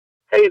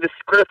Hey, this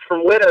is Chris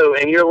from Widow,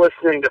 and you're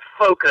listening to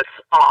Focus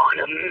on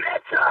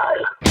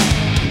Metal.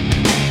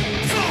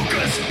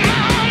 Focus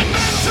on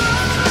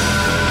Metal!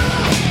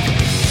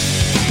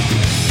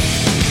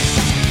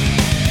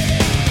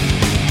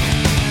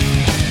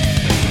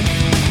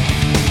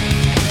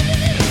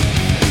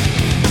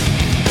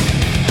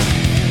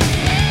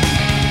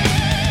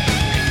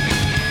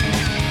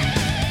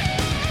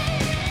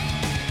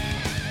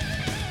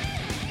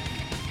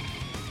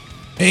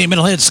 Hey,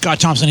 Metalheads, Scott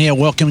Thompson here,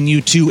 welcoming you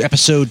to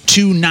episode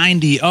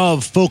 290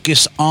 of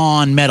Focus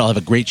on Metal. I have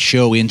a great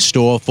show in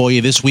store for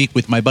you this week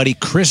with my buddy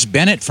Chris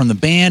Bennett from the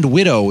band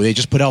Widow. They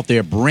just put out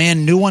their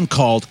brand new one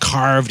called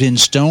Carved in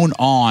Stone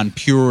on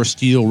Pure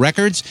Steel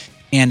Records,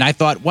 and I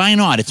thought, why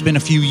not? It's been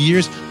a few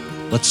years.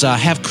 Let's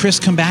have Chris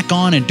come back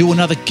on and do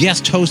another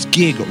guest host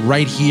gig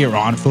right here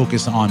on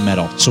Focus on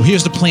Metal. So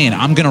here's the plan.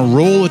 I'm going to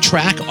roll a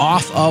track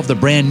off of the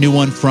brand new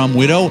one from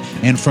Widow,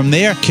 and from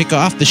there, kick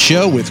off the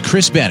show with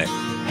Chris Bennett.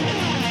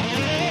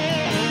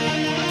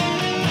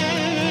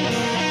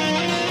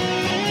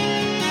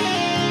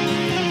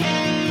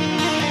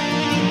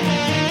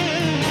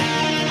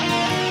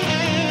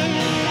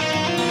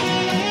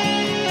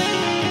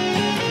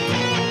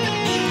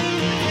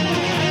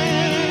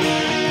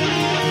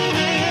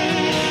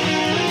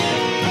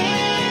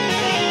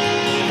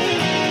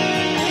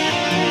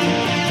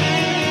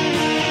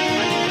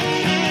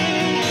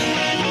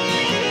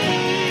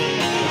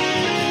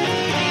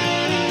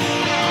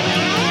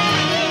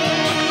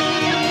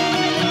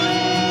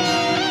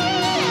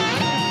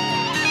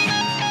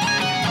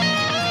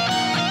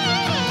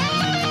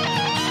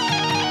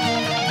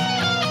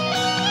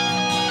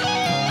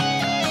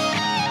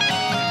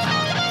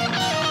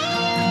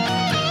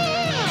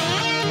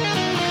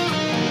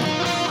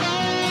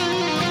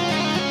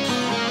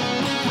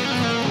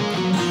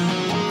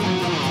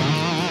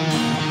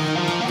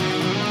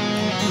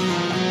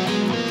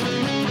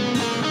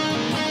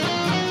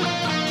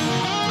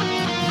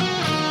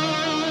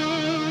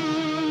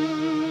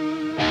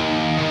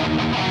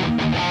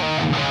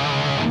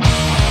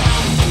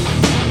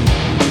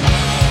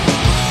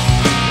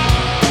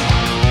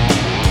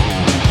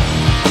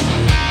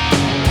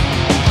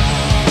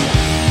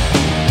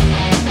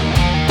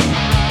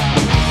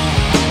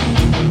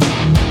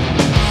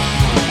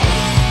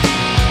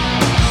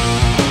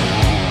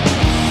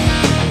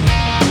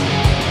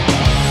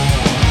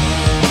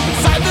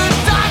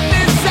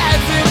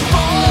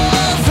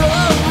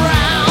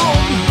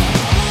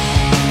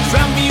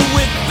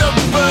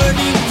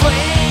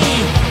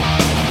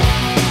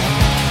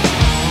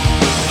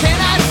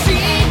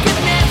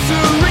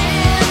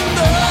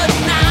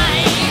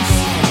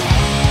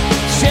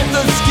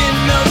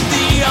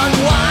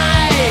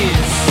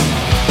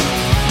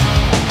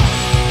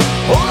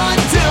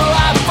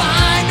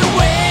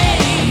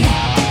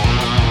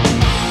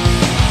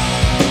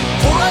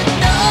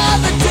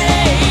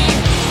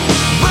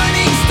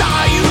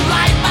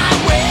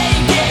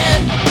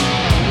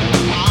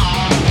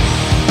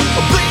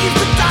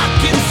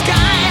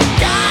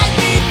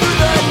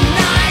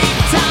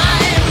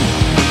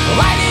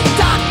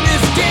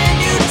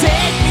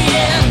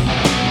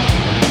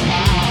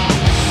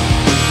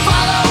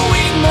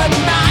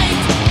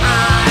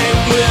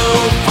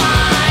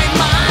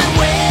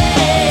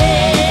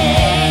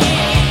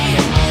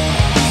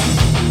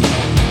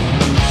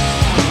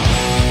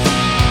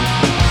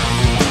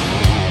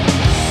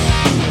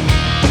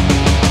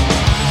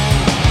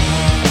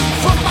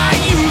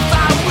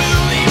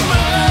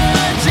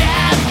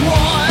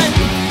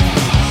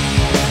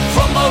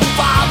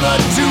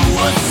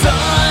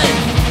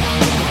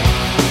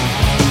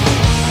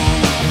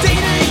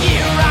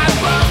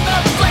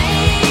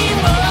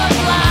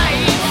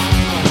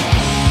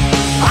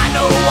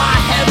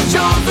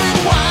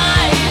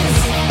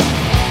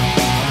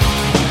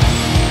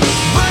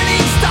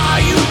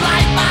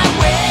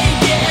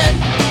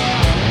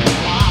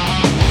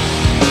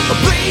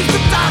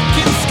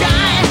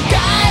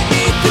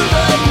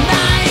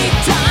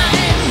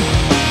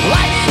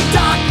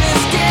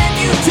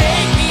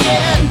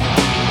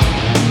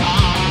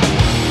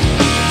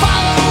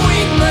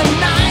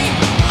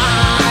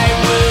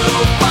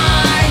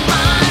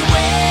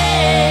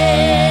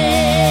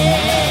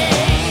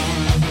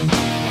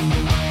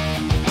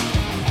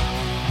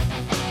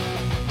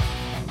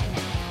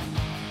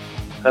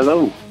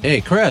 Hello.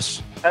 Hey,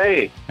 Chris.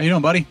 Hey. How you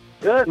doing, buddy?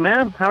 Good,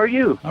 man. How are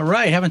you? All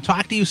right. Haven't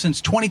talked to you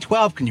since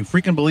 2012. Can you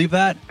freaking believe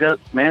that?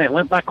 Man, it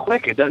went by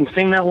quick. It doesn't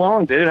seem that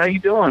long, dude. How you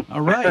doing?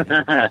 All right.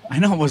 I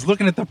know. I was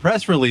looking at the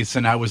press release,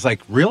 and I was like,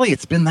 really?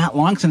 It's been that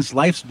long since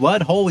Life's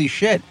Blood? Holy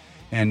shit.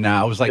 And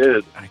I was like,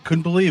 dude, I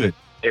couldn't believe it.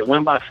 It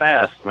went by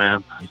fast,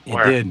 man.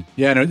 It did.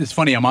 Yeah, no, it's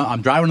funny.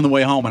 I'm driving on the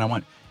way home, and I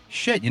went,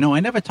 shit, I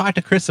never talked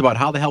to Chris about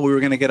how the hell we were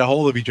going to get a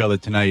hold of each other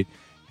tonight.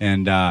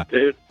 And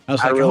dude, I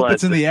was like, I hope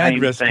it's in the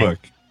address book.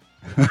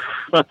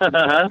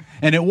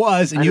 And it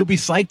was, and you'll be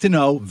psyched to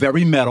know,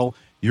 very metal.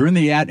 You're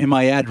in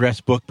my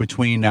address book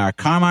between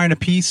Carmine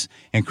Apiece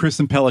and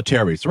Kristen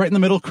Pelletieri. It's right in the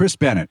middle, Chris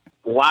Bennett.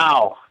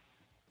 Wow.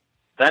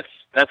 That's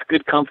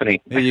good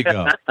company. There you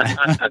go.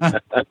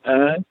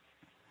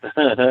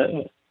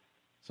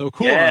 So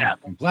cool. Yeah.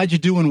 I'm glad you're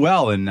doing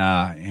well.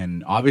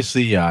 And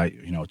obviously,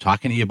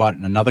 talking to you about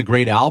another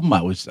great album.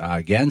 I was,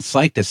 again,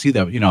 psyched to see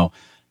that,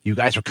 you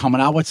guys are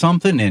coming out with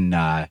something, and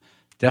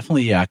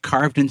definitely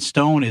Carved in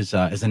Stone is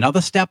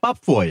another step up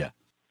for you.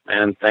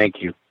 And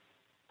thank you.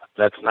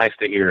 That's nice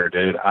to hear,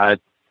 dude.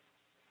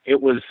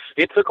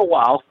 It took a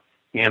while,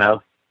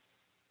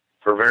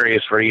 for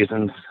various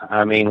reasons.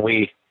 I mean,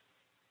 we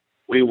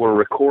were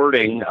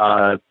recording,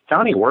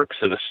 Johnny works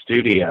at a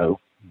studio,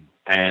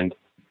 and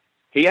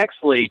he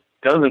actually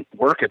doesn't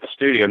work at the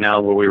studio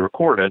now where we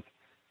recorded,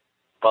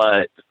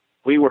 but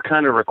we were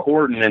kind of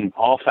recording in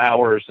off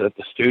hours at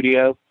the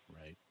studio.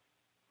 Right.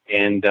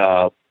 And,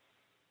 so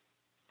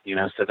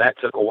that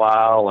took a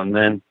while, and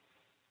then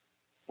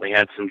we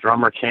had some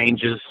drummer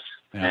changes,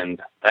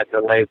 and that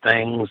delayed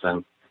things,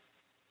 and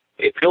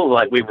it feels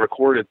like we've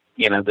recorded,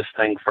 this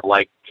thing for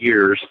like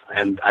years,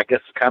 and I guess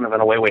kind of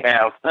in a way we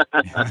have.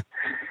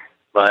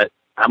 But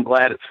I'm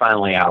glad it's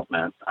finally out,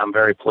 man. I'm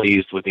very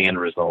pleased with the end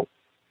result.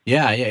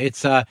 Yeah,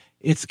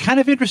 it's kind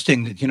of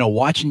interesting,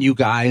 watching you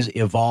guys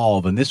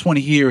evolve. And this one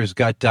here has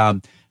got, I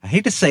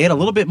hate to say it, a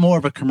little bit more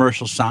of a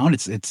commercial sound.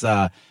 It's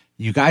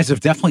you guys have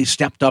definitely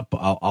stepped up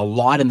a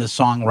lot in the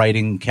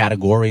songwriting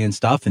category and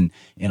stuff, and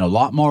a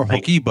lot more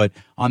hooky. But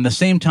on the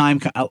same time,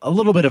 a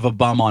little bit of a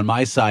bum on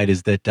my side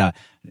is that,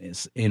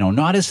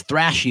 not as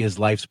thrashy as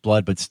Life's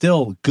Blood, but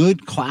still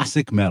good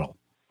classic metal.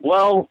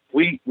 Well,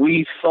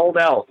 we sold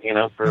out,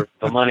 for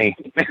the money.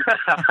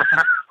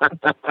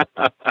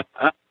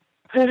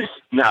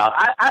 No,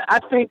 I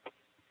think,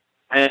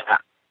 and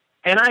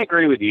I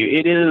agree with you,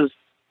 it is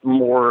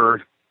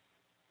more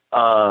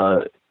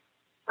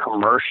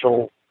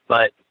commercial,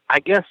 but I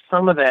guess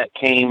some of that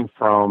came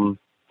from,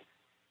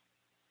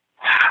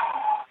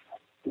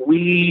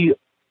 we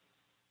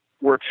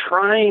were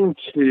trying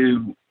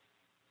to,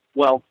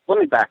 well, let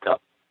me back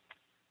up.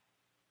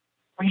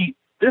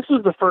 This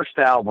was the first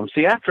album.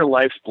 See, after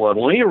Life's Blood,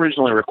 when we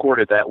originally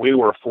recorded that, we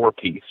were a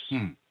four-piece.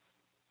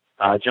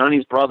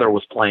 Johnny's brother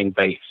was playing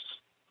bass.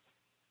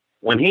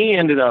 When he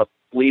ended up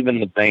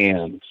leaving the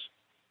band,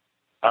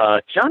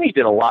 Johnny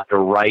did a lot to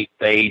write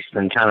bass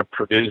and kind of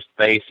produce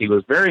bass. He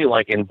was very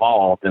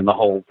involved in the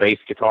whole bass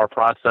guitar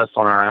process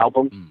on our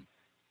album.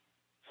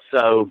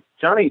 So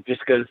Johnny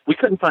just goes, we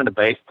couldn't find a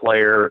bass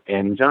player,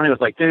 and Johnny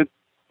was like, dude,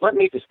 let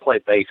me just play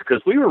bass,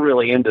 because we were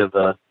really into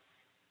the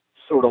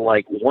sort of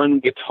one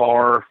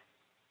guitar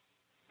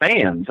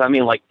bands. I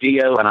mean, like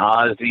Dio and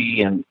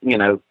Ozzy, and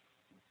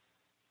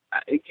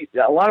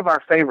a lot of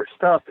our favorite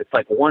stuff, it's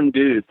one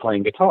dude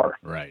playing guitar.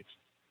 Right.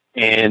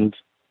 And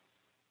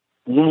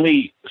when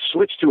we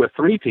switched to a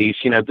three-piece,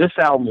 this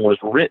album was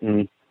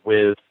written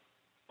with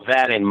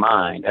that in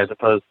mind, as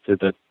opposed to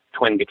the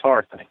twin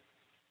guitar thing.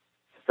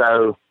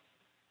 So,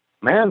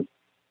 man,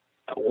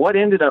 what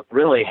ended up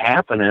really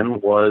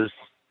happening was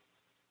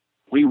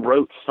we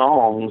wrote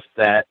songs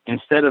that,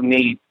 instead of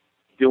me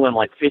doing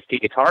 50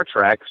 guitar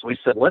tracks, we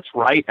said, let's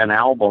write an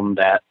album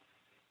that,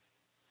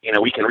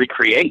 we can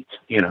recreate,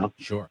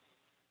 Sure.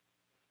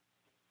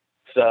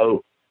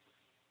 So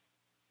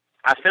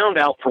I found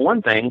out, for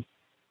one thing,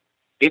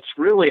 it's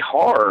really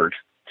hard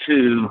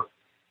to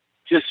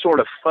just sort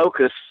of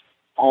focus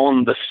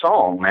on the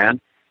song, man.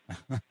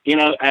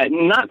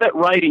 Not that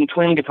writing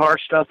twin guitar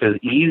stuff is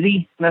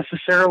easy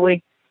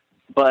necessarily,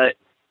 but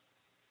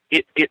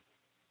it's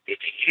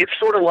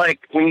sort of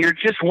like when you're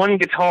just one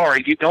guitar,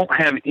 you don't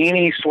have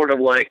any sort of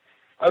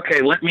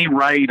okay, let me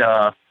write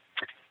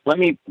let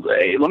me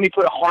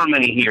put a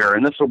harmony here,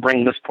 and this will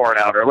bring this part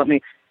out, or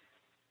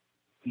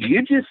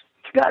you just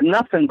got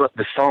nothing but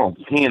the song,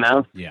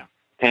 Yeah.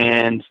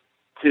 And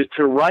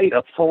to write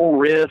a full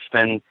riff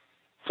and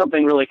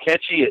something really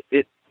catchy,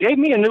 it gave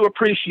me a new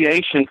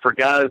appreciation for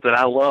guys that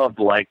I loved,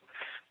 like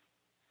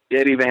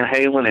Eddie Van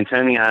Halen and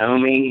Tony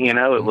Iommi.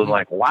 It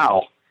was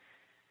wow.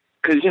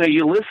 Because,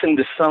 you listen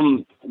to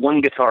some one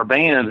guitar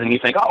bands and you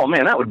think, oh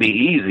man, that would be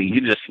easy.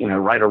 You just,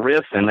 write a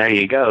riff and there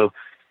you go.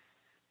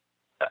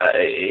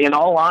 In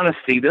all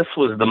honesty, this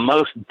was the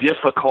most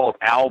difficult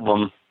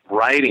album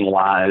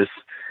writing-wise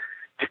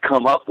to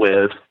come up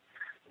with,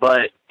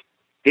 but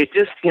it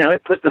just,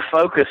 it put the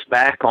focus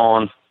back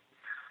on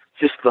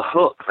just the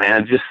hook,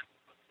 man, just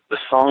the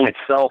song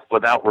itself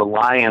without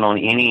relying on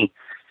any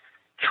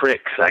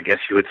tricks, I guess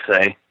you would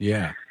say.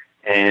 Yeah.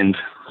 And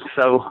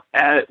so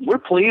we're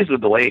pleased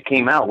with the way it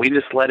came out. We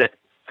just let it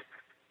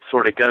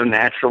sort of go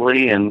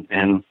naturally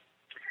and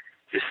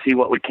just see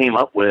what we came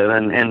up with.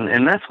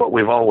 And that's what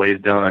we've always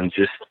done,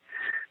 just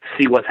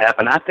see what's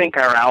happened. I think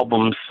our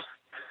albums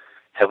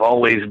have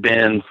always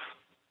been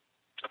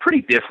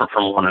pretty different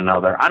from one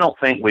another. I don't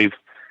think we've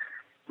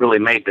really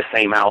made the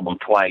same album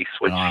twice,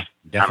 which I'm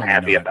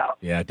happy about.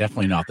 Yeah,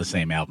 definitely not the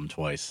same album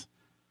twice.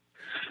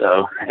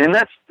 So, and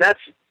that's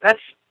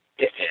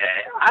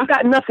I've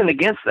got nothing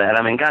against that.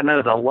 I mean, God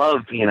knows I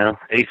love,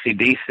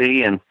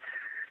 AC/DC and,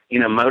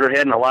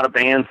 Motorhead and a lot of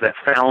bands that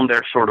found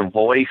their sort of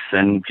voice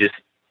and just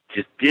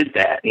did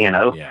that,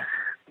 Yeah.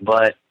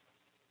 But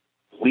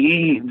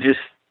we just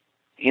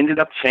ended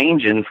up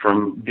changing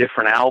from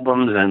different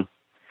albums, and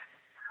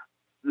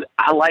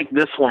I like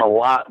this one a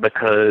lot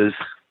because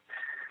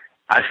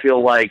I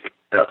feel like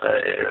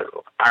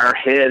our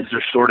heads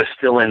are sort of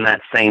still in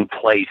that same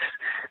place.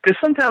 Because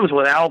sometimes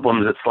with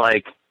albums, it's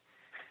like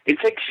it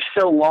takes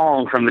you so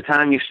long from the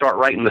time you start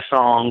writing the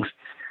songs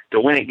to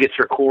when it gets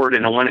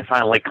recorded and when it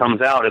finally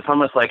comes out. It's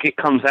almost like it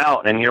comes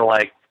out and you're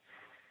like,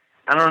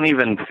 I don't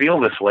even feel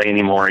this way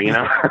anymore, you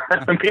know?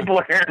 And people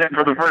are hearing it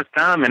for the first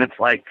time, and it's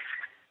like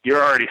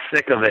you're already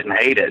sick of it and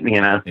hate it, you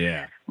know?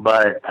 Yeah.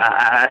 But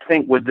I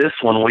think with this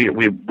one,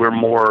 we're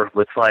more,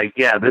 it's like,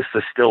 yeah, this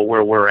is still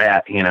where we're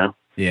at, you know?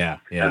 Yeah,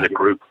 yeah. As a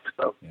group.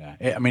 So. Yeah.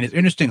 I mean, it's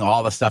interesting,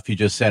 all the stuff you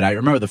just said. I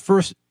remember the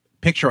first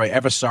picture I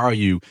ever saw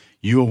you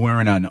were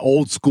wearing an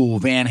old school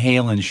Van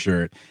Halen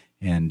shirt.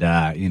 And,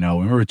 you know,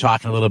 we were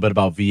talking a little bit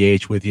about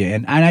VH with you.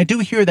 And I do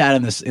hear that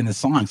in the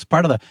songs.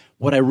 Part of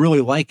what I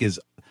really like is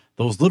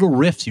those little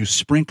riffs you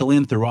sprinkle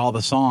in through all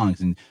the songs,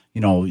 and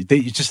you know,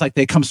 it's just like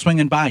they come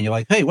swinging by, and you're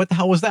like, "Hey, what the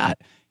hell was that?"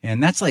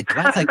 And that's like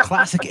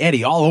classic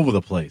Eddie all over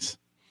the place.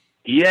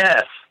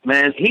 Yes,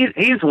 man,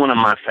 he's one of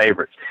my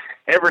favorites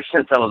ever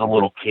since I was a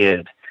little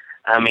kid.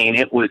 I mean,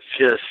 it was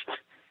just,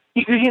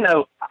 you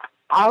know,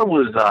 I've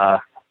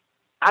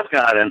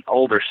got an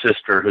older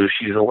sister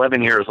she's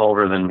 11 years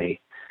older than me,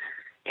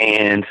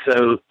 and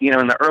so you know,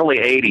 in the early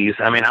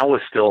 '80s, I mean, I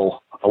was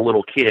still a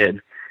little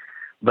kid.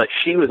 But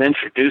she was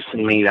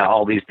introducing me to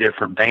all these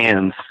different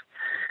bands.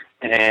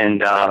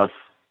 And Van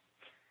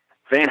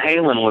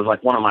Halen was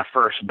like one of my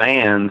first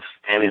bands.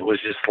 And it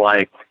was just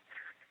like,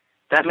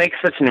 that makes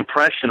such an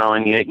impression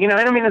on you. You know,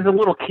 I mean, as a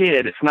little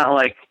kid, it's not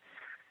like,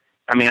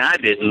 I mean, I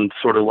didn't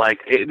sort of like,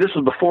 this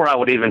was before I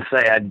would even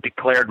say I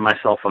declared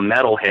myself a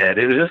metalhead.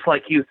 It was just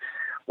like you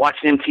watch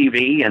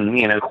MTV and,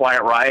 you know,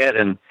 Quiet Riot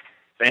and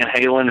Van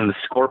Halen and the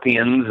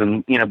Scorpions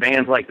and, you know,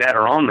 bands like that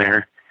are on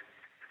there.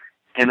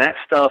 And that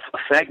stuff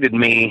affected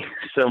me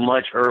so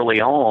much early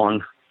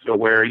on to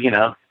where, you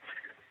know,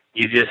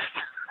 you just,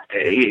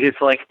 it's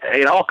like,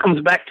 it all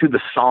comes back to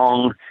the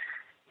song.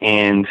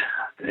 And,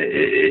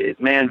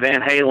 man,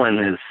 Van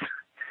Halen is,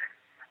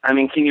 I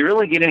mean, can you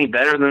really get any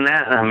better than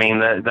that? I mean,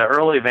 the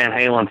early Van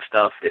Halen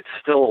stuff, it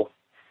still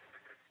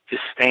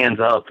just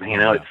stands up, you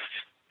know,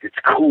 it's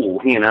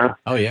cool, you know?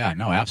 Oh, yeah,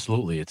 no,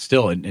 absolutely. It's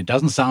still, it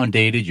doesn't sound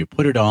dated. You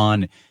put it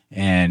on,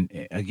 and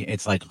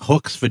it's like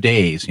hooks for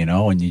days, you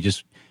know, and you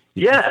just,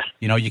 yes.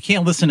 You know, you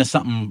can't listen to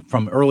something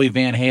from early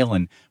Van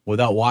Halen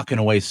without walking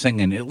away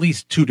singing at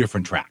least 2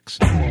 different tracks.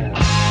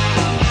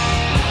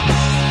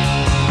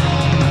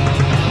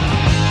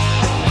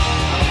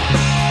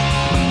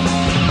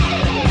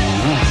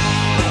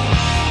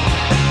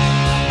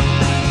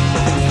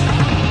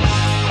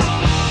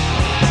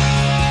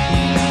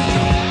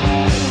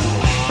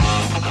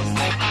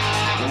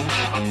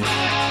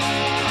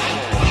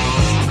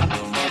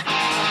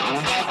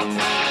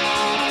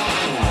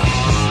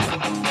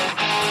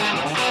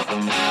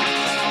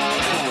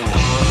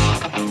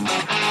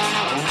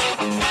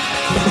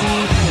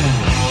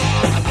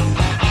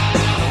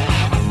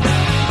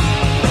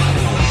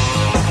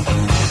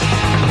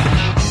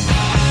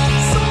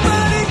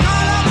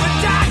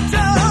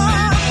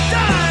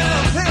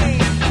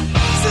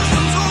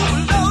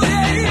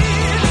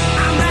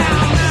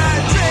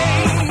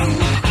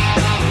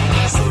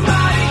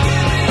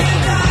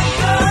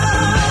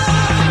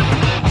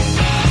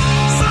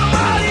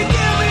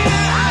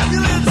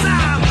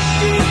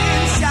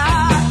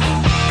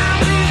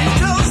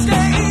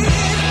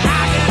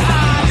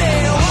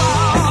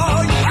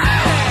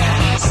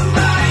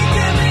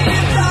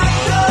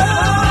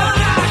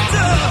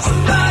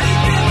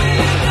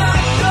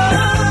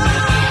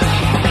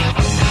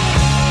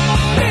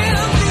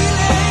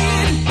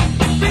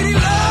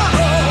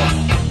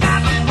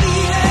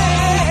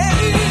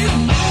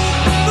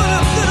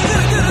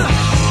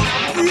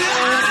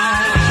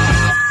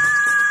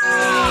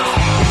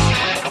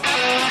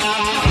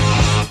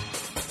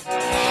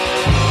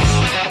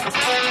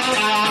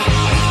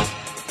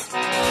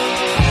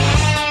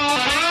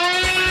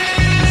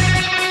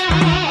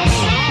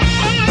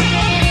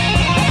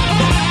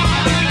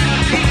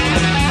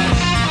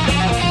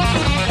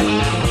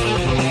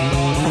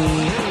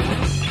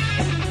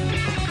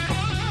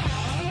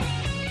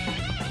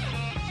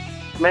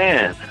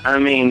 Man, I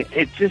mean,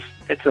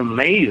 it's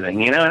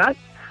amazing, you know, and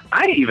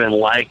I even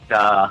liked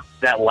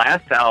that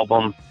last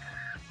album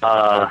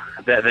that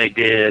they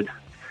did.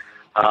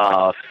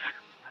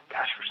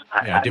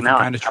 Different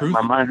Kind of Truth.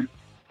 My mind,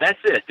 that's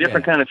it,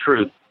 Different Kind of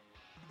Truth.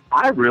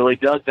 I really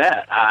dug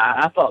that.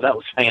 I thought that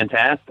was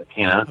fantastic,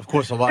 you know. Of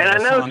course, a lot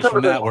of the songs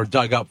from that were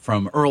dug up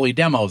from early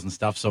demos and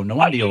stuff, so no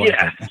wonder you like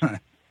it.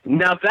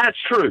 Now, that's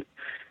true.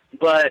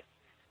 But,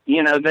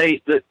 you know,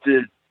 the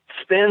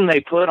spin they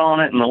put on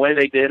it and the way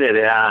they did it,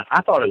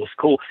 I thought it was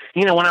cool.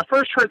 You know, when I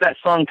first heard that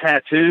song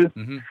Tattoo,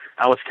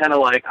 I was kind of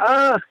like,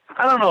 I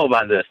don't know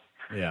about this.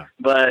 Yeah.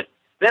 But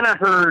then I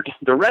heard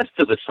the rest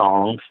of the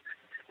songs,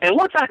 and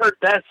once I heard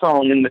that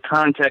song in the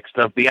context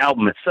of the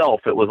album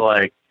itself, it was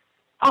like,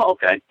 oh,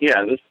 okay,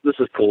 yeah, this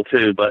is cool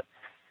too. But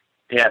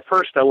yeah, at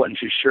first I wasn't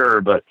too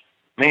sure, but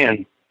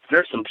man,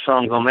 there's some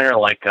songs on there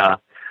like the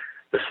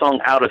song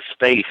Out of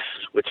Space,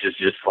 which is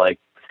just like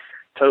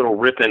total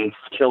ripping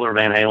killer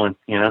Van Halen,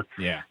 you know?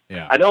 Yeah.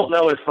 I don't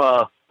know if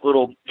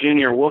little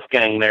Junior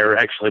Wolfgang there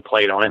actually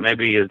played on it.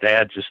 Maybe his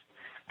dad just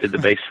did the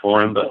bass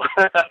for him, but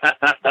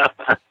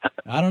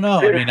I don't know.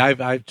 I mean,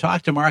 I've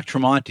talked to Mark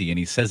Tremonti, and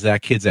he says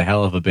that kid's a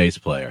hell of a bass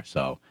player.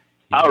 So,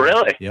 oh,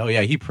 really? Oh,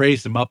 yeah. He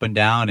praised him up and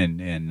down,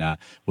 and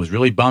was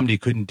really bummed he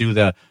couldn't do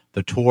the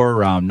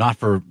tour, not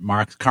for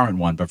Mark's current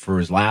one, but for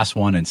his last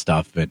one and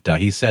stuff. But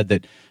he said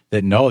that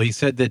no, he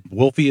said that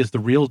Wolfie is the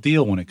real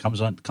deal when it comes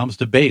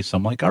to bass.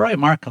 I'm like, all right,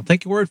 Mark, I'll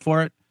take your word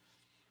for it.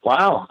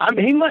 Wow. I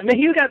mean,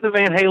 he's got the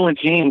Van Halen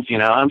genes, you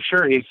know. I'm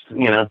sure he's,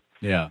 you know.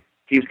 Yeah.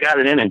 He's got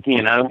it in him,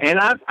 you know. And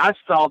I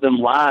saw them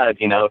live,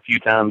 you know, a few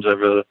times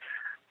over the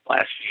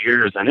last few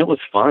years, and it was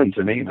fun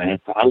to me, man.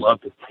 I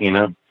loved it, you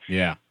know.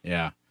 Yeah.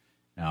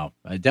 No,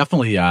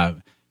 definitely,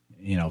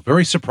 you know,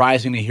 very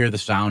surprising to hear the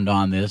sound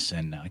on this.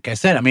 And like I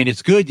said, I mean,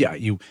 it's good. Yeah,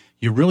 you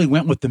really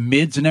went with the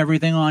mids and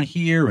everything on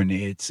here, and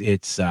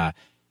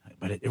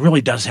but it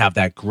really does have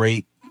that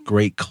great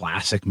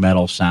classic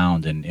metal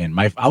sound. And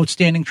my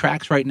outstanding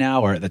tracks right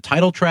now are the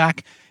title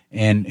track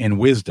and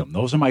Wisdom.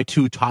 Those are my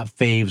two top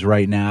faves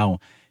right now,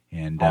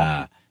 and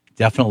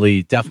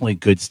definitely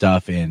good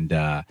stuff. And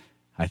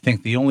I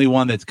think the only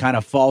one that's kind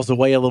of falls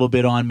away a little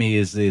bit on me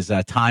is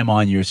Time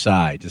on Your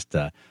Side. Just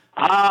a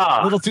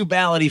little too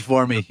ballady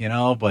for me, you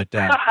know. But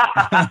man,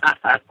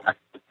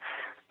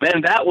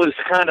 that was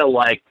kind of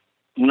like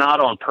not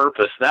on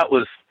purpose. That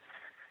was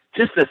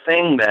just a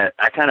thing that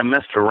I kind of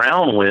messed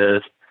around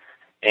with,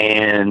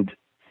 and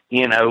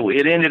you know,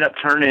 it ended up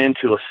turning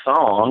into a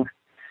song.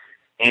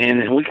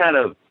 And we kind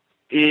of,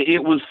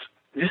 it was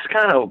just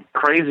kind of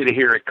crazy to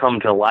hear it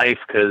come to life,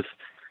 because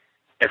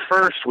at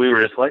first we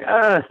were just like,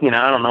 you know,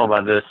 I don't know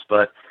about this,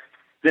 but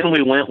then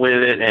we went with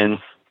it. And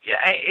yeah,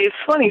 it's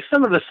funny,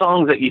 some of the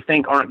songs that you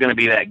think aren't going to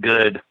be that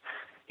good,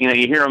 you know,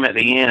 you hear them at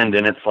the end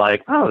and it's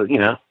like, oh, you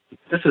know,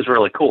 this is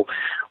really cool.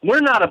 We're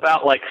not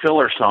about like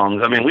filler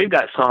songs. I mean, we've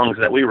got songs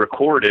that we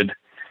recorded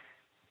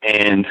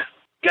and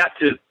got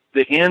to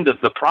the end of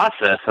the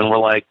process and we're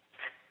like,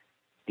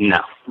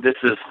 no, this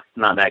is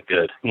not that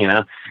good, you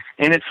know?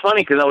 And it's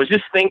funny because I was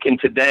just thinking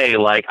today,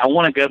 like, I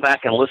want to go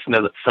back and listen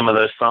to some of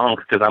those songs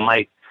because I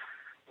might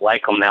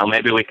like them now.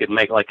 Maybe we could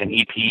make like an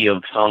EP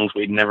of songs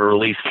we'd never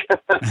released.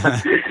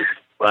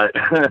 But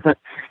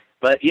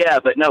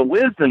no,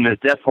 Wisdom is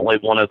definitely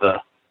one of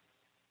the,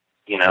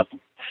 you know,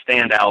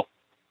 standout.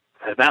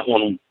 That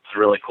one's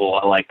really cool.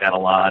 I like that a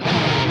lot.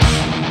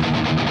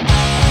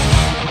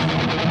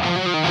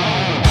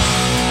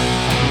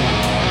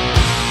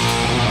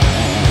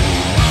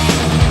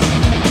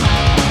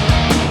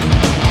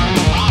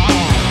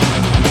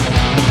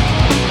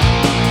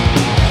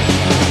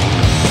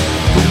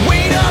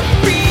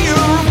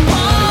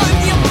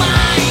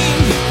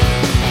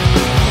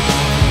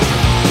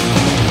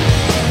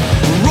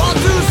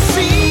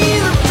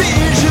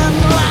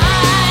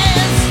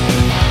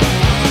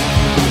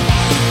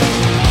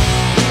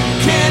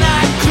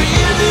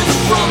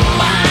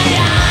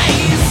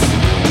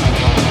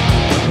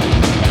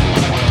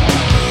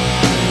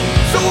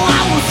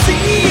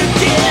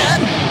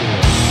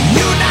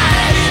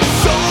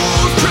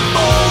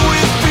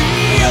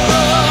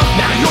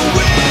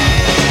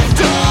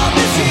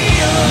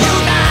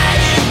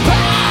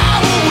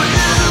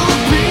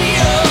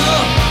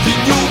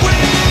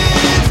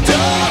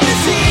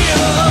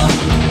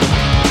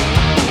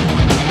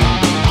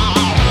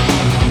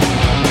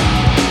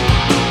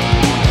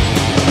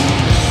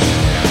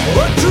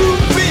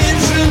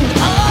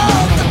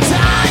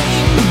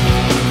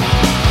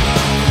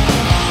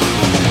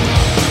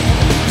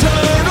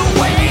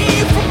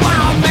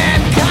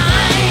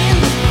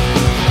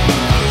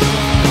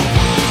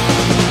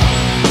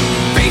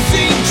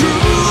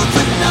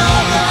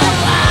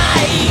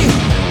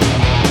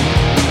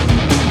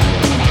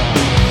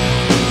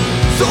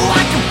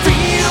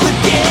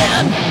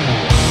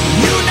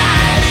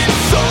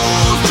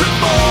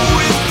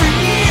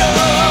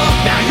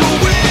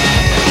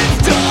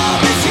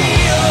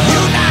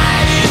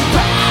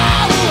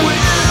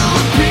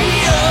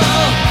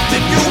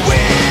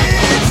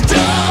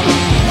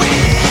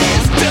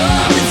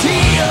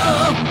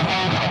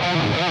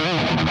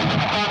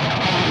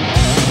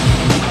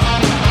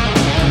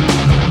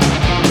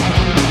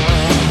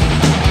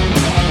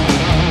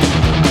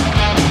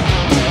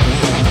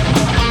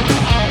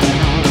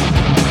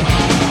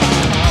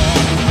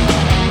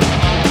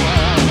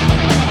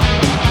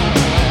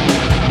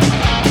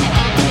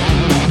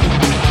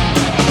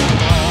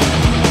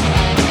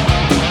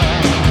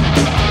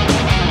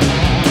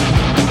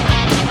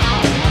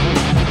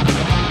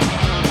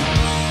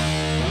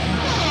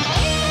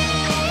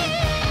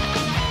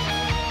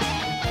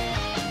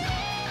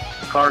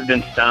 Carved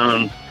in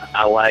Stone,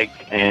 I like,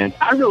 and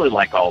I really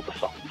like all the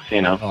songs,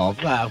 you know. Oh,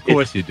 well, of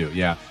course you do,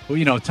 yeah. Well,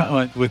 you know,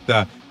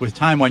 with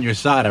Time on Your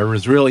Side, I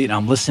was really, you know,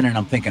 I'm listening and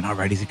I'm thinking, all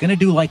right, is he going to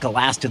do like a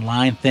Last in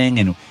Line thing,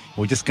 and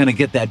we're just going to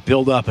get that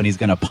build up, and he's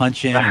going to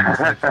punch in, and it's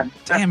like,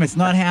 damn, it's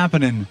not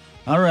happening.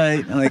 All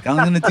right, like, I'm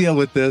going to deal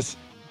with this.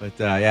 But,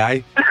 yeah,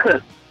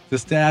 it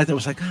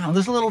was like, oh,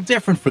 this is a little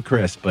different for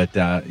Chris, but,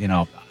 you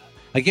know,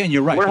 Again,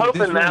 you're right. We're There's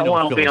hoping really that no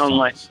one will be filler on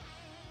like. songs.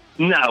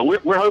 No,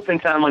 we're hoping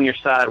Time on Your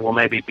Side will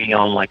maybe be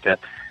on like a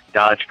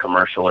Dodge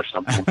commercial or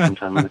something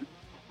sometime.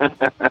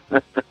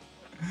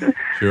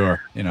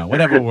 Sure,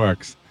 whatever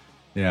works.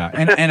 Yeah,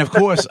 and of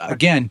course,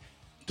 again,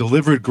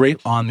 delivered great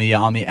on the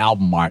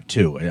album art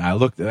too.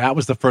 That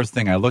was the first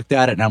thing I looked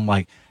at it, and I'm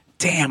like,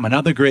 damn,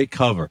 another great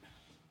cover.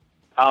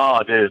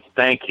 Oh, dude,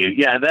 thank you.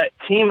 Yeah, that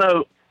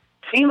Timo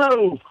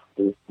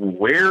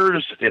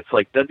Wears, it's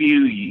like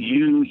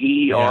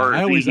Wuer.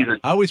 I always German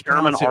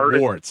pronounce it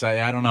artist. Warts.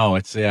 I don't know.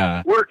 It's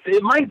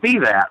It might be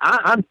that.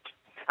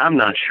 I'm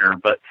not sure,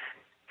 but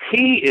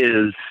he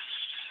is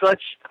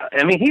such.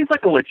 I mean, he's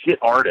like a legit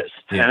artist.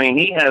 Yeah. I mean,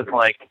 he has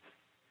like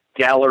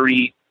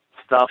gallery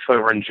stuff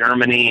over in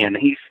Germany, and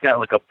he's got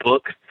like a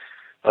book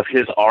of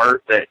his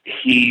art that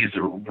he's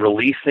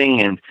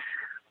releasing. And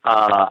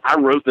I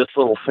wrote this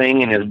little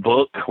thing in his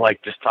book,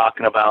 like just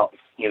talking about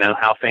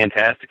how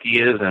fantastic he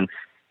is, and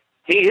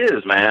he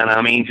is, man.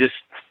 I mean, just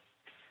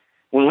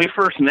when we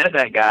first met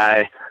that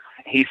guy,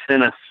 he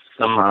sent us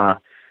some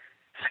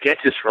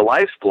sketches for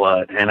Life's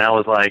Blood, and I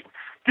was like,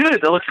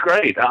 dude, that looks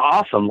great.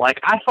 Awesome. Like,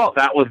 I thought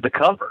that was the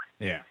cover.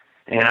 Yeah.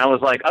 And I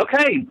was like,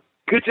 okay,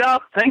 good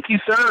job. Thank you,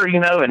 sir.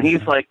 And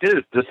he's like,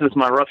 dude, this is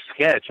my rough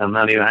sketch. I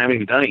haven't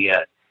even done it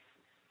yet.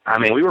 I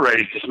mean, we were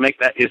ready to just make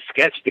that his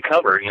sketch the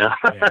cover, Yeah.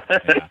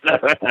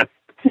 So,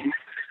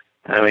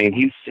 I mean,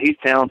 he's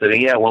talented.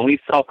 And yeah, when we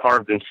saw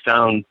Carved in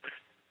Stone,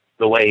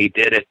 the way he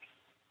did it,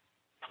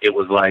 it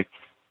was like,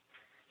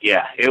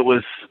 yeah, it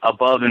was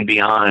above and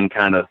beyond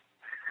kind of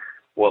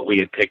what we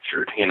had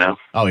pictured,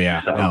 Oh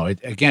yeah, So. no.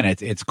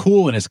 It's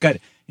cool, and it's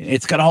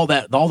got all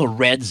the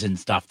reds and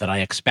stuff that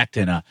I expect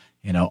in a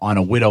on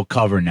a Widow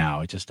cover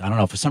now. I don't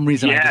know, for some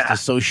reason I just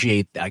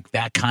associate like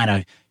that kind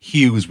of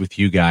hues with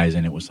you guys,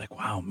 and it was like,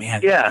 wow,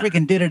 man, Yeah.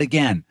 freaking did it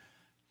again,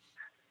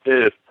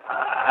 Dude.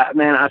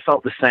 Man, I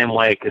felt the same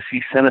way because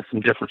he sent us some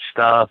different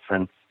stuff,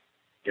 and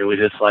it was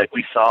just like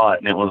we saw it,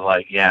 and it was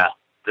like, yeah,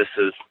 this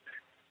is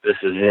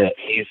it.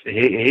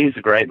 He's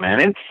a great man,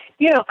 and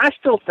I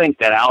still think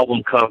that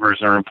album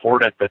covers are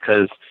important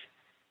because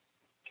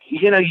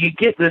you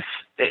get this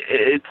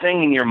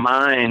thing in your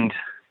mind.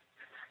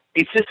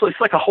 It's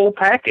like a whole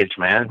package,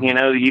 man.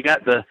 You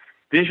got the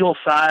visual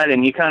side,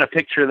 and you kind of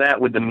picture that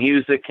with the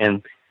music,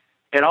 and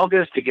it all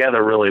goes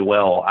together really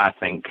well, I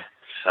think.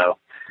 So.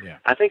 Yeah.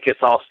 I think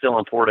it's all still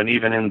important,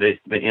 even in the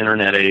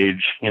internet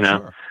age,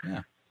 Sure.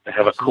 Yeah. to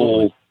have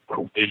Absolutely. a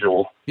cool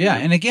visual. Yeah,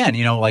 and again,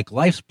 like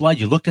Life's Blood,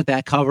 you looked at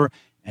that cover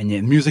and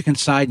the music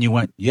inside, and you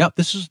went, "Yep,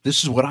 this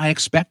is what I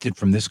expected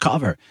from this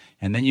cover."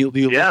 And then you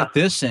look at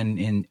this,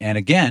 and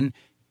again,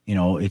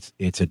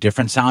 it's a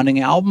different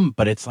sounding album,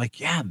 but it's like,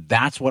 yeah,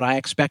 that's what I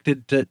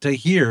expected to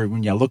hear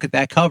when you look at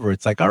that cover.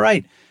 It's like, all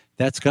right,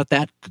 that's got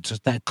that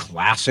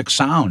classic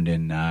sound,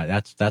 and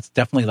that's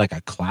definitely like a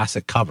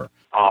classic cover.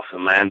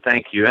 Awesome, man.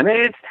 Thank you. And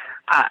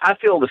I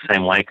feel the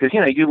same way because,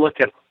 you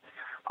look at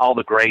all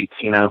the greats,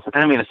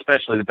 I mean,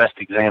 especially the best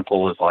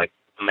example is like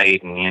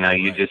Maiden,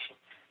 you just,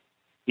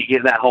 you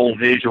get that whole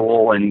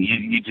visual and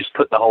you just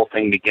put the whole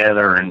thing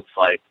together, and it's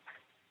like,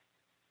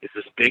 it's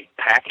this big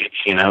package,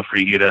 for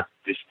you to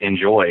just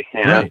enjoy.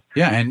 Right.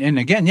 Yeah. And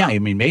again, yeah, I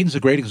mean, Maiden's a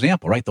great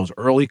example, right? Those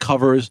early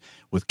covers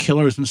with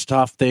Killers and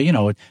stuff,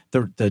 the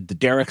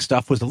Derek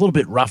stuff was a little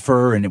bit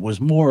rougher, and it was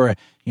more,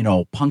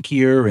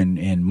 punkier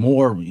and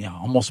more,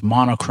 almost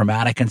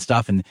monochromatic and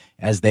stuff. And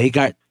as they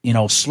got,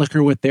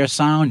 slicker with their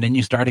sound, then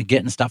you started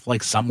getting stuff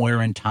like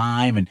Somewhere in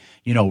Time and,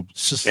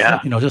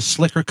 just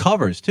slicker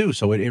covers too.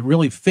 So it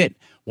really fit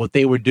what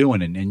they were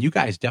doing. And you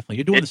guys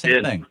you're doing the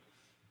same thing.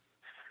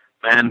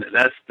 Man,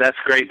 that's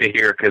great to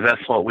hear because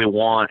that's what we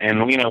want.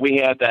 And, we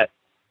had that,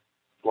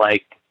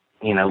 like,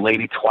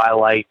 Lady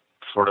Twilight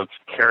sort of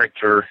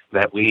character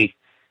that we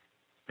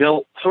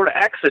built sort of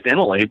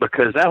accidentally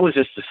because that was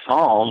just a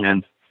song.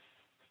 And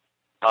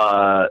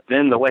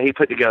then the way he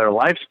put together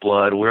Life's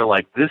Blood, we're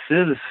like, this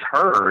is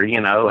her,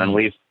 and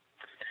we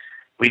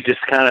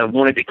just kind of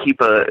wanted to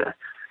keep a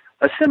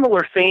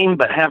similar theme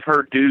but have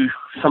her do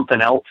something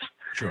else.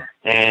 Sure.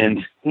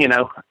 And,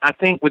 I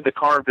think with the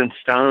Carved in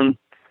Stone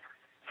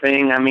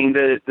thing, I mean,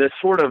 the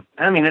sort of,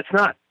 I mean, it's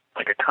not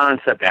like a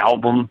concept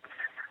album,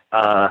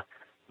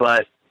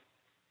 but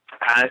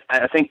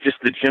I think just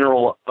the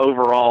general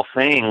overall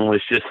thing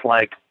was just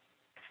like,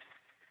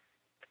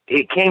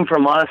 it came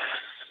from us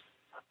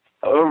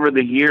over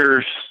the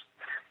years,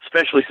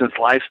 especially since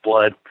Life's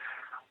Blood,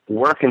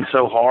 working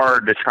so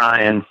hard to try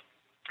and,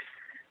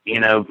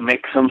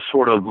 make some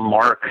sort of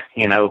mark,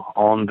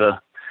 on the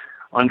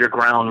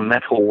underground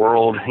metal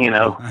world,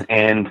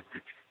 and,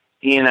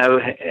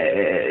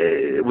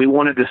 we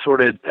wanted to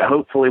sort of,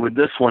 hopefully with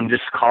this one,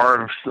 just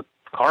carve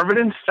it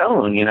in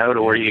stone,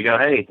 to where you go,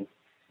 hey,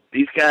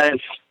 these guys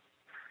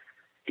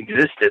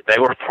existed. They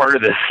were part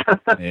of this.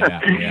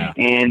 Yeah.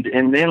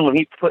 And then when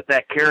he put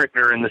that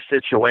character in the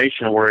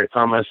situation where it's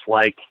almost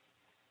like,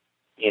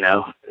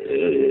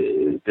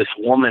 this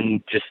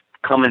woman just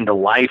coming to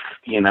life,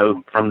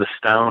 from the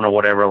stone or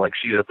whatever, like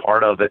she's a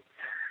part of it.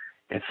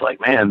 It's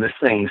like, man, this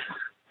thing's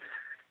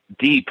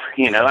deep,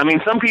 you know. I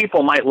mean, some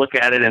people might look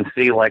at it and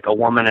see like a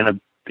woman in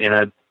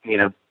a you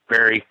know,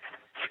 very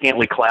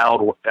scantily clad,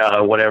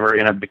 whatever,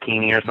 in a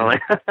bikini or something.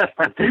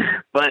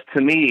 But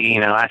to me, you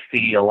know, I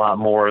see a lot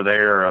more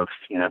there of,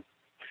 you know,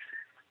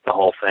 the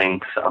whole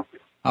thing. So,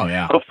 oh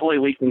yeah, hopefully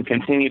we can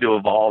continue to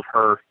evolve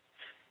her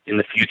in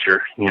the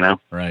future, you know.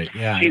 Right,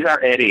 yeah. She's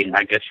our Eddie,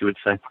 I guess you would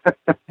say.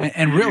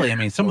 and really, I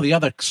mean, some of the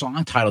other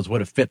song titles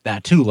would have fit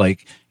that too,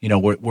 like, you know,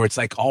 where it's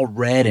like all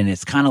red and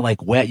it's kind of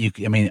like wet.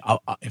 I mean,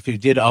 if you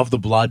did Of the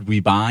Blood We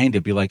Bind,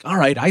 it'd be like, all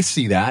right, I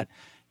see that,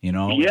 you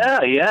know.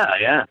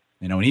 Yeah.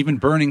 You know, and even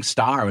Burning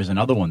Star is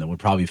another one that would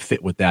probably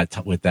fit with that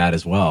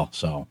as well.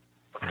 So,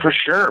 for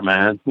sure,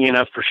 man, you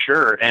know, for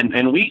sure.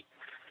 And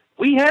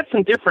we had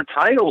some different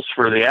titles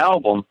for the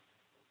album,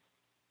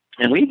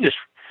 and we just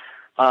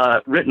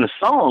written a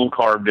song,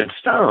 Carved in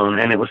Stone,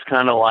 and it was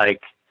kind of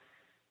like,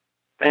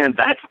 man,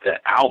 that's the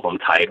album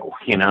title,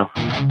 you know.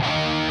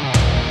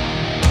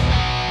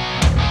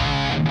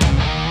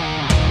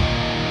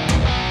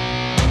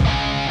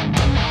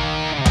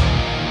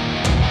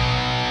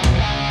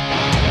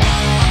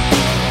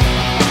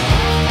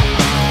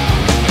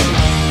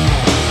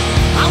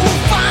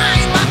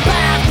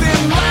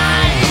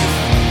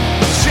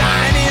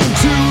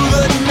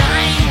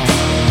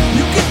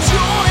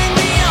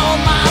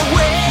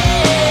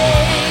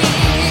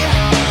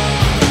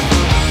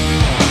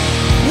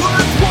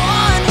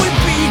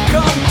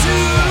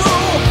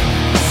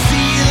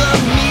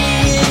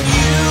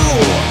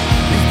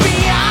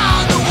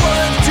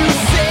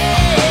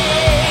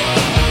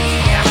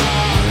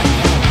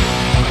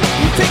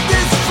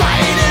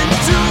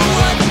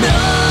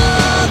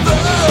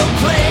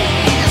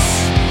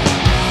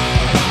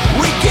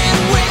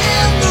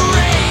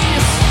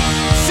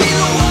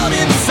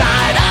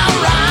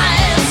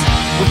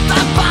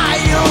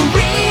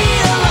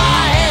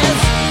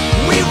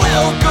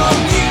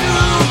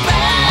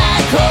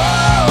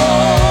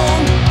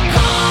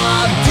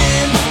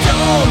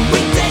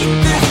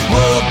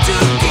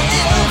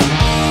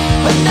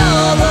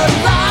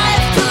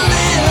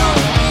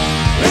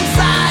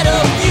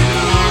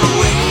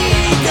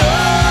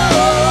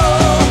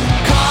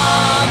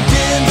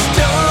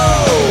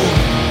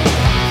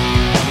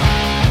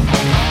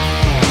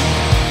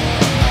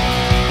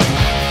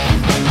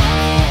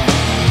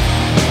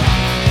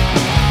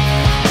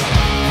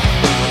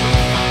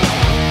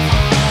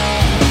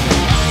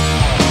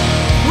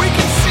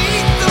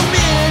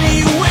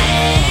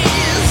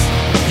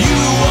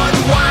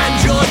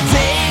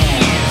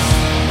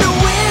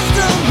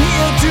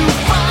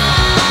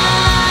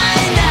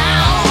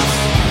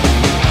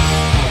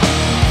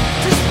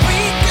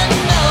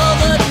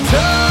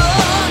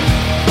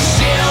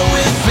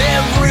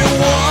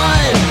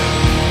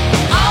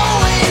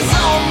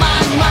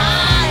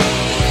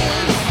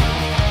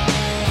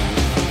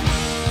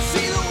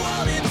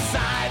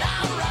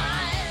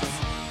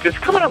 Because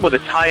coming up with a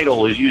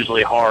title is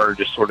usually hard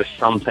to sort of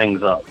sum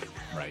things up,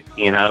 right?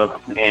 You know,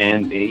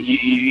 and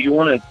you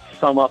want to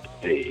sum up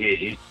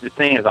the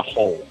thing as a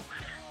whole.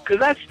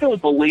 Because I still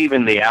believe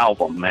in the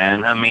album,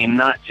 man. I mean,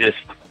 not just,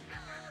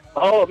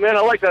 oh, man,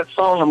 I like that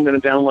song, I'm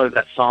going to download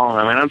that song.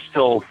 I mean, I'm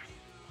still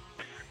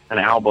an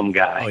album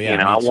guy. Oh, yeah, you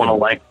know, I want to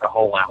like the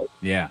whole album.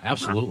 Yeah,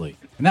 absolutely.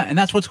 And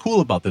that's what's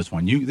cool about this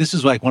one. This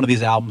is like one of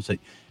these albums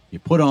that you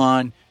put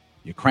on,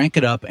 you crank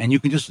it up, and you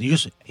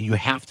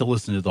have to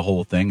listen to the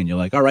whole thing, and you're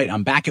like, all right,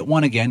 I'm back at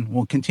one again.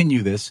 We'll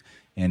continue this.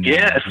 And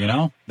yes. You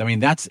know, I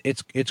mean,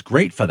 it's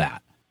great for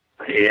that.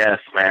 Yes,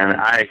 man,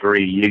 I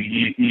agree.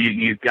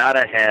 You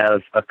gotta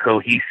have a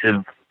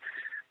cohesive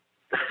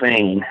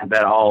thing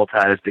that all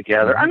ties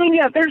together. I mean,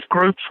 yeah, there's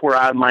groups where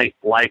I might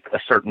like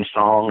a certain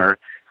song or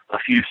a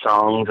few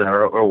songs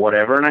or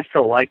whatever, and I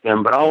still like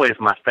them, but always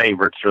my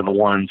favorites are the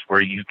ones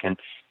where you can,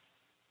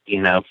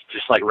 you know,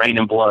 just like Rain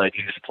and Blood,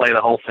 you just play the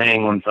whole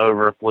thing when it's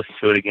over, listen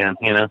to it again,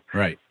 you know?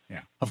 Right,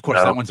 yeah. Of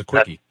course, that one's a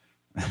quickie.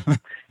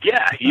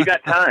 Yeah, you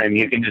got time.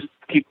 You can just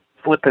keep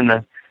flipping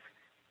the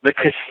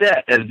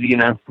cassette, as you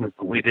know,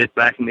 we did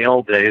back in the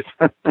old days.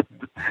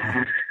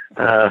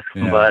 Yeah.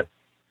 But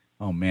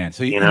oh man,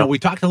 so you know, we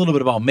talked a little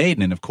bit about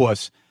Maiden, and of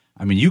course,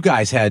 I mean, you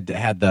guys had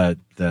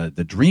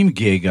the Dream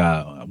gig.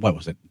 What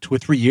was it, 2 or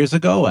 3 years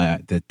ago?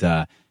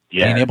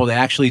 Being able to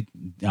actually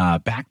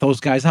back those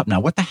guys up. Now,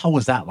 what the hell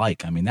was that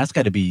like? I mean, that's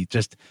got to be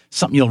just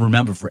something you'll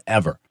remember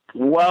forever.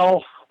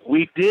 Well,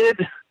 we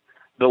did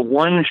the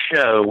one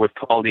show with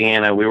Paul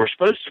Di'Anno. We were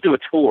supposed to do a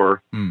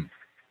tour, and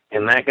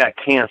that got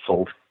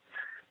canceled.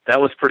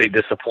 That was pretty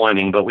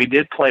disappointing, but we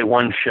did play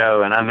one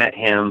show, and I met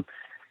him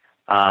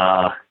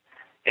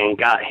and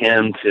got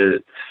him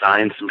to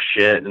sign some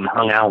shit and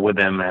hung out with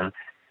him. And,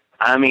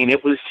 I mean,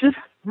 it was just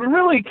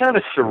really kind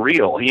of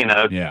surreal, you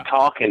know,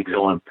 talking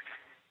to him,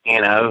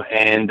 you know.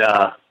 And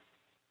I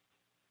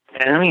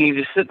mean, you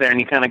just sit there and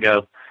you kind of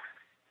go,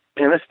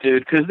 man, this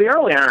dude, because the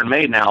early Iron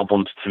Maiden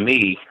albums, to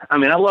me, I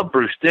mean, I love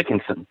Bruce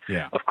Dickinson,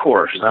 of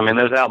course. I mean,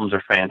 those albums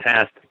are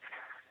fantastic.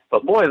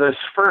 But, boy, those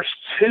first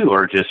two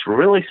are just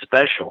really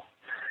special.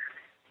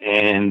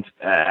 And,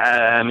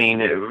 I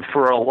mean,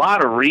 for a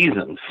lot of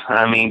reasons.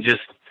 I mean,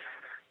 just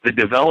the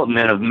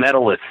development of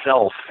metal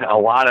itself, a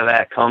lot of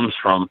that comes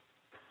from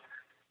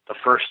the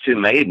first two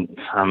Maidens.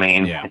 I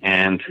mean,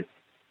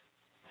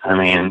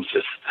 it's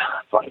just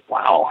like,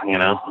 wow, you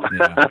know.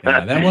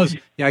 That was,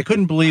 I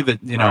couldn't believe it.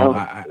 You know,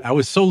 I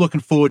was so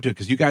looking forward to it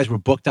because you guys were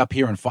booked up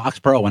here in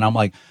Foxborough, and I'm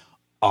like,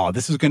 oh,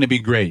 this is going to be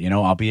great. You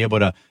know, I'll be able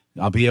to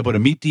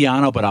meet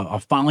Deanna, but I'll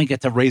finally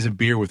get to raise a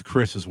beer with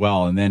Chris as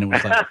well. And then it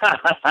was like,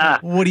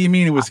 what do you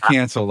mean it was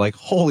canceled? Like,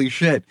 holy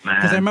shit.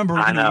 Because I remember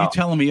you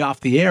telling me off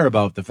the air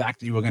about the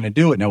fact that you were going to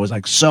do it, and I was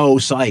like so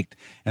psyched.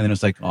 And then it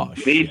was like, oh,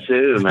 shit. Me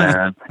too,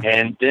 man.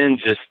 And then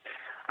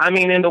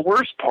and the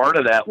worst part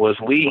of that was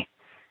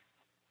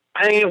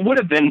it would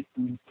have been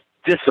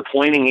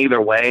disappointing either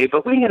way,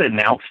 but we had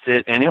announced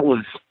it, and it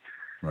was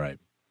right.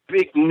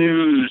 Big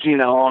news, you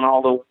know, on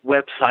all the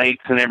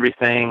websites and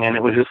everything, and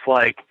it was just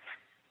like,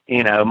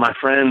 you know, my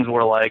friends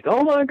were like,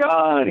 oh my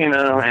God, you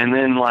know, and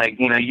then like,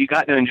 you know, you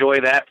got to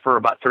enjoy that for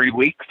about 3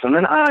 weeks, and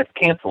then, it's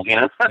canceled, you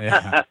know.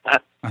 Yeah.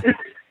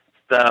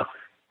 So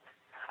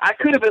I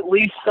could have at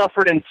least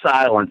suffered in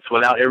silence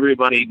without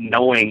everybody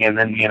knowing, and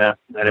then, you know,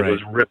 that it was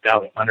ripped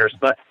out under us.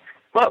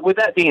 But with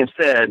that being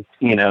said,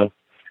 you know,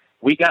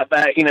 we got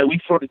back, you know,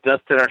 we sort of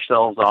dusted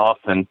ourselves off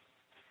and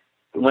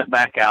went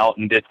back out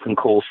and did some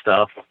cool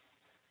stuff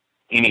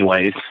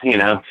anyways, you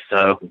know,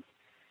 so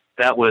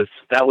that was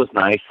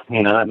nice,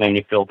 you know, that made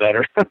me feel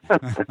better.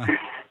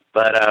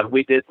 But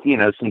we did, you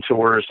know, some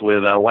tours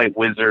with White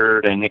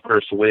Wizard and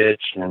Icarus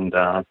Witch and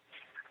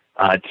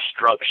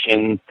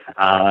Destruction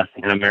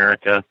in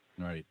America.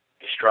 Right.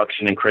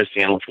 Destruction and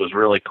Christian, which was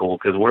really cool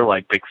because we're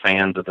like big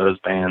fans of those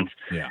bands.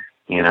 Yeah.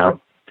 You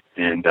know,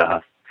 and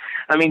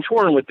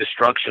touring with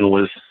Destruction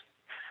was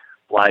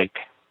like,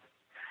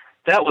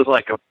 that was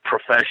like a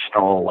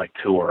professional like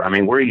tour. I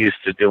mean, we're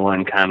used to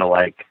doing kind of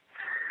like,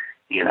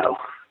 you know,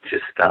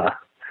 just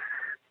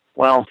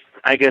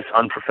I guess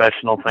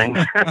unprofessional things.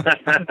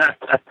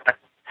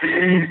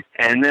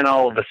 And then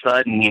all of a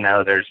sudden, you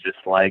know, there's just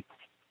like,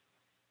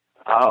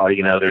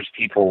 you know, there's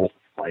people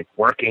like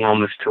working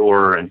on this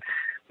tour, and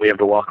we have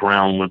to walk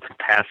around with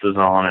passes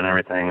on and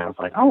everything. I was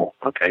like, oh,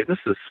 okay, this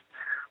is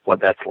what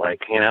that's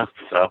like, you know.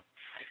 So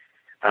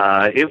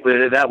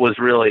that was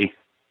really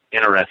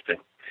interesting.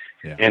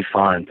 Yeah. And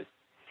fun.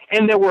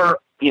 And there were,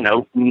 you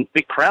know,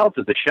 big crowds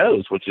at the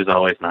shows, which is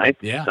always nice.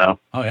 Yeah. So,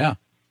 oh, yeah.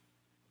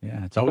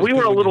 Yeah, it's always we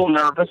were a little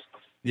nervous.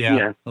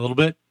 Yeah, a little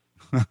bit.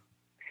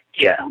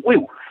 Yeah, we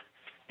were.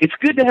 It's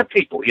good to have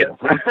people, yeah.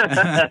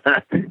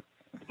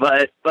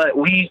 But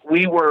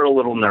we were a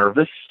little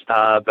nervous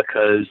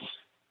because,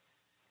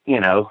 you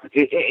know,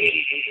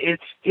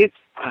 it's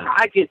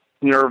I get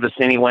nervous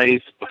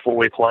anyways before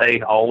we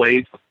play,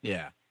 always.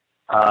 Yeah.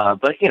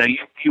 But, you know,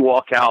 you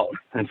walk out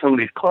in some of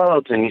these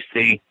clubs and you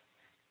see,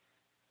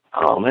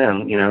 oh,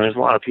 man, you know, there's a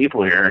lot of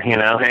people here, you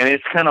know, and it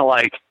was kind of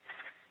like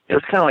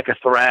a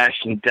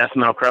thrash and death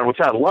metal crowd, which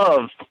I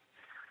love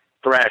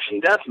thrash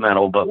and death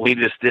metal, but we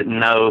just didn't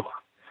know.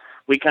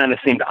 We kind of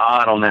seemed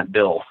odd on that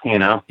bill, you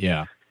know?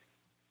 Yeah.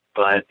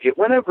 But it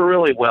went over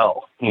really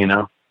well, you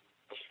know?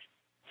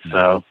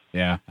 So.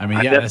 Yeah. I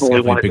mean, that's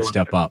definitely a big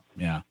step up.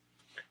 Yeah.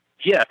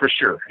 Yeah, for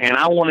sure. And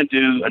I want to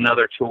do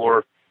another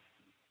tour.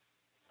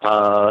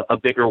 A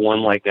bigger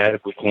one like that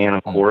if we can,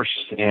 of course.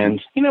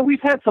 And, you know,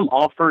 we've had some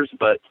offers,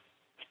 but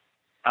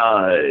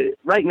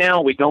right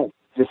now we don't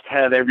just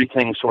have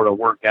everything sort of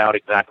worked out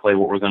exactly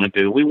what we're going to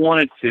do. We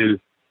wanted to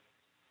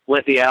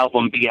let the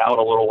album be out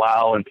a little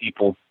while and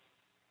people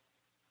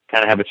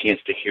kind of have a chance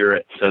to hear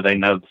it so they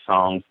know the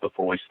songs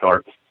before we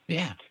start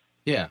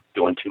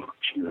doing too much.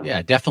 You know?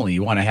 Yeah, definitely.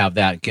 You want to have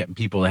that, getting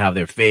people to have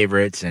their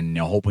favorites and, you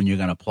know, hoping you're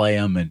going to play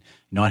them and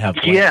not have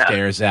blank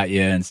stares at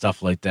you and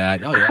stuff like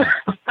that. Oh, yeah.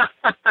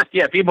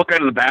 Yeah, people go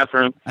to the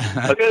bathroom.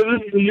 Okay,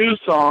 this is a new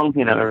song.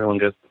 You know, everyone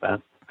goes to the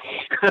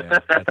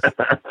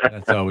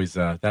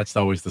bathroom. That's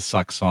always the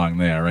suck song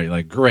there, right?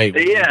 Like, great.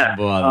 Yeah.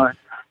 Oh,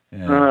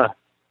 man.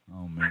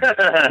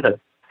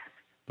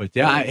 But,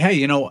 yeah, hey,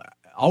 you know,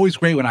 always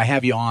great when I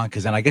have you on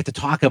because then I get to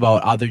talk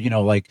about other, you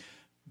know, like,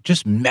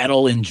 just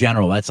metal in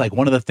general. That's like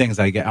one of the things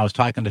I was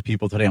talking to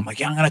people today. I'm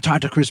like, I'm going to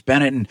talk to Chris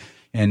Bennett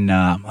and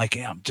I'm like,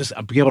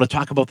 I'll be able to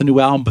talk about the new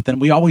album. But then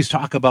we always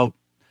talk about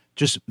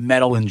just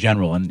metal in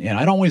general. And I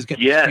don't always get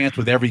the chance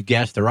with every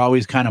guest. They're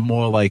always kind of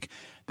more like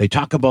they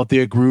talk about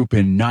their group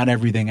and not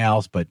everything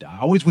else. But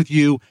always with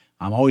you,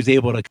 I'm always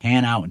able to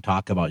pan out and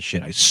talk about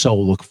shit. I so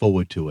look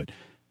forward to it.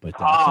 But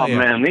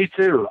man, me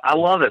too. I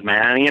love it,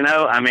 man. You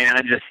know, I mean,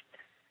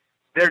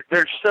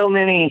 there's so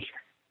many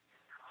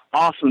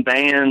awesome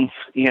bands,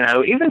 you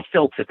know, even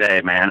still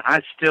today, man.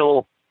 I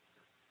still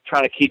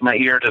try to keep my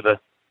ear to the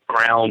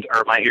ground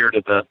or my ear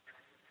to the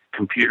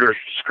computer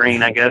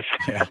screen, I guess,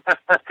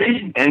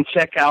 and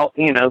check out,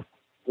 you know,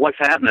 what's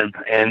happening.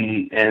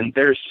 And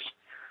there's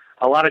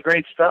a lot of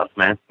great stuff,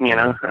 man. You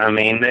know, I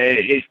mean,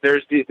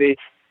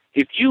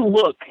 if you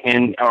look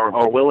and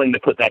are willing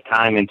to put that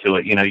time into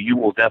it, you know, you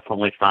will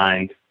definitely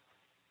find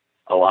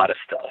a lot of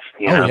stuff.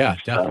 You know? Yeah,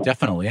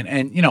 definitely.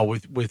 And, you know,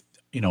 with,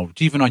 you know,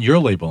 even on your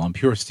label, on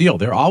Pure Steel,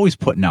 they're always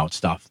putting out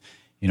stuff.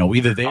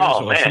 either theirs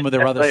or some of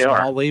their other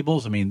small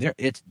labels. I mean,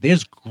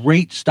 there's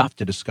great stuff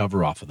to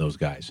discover off of those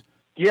guys.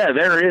 Yeah,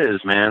 there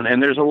is, man,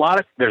 and there's a lot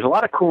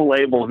of cool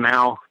labels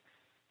now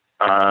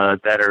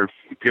that are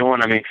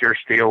doing. I mean, Pure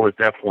Steel is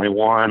definitely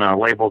one.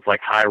 Labels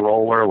like High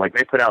Roller, like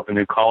they put out the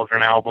new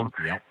Cauldron album.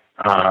 Yep.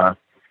 I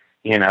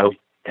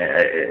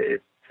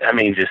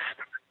mean, just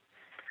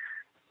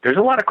there's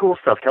a lot of cool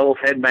stuff. Kells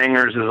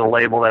Headbangers is a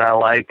label that I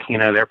like.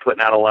 They're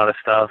putting out a lot of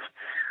stuff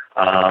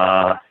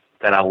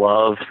that I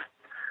love.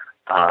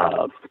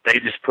 They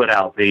just put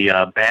out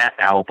the Bat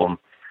album.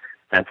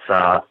 That's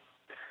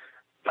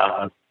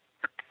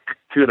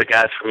two of the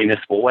guys from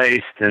Municipal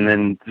Waste, and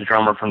then the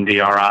drummer from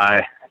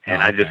DRI,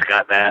 and I just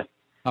got that.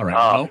 All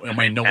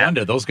right. No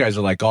wonder. Those guys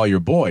are like all your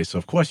boys, so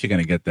of course you're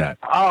going to get that.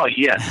 Oh,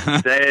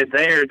 yes.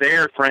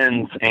 They're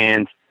friends,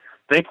 and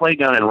they play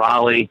down in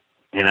Raleigh,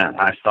 and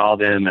I saw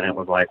them, and it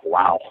was like,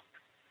 wow.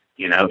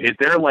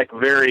 They're like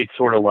very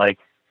sort of like,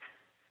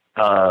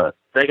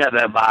 they got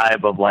that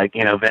vibe of like,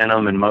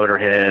 Venom and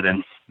Motorhead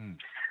and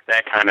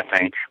that kind of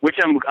thing, which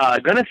I'm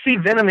going to see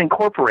Venom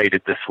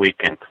Incorporated this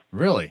weekend.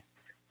 Really?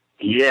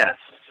 Yes.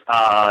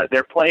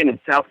 They're playing in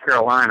South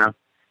Carolina,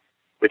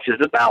 which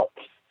is about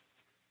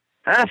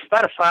a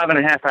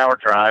 5.5 hour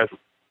drive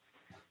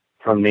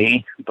from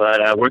me,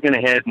 but we're going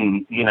to head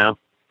and,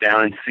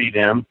 down and see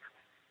them.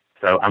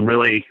 So I'm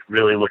really,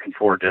 really looking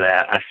forward to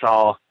that. I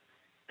saw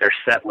their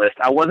set list.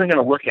 I wasn't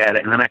going to look at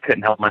it, and then I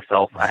couldn't help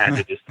myself. I had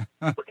to just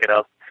look it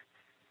up.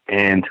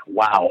 And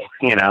wow,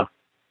 and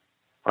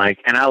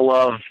I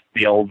love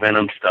the old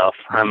Venom stuff.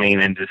 I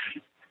mean, and just,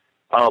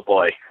 oh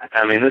boy.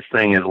 I mean, this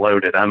thing is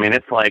loaded. I mean,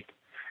 it's like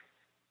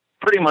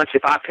pretty much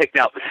if I picked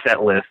out the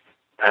set list,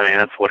 I mean,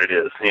 that's what it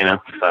is,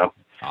 so.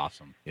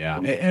 Awesome. Yeah.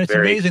 And it's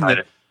amazing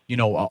excited.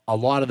 That, a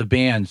lot of the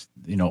bands,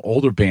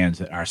 older bands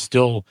that are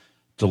still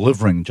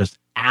delivering just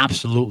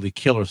absolutely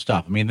killer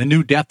stuff. I mean, the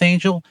new Death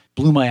Angel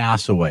blew my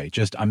ass away.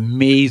 Just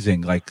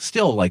amazing.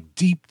 Still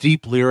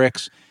deep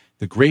lyrics,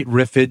 the great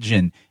riffage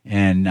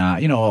and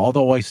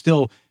although I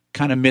still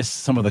kind of miss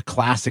some of the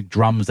classic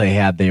drums they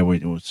had there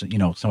with,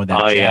 some of that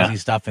jazzy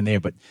stuff in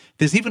there, but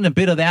there's even a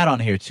bit of that on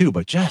here too,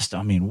 but just,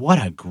 I mean,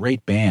 what a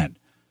great band.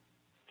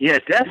 Yeah,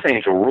 Death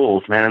Angel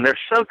rules, man, and they're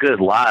so good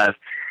live.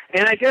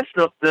 And I guess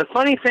the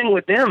funny thing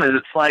with them is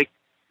it's like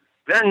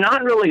they're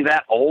not really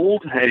that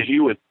old as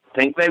you would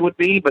think they would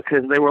be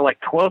because they were like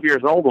 12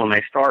 years old when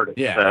they started.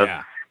 Yeah.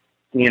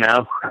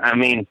 So, I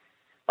mean,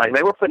 like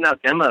they were putting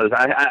out demos.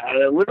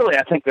 I literally,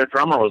 I think their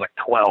drummer was like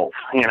 12,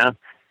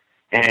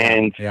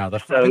 And yeah, the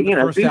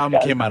first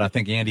album came out, I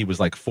think Andy was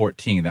like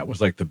 14. That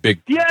was like the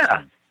big.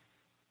 Yeah.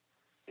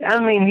 I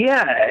mean,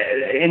 yeah.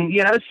 And,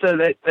 so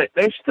that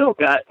they've still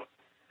got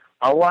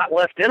a lot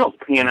left in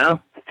them,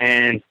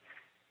 and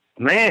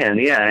man,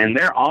 yeah, and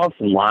they're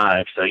awesome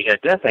live. So yeah,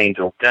 Death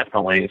Angel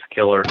definitely is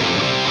killer.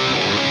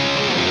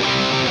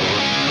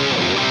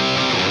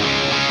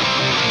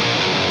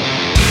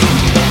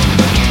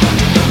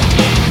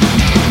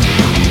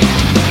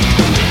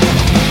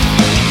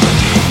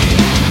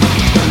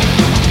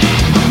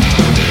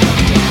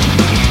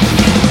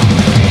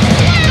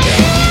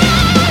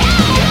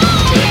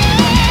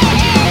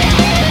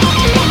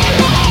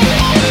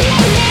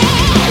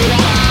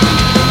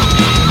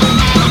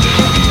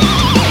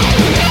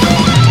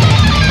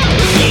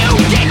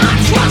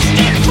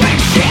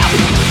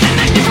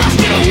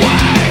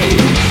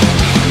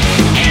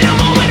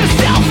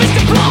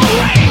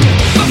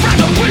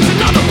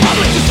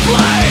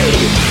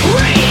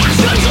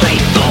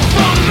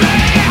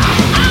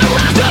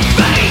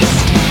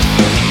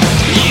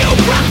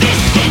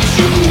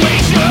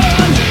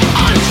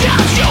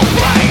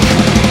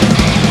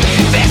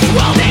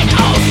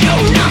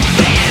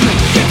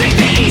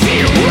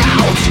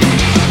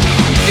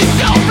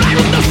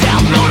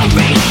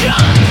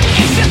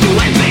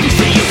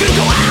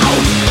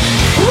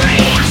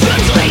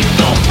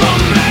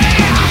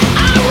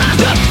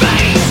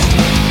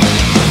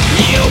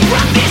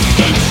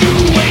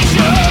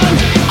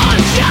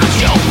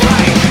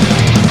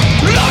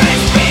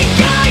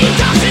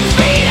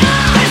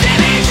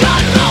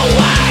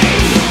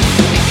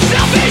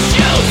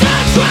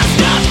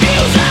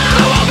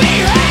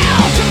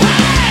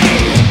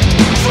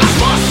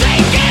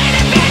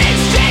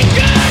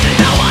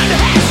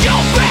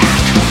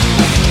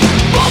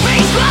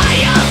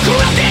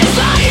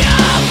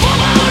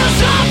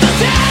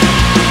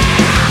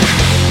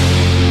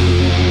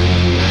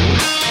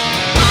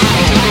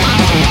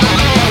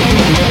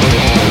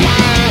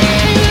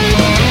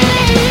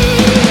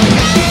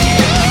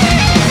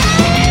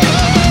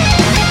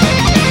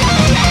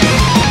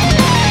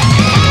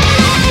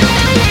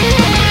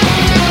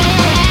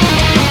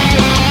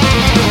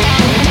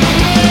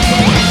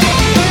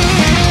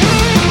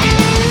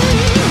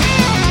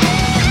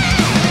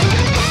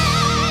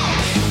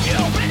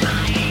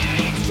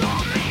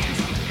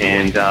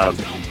 And,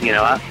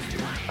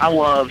 I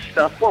love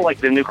stuff more like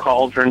the new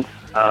Cauldron,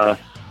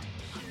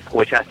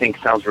 which I think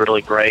sounds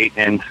really great.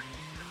 And,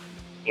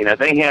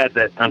 they had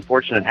that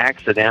unfortunate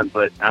accident,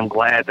 but I'm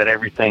glad that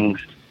everything's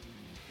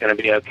going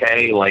to be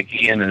okay. Like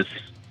Ian is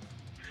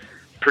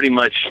pretty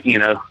much,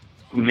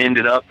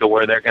 mended up to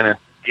where they're going to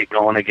get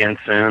going again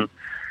soon.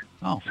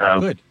 Oh, so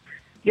good.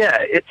 Yeah,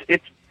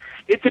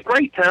 it's a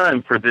great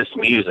time for this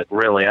music,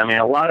 really. I mean,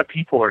 a lot of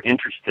people are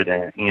interested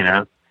in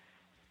it,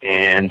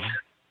 and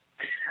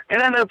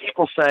I know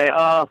people say,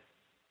 the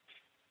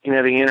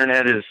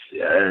internet has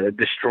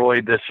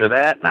destroyed this or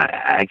that. And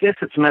I guess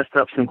it's messed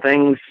up some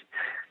things,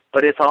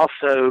 but it's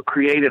also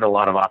created a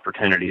lot of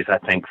opportunities, I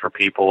think, for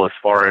people as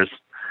far as,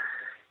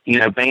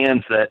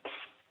 bands that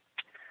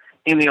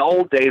in the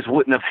old days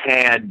wouldn't have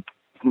had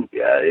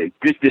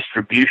good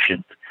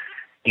distribution.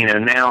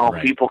 Now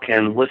right. people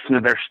can listen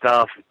to their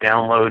stuff,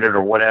 download it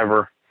or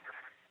whatever,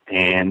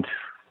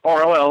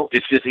 or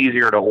it's just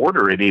easier to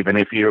order it even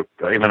if you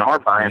even are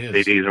buying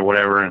CDs or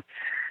whatever. And,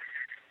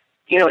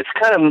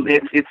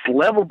 it's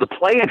leveled the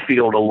playing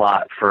field a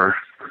lot for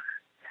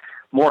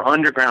more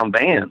underground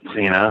bands,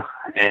 and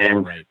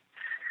right.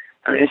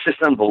 I mean, it's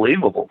just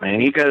unbelievable,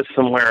 man. You go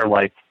somewhere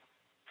like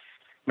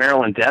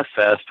Maryland Death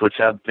Fest, which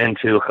I've been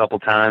to a couple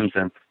times,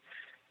 and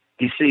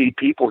you see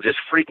people just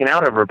freaking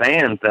out over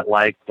bands that,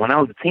 like, when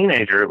I was a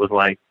teenager, it was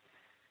like,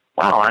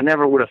 wow, I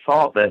never would have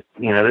thought that,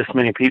 this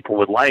many people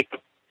would like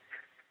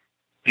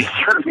these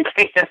certain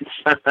bands.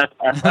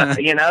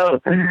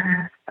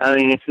 I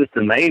mean, it's just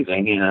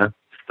amazing,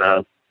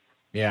 so.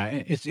 Yeah,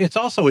 it's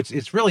also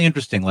it's really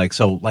interesting. Like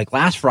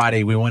last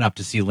Friday we went up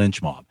to see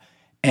Lynch Mob,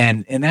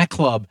 and in that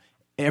club,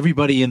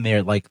 everybody in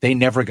there, like, they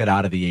never got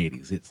out of the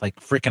 80s. It's like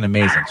freaking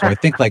amazing. So I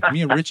think, like,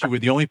 me and Richie were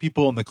the only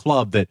people in the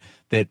club that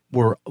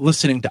were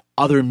listening to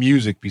other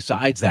music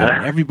besides that.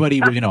 And everybody,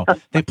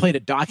 they played a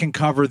Dokken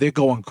cover. They're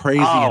going crazy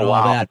and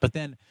all that. But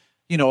then,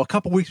 a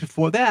couple weeks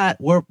before that,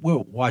 we're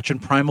watching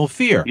Primal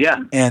Fear.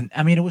 Yeah. And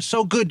I mean, it was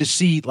so good to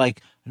see,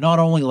 like, not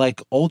only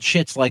like old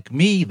shits like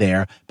me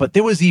there, but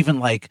there was even,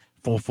 like,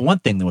 for one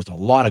thing, there was a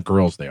lot of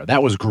girls there.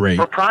 That was great.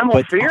 For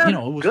Primal Fear? It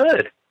was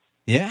good.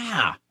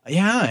 Yeah.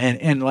 Yeah,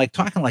 and like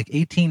talking like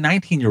 18,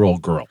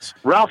 19-year-old girls.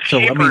 Ralph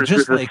Shepard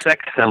is a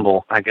sex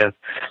symbol, I guess.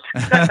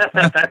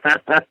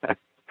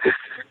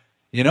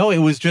 It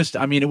was just,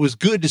 I mean, it was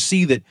good to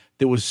see that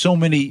there was so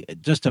many,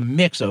 just a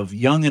mix of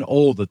young and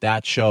old at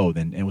that show.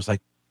 And it was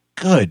like,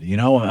 good,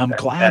 I'm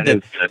glad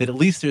that at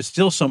least there's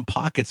still some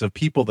pockets of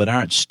people that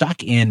aren't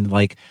stuck in,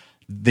 like,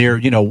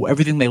 their,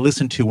 everything they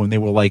listened to when they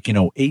were like,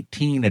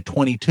 18 to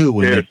 22,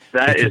 and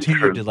they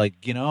continued to, like,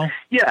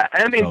 Yeah,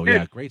 I mean, so,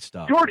 yeah, great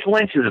stuff. George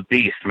Lynch is a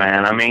beast,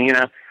 man. I mean,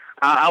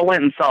 I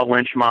went and saw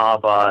Lynch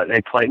Mob.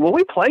 They played. Well,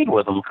 we played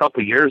with them a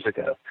couple years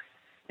ago,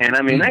 and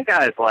I mean, that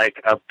guy's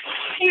like a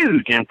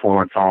huge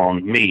influence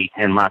on me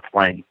and my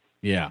playing.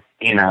 Yeah,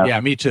 Yeah,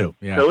 me too.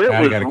 Yeah, so it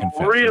was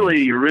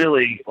really,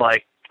 really,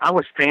 like, I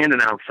was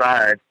standing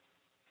outside.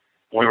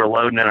 We were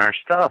loading in our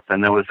stuff,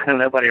 and there was kind of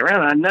nobody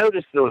around. I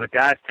noticed there was a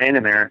guy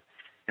standing there,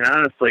 and I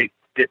honestly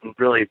didn't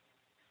really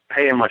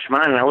pay him much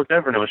mind. And I looked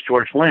over, and it was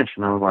George Lynch,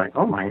 and I was like,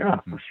 "Oh my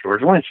God, it's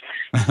George Lynch!"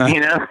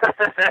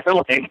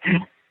 Like,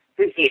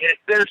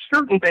 there's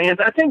certain bands.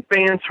 I think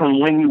bands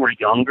from when you were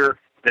younger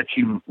that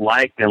you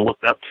liked and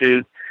looked up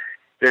to.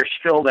 There's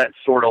still that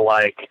sort of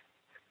like,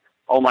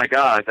 "Oh my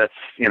God, that's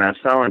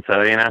so and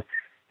so,"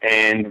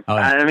 And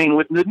I mean,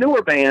 with the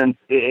newer bands,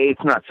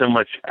 it's not so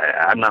much.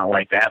 I'm not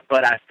like that,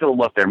 but I still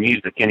love their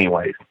music,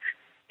 anyways.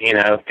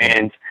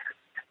 And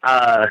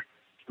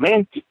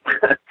man, you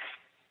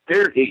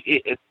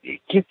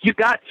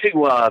got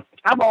to.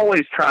 I've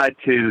always tried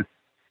to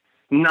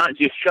not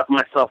just shut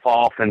myself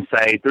off and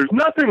say there's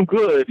nothing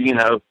good,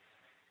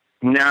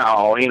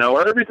 now,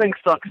 or everything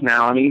sucks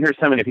now. I mean, you hear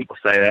so many people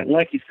say that, and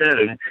like you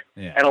said,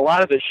 at a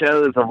lot of the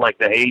shows of like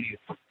the '80s,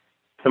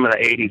 some of the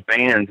 '80s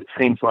bands, it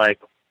seems like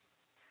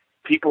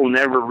people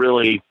never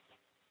really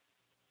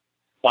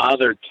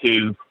bothered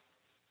to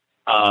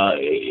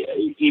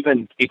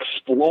even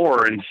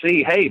explore and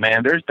see, hey,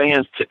 man, there's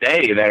bands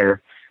today that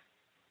are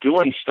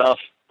doing stuff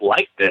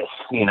like this,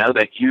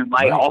 that you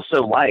might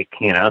also like,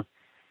 I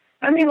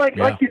mean, like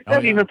you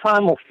said, even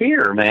Primal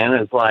Fear, man,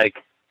 is like,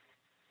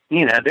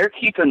 they're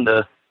keeping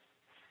the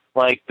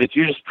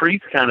Judas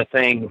Priest kind of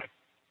thing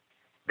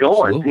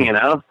going, Absolutely.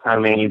 I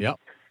mean,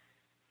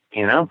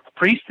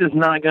 Priest is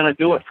not going to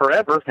do it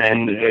forever,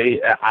 and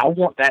I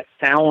want that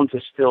sound to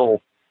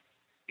still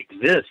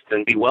exist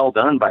and be well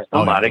done by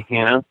somebody,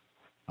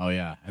 Oh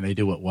yeah, and they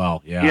do it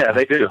well. Yeah, yeah,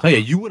 they do. I tell you,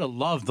 you would have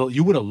loved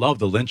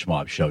the Lynch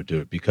Mob show,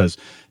 dude, because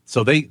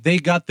so they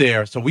got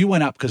there. So we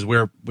went up because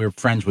we're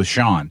friends with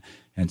Sean,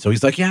 and so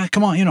he's like, yeah,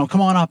 come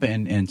on up,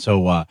 and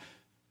so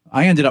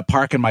I ended up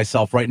parking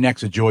myself right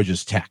next to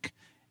George's Tech.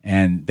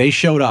 And they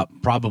showed up.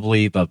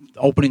 Probably the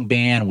opening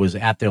band was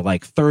at their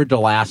like third to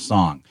last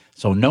song.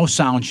 So no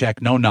sound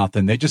check, no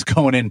nothing. They're just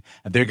going in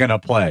and they're going to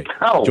play.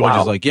 Oh, George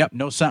wow. is like, yep,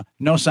 no sound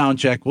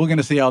check. We're going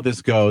to see how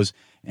this goes.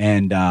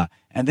 And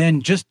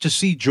then just to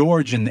see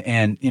George and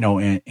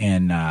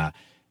the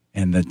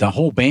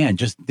whole band,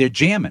 just they're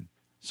jamming.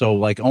 So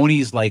like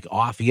Oni's like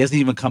off. He hasn't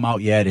even come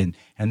out yet. And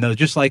they're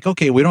just like,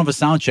 okay, we don't have a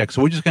sound check.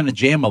 So we're just going to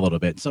jam a little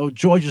bit. So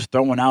George is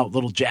throwing out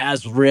little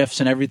jazz riffs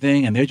and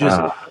everything. And they're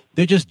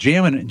just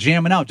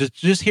jamming out.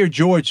 Just hear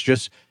George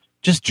just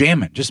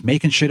jamming, just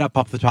making shit up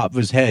off the top of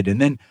his head.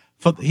 And then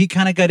he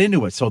kind of got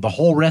into it. So the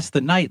whole rest of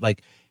the night,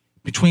 like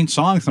between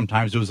songs,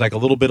 sometimes it was like a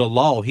little bit of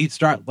lull. He'd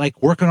start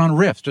like working on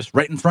riffs just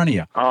right in front of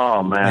you.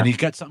 Oh man! And he's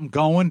got something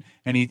going,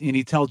 and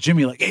he'd tell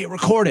Jimmy like, "Hey,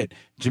 record it."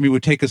 Jimmy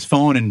would take his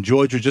phone, and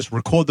George would just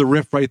record the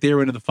riff right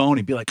there into the phone.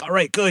 He'd be like, "All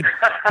right, good,"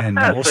 and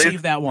we'll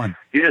save that one.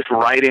 You're just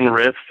writing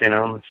riffs, you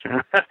know.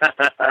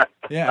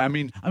 Yeah, I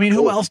mean,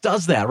 who else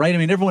does that, right? I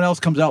mean, everyone else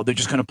comes out, they're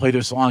just gonna play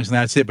their songs and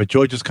that's it. But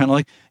George is kind of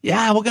like,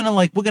 "Yeah, we're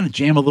gonna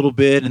jam a little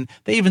bit," and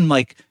they even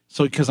like.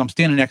 So because I'm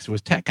standing next to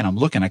his tech and I'm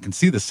looking, I can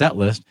see the set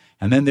list,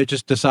 and then they're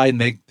just deciding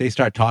they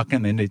start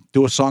talking, and they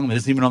do a song that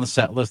isn't even on the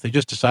set list. They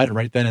just decided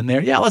right then and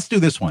there, yeah, let's do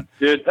this one.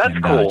 Dude, that's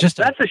cool.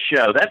 That's a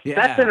show. That's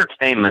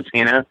entertainment,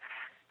 you know.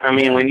 I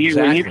mean, when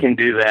you can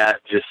do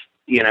that, just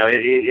you know,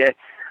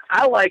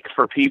 I like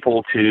for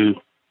people to,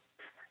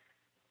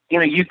 you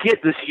know, you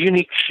get this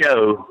unique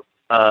show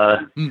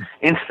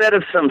instead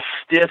of some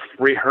stiff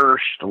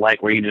rehearsed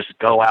like where you just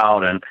go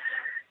out and.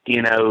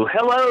 You know,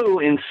 hello,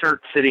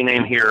 insert city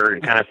name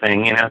here kind of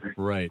thing, you know?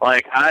 Right.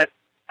 Like,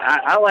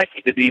 I like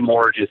it to be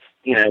more just,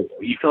 you know,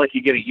 you feel like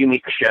you get a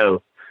unique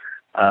show.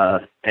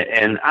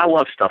 And I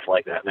love stuff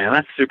like that, man.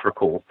 That's super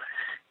cool.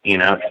 You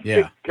know?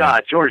 Yeah.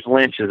 God, George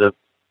Lynch is a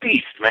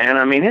beast, man.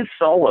 I mean, his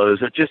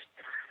solos are just,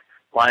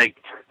 like,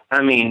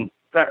 I mean,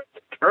 the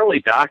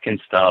early Dokken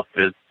stuff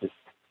is just,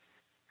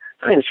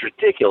 I mean, it's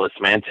ridiculous,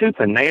 man. Tooth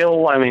and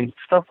nail, I mean,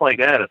 stuff like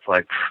that, it's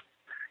like...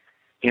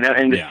 You know,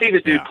 and to see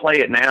the dude play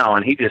it now,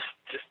 and he just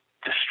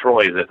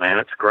destroys it, man.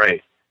 It's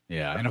great.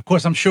 Yeah, and of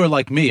course, I'm sure,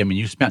 like me, I mean,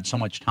 you spent so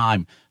much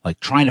time, like,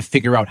 trying to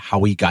figure out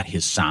how he got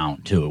his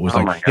sound, too. It was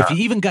like, if you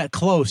even got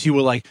close, you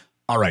were like,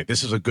 all right,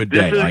 this is a good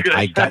day. Like,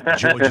 I got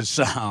George's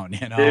sound,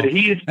 you know?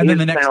 Dude, and then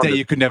the next day,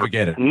 you could never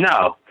get it.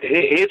 No,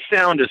 his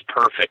sound is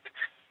perfect.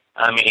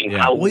 I mean,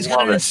 I he's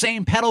got an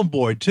insane pedal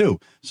board, too.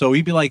 So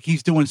he'd be like,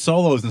 he's doing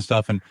solos and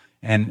stuff, and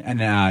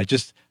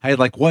just I had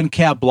like one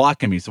cab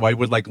blocking me, so I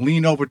would like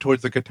lean over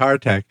towards the guitar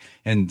tech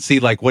and see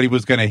like what he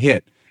was going to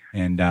hit,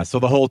 and so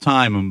the whole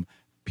time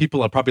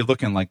people are probably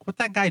looking like, what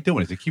that guy doing?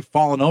 Does he keep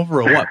falling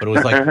over or what? But it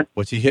was like,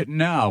 what's he hitting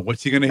now?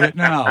 What's he going to hit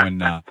now?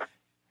 And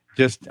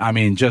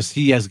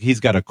he's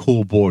got a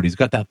cool board. He's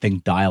got that thing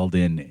dialed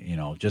in, you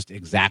know, just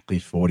exactly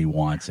for what he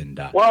wants. And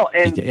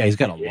he's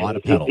got a lot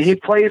of pedals. He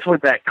plays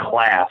with that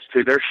class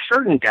too. There's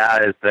certain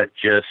guys that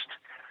just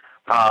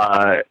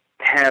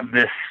have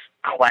this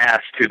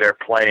class to their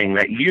playing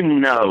that, you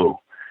know,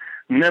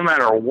 no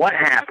matter what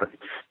happens,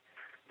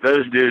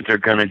 those dudes are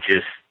going to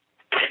just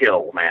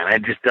kill, man.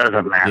 It just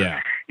doesn't matter.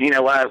 Yeah. You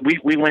know,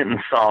 we went and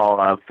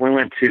saw, we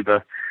went to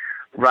the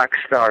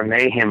Rockstar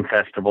Mayhem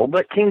Festival,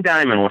 but King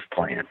Diamond was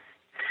playing.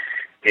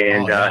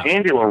 And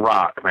Andy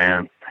LaRocque,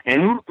 man,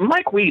 and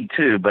Mike Weed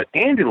too, but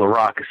Andy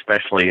LaRocque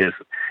especially is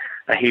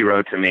a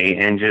hero to me.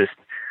 And just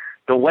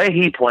the way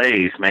he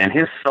plays, man,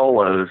 his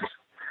solos,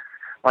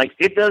 like,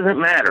 it doesn't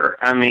matter.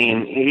 I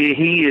mean,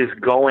 he is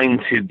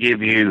going to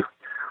give you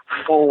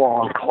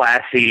full-on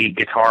classy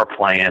guitar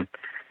playing.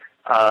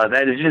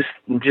 That is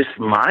just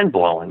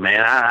mind-blowing,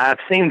 man. I've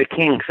seen the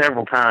King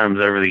several times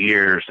over the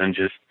years, and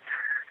just,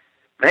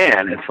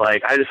 man, it's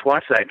like, I just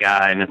watch that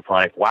guy, and it's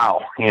like,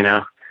 wow, you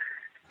know,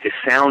 his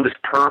sound is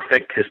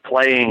perfect. His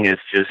playing is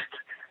just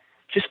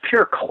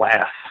pure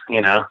class, you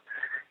know,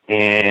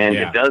 and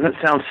it doesn't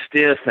sound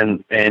stiff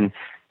and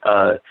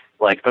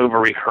like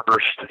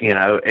over-rehearsed, you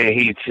know. And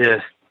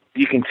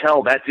you can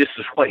tell that just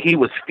is what he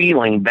was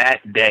feeling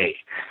that day,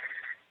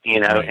 you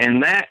know. Right.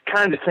 And that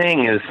kind of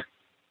thing is,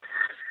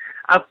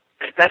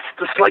 that's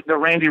just like the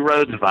Randy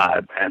Rhoads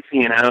vibe. That's,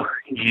 you know,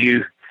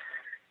 you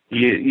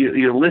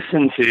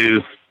listen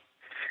to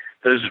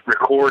those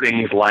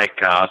recordings like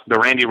the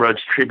Randy Rhoads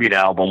tribute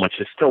album, which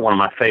is still one of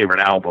my favorite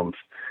albums,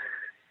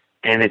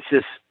 and it's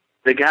just,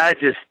 the guy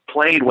just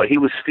played what he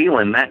was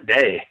feeling that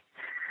day.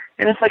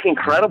 And it's like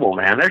incredible,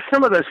 man. There's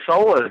some of those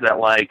solos that,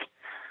 like,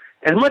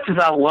 as much as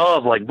I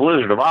love like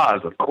Blizzard of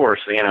Oz, of course,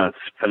 you know, it's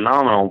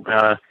phenomenal.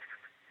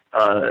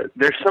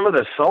 There's some of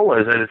those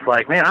solos that it's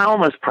like, man, I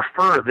almost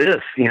prefer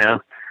this, you know,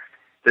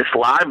 this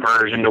live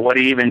version to what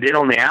he even did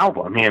on the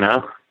album, you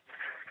know.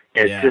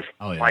 It's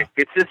like,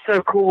 it's just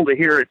so cool to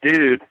hear a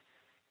dude,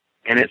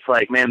 and it's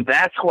like, man,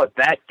 that's what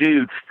that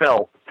dude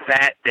felt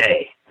that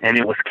day, and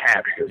it was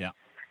captured,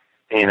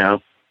 you know.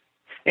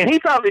 And he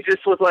probably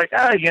just was like,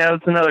 oh, you know,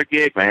 it's another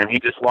gig, man. He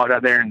just walked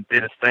out there and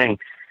did his thing.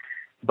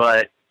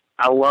 But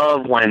I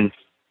love when,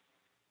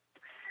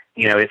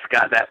 you know, it's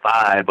got that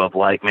vibe of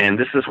like, man,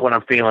 this is what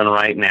I'm feeling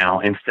right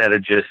now, instead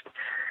of just,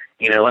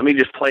 you know, let me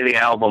just play the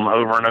album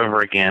over and over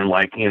again,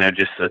 like, you know,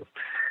 just a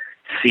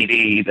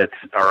CD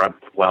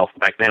well,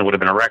 back then it would have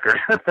been a record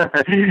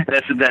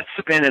that's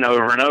spinning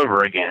over and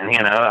over again, you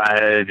know.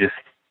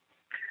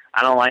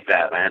 I don't like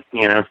that, man,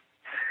 you know.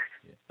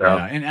 So.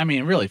 Yeah, and I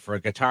mean, really, for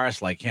a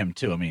guitarist like him,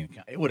 too, I mean,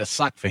 it would have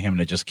sucked for him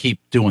to just keep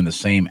doing the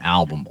same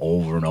album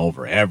over and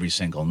over every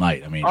single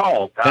night. I mean,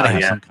 gotta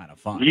have some kind of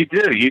fun. You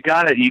do. You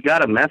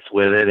gotta mess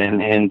with it,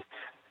 and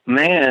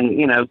man,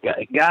 you know,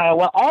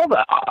 all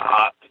the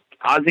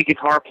Ozzy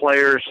guitar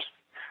players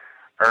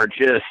are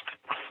just,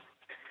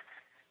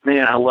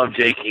 Man, I love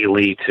J.K.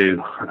 Lee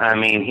too. I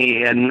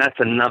mean, and that's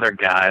another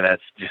guy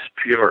that's just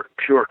pure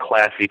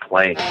classy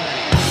play.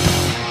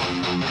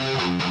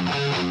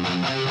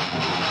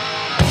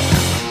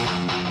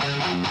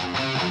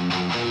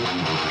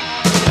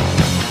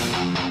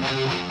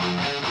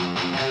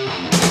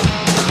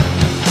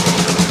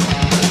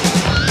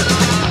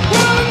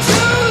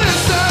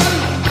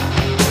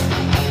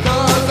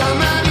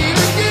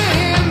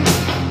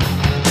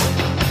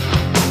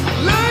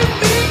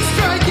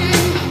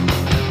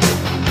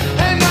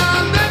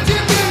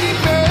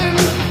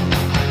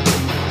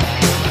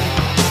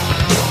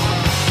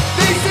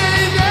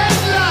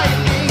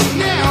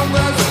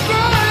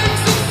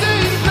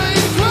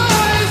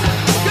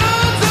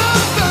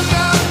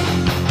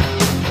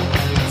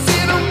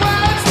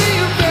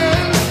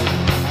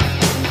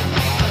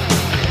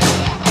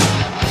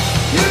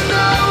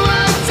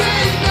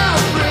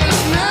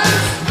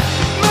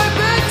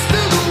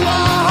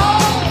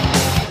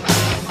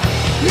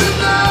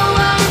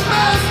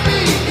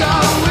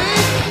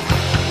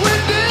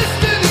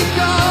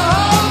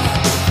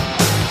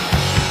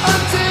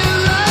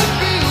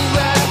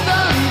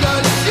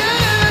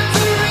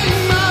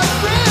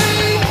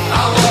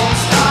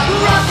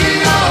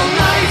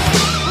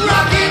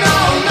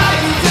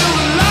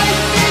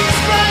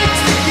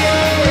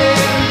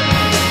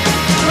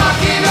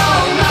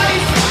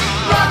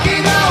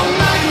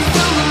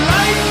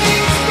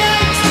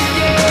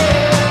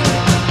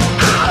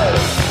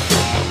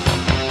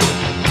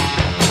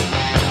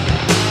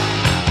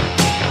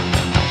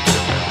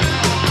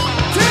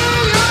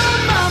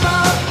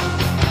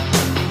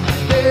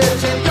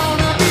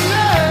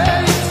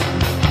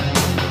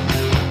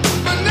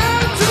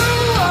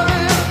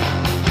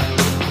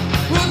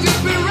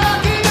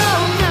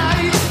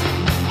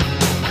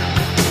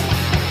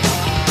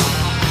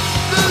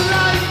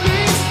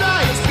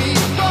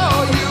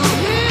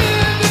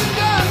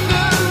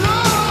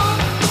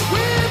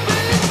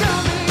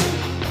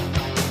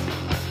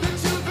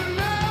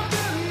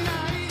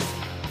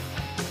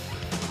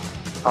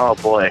 Oh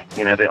boy,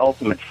 The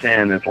Ultimate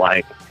Sin is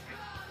like,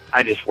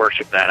 I just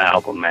worship that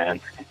album,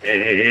 man.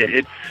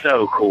 It's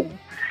so cool.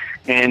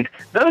 And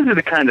those are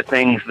the kind of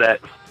things that,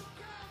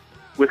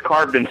 with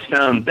Carved in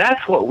Stone,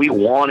 that's what we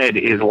wanted,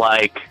 is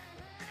like,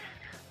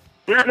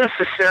 not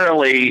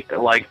necessarily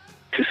like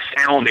to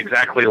sound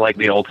exactly like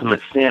The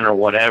Ultimate Sin or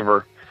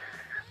whatever,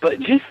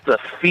 but just the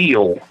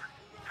feel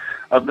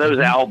of those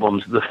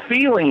albums, the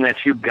feeling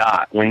that you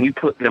got when you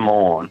put them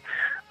on,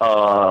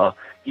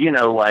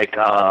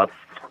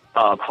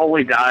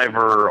 Holy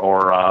Diver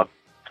or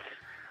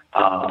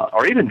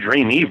even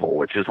Dream Evil,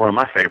 which is one of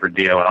my favorite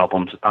Dio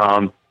albums.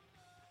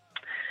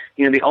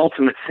 The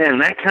Ultimate Sin,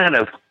 that kind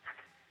of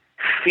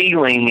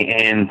feeling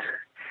and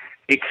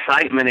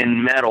excitement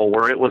in metal,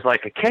 where it was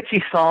like a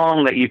catchy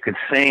song that you could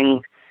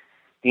sing.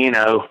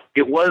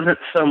 It wasn't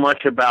so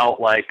much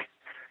about like,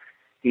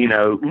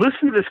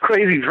 listen to this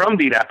crazy drum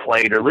beat I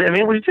played, it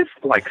was just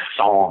like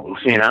songs,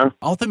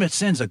 Ultimate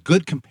Sin's a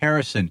good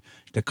comparison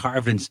to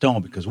Carved in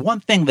Stone, because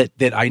one thing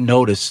that I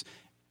notice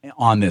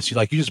on this,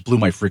 you just blew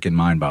my freaking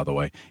mind, by the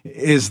way,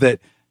 is that,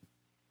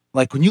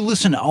 like, when you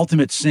listen to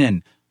Ultimate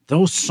Sin,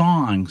 those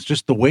songs,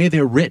 just the way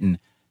they're written,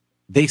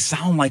 they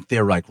sound like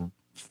they're like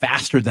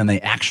faster than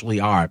they actually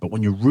are. But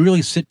when you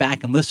really sit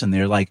back and listen,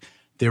 they're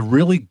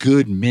really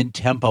good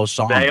mid-tempo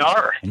songs. They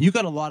are. And you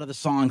got a lot of the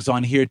songs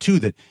on here too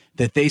that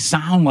they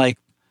sound like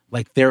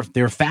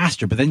they're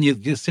faster, but then you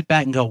just sit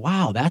back and go,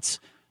 wow, that's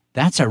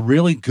a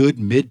really good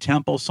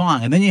mid-tempo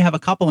song. And then you have a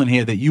couple in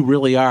here that you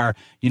really are,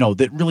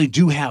 that really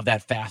do have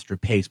that faster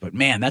pace. But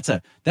man, that's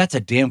a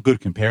damn good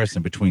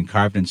comparison between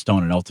Carved in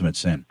Stone and Ultimate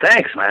Sin.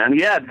 Thanks, man.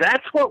 Yeah,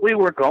 that's what we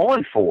were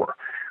going for,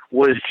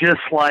 was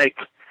just like,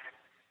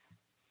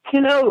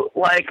 and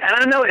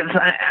I know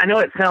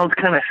it sounds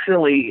kind of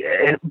silly,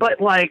 but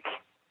like,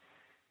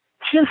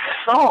 just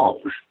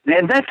songs,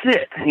 and that's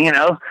it.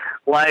 I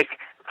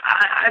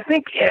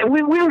think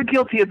we were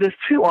guilty of this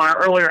too on our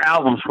earlier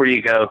albums, where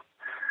you go,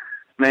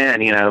 man,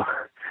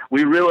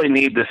 we really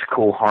need this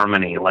cool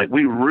harmony. Like,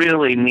 we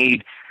really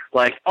need,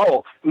 like,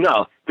 oh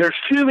no, there's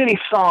too many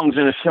songs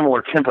in a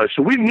similar tempo,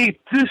 so we need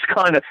this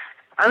kind of.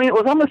 It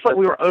was almost like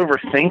we were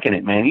overthinking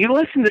it, man. You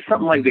listen to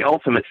something like The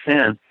Ultimate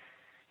Sin,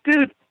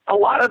 dude. A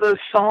lot of those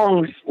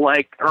songs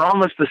are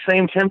almost the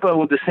same tempo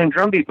with the same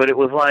drum beat, but it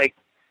was like,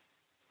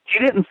 you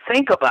didn't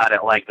think about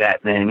it like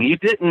that then. You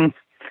didn't,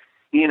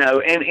 and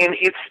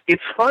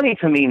it's funny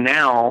to me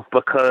now,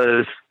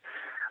 because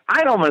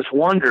I'd almost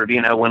wondered,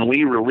 when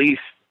we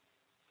released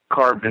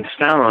Carved in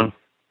Stone,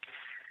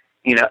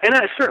 and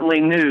I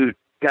certainly knew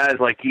guys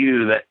like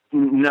you that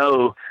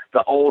know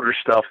the older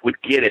stuff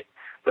would get it,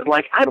 but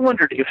I'd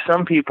wondered if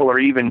some people are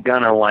even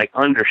gonna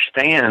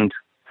understand,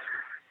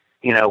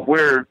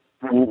 where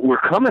we're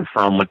coming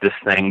from with this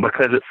thing,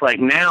 because it's like,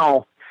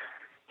 now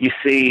you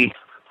see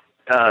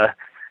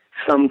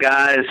some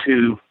guys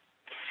who,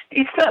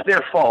 it's not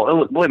their fault.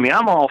 Look, believe me,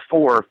 I'm all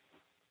for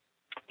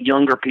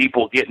younger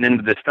people getting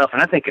into this stuff,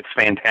 and I think it's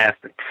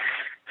fantastic.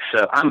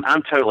 So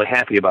I'm totally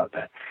happy about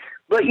that.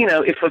 But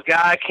if a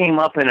guy came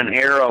up in an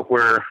era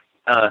where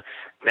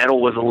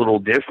metal was a little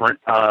different.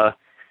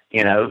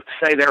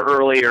 Say their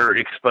earlier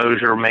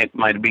exposure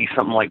might be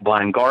something like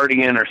Blind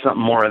Guardian or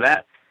something more of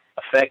that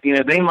effect.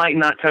 They might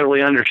not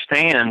totally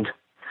understand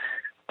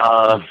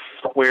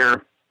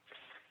where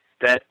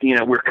that,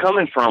 we're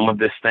coming from with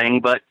this thing.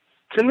 But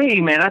to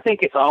me, man, I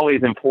think it's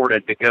always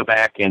important to go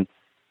back and,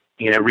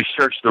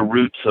 research the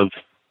roots of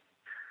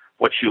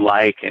what you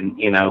like and,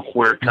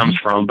 where it comes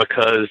from.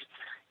 Because,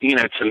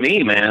 to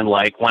me, man,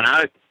 like when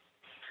I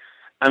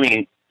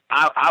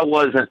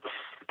wasn't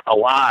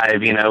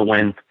alive,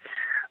 when,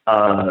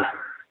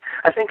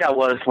 I think I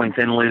was when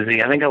Thin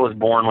Lizzy, I think I was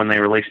born when they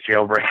released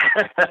Jailbreak.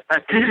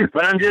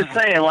 But I'm just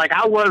saying, like,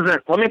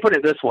 let me put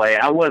it this way,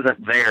 I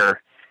wasn't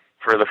there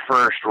for the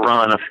first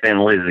run of Thin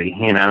Lizzy,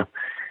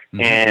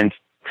 And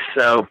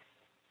so,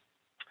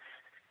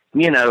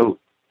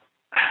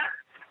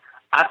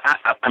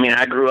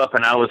 I grew up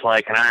and I was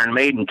like an Iron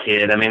Maiden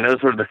kid. I mean,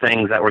 those were the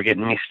things that were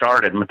getting me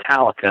started,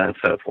 Metallica and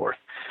so forth.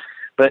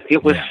 But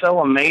it was so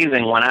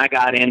amazing when I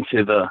got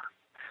into the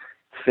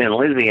Thin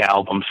Lizzy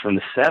albums from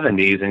the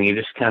 70s, and you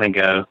just kind of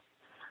go,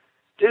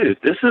 dude,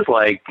 this is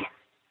like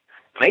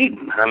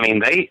Maiden. I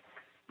mean,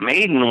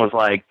 Maiden was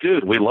like,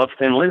 dude, we love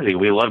Thin Lizzy.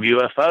 We love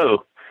UFO.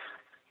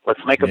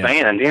 Let's make a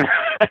band.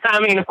 I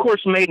mean, of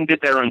course, Maiden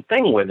did their own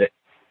thing with it,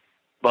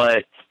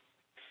 but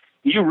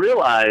you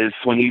realize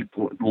when you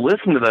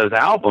listen to those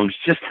albums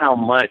just how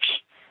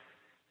much,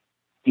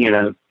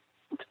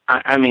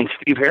 I mean,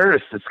 Steve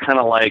Harris is kind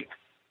of like,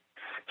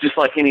 just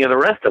like any of the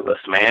rest of us,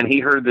 man. He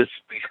heard these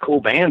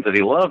cool bands that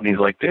he loved, and he's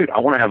like, dude, I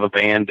want to have a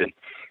band, and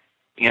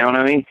you know what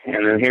I mean?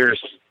 And then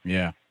here's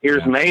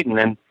Maiden,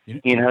 and,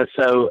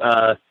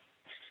 so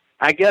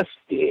I guess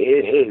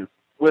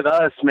with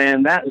us,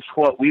 man, that is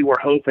what we were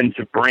hoping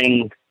to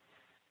bring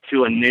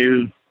to a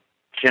new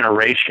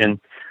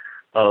generation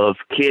of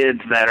kids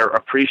that are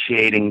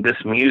appreciating this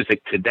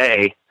music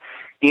today,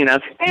 and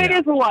it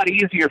is a lot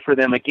easier for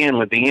them, again,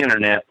 with the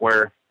internet,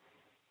 where,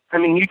 I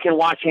mean, you can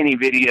watch any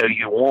video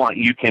you want.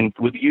 You can,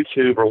 with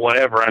YouTube or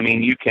whatever, I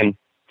mean, you can,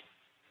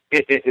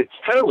 it's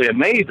totally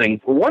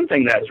amazing. One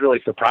thing that's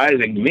really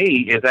surprising to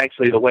me is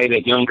actually the way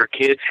that younger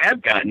kids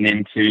have gotten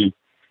into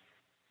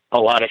a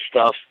lot of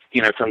stuff,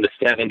 from the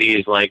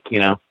 70s, like,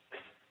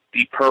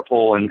 Deep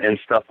Purple and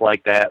stuff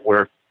like that,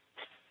 where,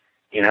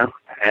 they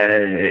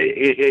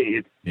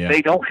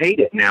don't hate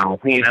it now.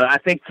 I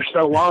think for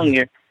so long,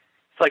 it's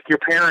like your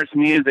parents'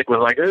 music was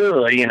like,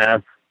 oh,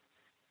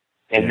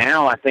 and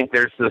now I think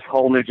there's this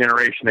whole new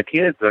generation of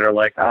kids that are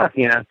like, my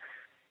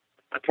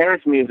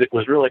parents' music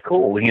was really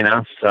cool,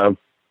 So,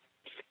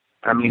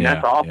 I mean,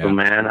 that's awesome,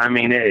 man. I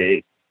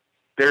mean,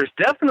 there's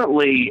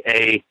definitely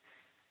a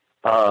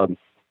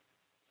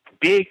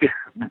big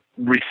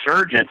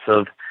resurgence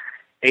of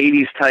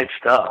 80s type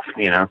stuff,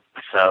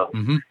 So,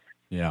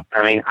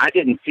 I mean, I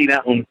didn't see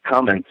that one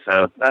coming,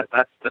 so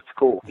that's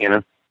cool,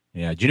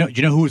 Yeah, do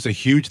you know who was a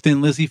huge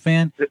Thin Lizzy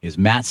fan? Is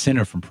Matt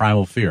Sinner from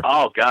Primal Fear.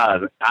 Oh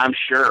God, I'm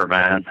sure,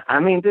 man. I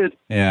mean, dude.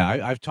 Yeah,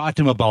 I've talked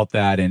to him about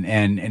that,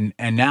 and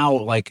now,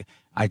 like,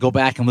 I go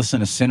back and listen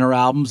to Sinner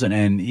albums,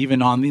 and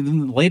even on the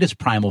latest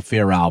Primal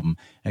Fear album,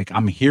 like,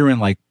 I'm hearing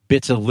like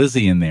bits of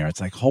Lizzy in there.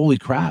 It's like, holy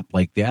crap!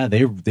 Like, they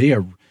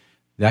are.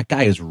 That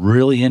guy is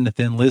really into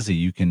Thin Lizzy.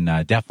 You can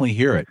definitely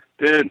hear it,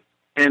 dude.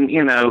 And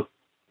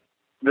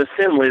the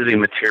Thin Lizzy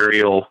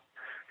material.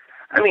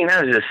 I mean,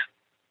 that is just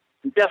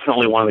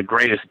definitely one of the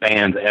greatest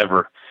bands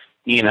ever.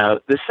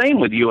 The same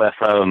with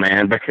UFO,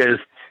 man, because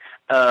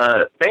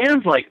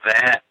bands like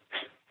that,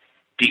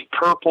 Deep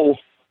Purple,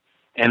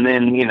 and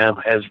then,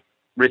 as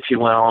Richie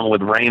went on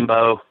with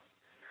Rainbow,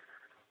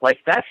 like,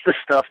 that's the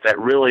stuff that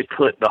really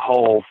put the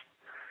whole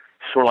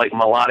sort of like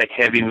melodic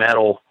heavy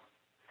metal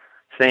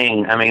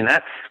thing. I mean,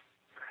 that's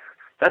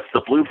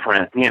the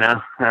blueprint,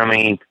 I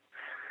mean,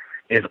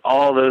 is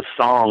all those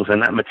songs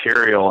and that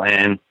material.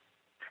 And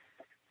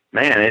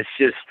man, it's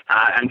just,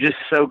 I'm just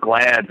so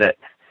glad that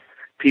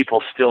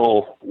people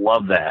still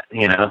love that,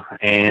 and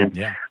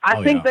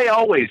I think they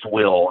always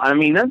will. I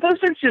mean, those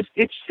are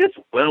it's just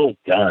well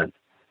done,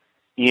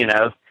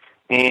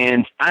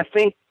 and I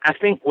think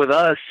with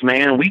us,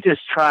 man, we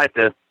just tried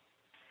to,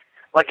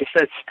 like I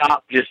said,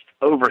 stop just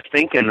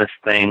overthinking this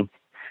thing,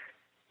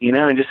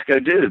 and just go,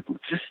 dude,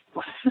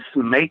 let's just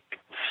make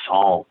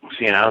songs,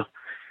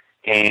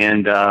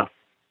 and,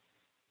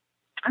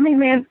 I mean,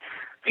 man,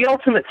 The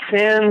Ultimate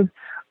Sin,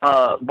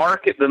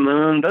 Bark at the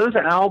Moon, those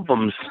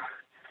albums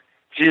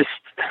just,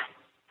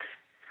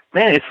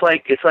 man, it's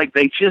like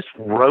they just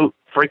wrote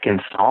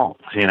freaking songs,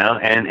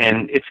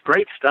 and it's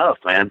great stuff,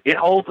 man. It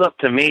holds up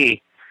to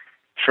me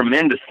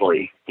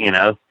tremendously, and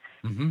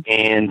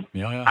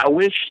I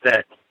wish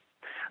that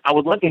I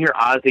would love to hear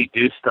Ozzy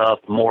do stuff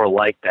more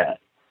like that.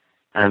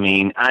 I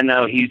mean, I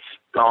know he's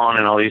gone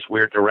in all these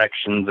weird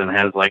directions and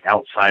has like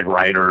outside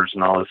writers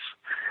and all this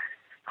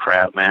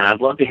crap, man.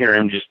 I'd love to hear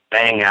him just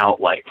bang out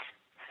like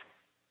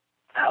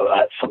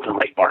something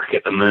like Bark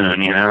at the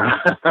Moon,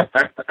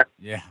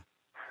 Yeah.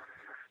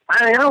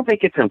 I mean, I don't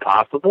think it's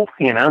impossible,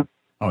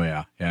 Oh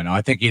yeah. No,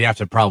 I think you'd have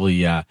to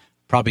probably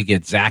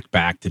get Zach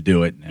back to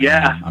do it.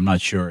 Yeah. I'm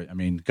not sure. I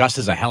mean, Gus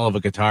is a hell of a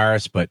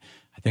guitarist, but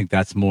I think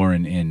that's more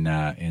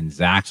in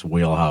Zach's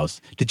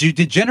wheelhouse.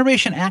 Did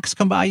Generation X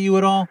come by you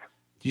at all?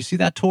 Did you see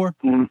that tour?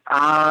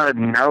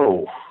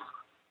 No.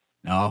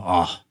 No.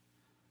 Oh,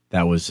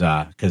 that was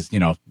because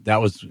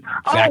that was.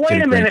 Zach Wait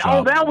did a minute.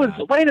 job That was.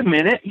 Wait a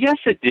minute. Yes,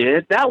 it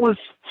did. That was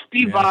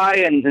Steve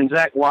Vai and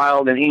Zach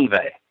Wilde and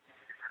Yngwie.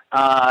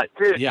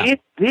 Dude,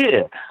 it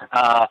did,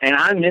 and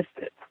I missed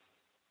it.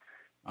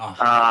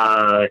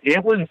 Oh.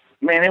 It was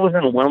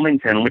in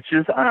Wilmington, which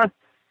is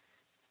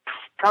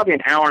probably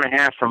an hour and a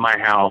half from my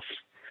house,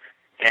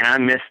 and I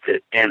missed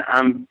it, and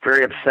I'm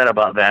very upset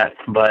about that.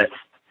 But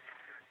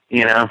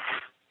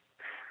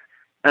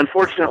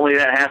unfortunately,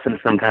 that happens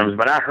sometimes.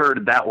 But I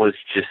heard that was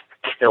just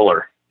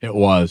killer. It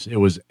was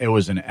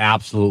an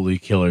absolutely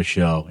killer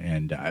show,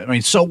 and I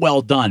mean, so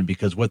well done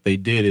because what they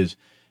did is,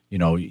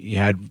 you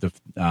had the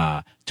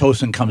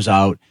Tosin comes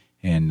out.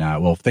 And,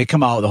 if they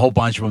come out, the whole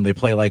bunch of them, they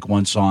play like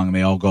one song, and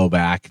they all go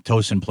back.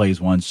 Tosin plays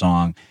one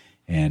song,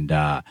 and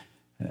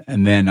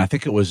then I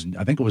think it was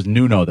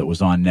Nuno that was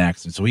on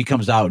next. And so he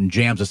comes out and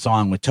jams a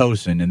song with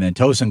Tosin, and then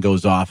Tosin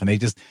goes off, and they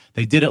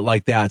did it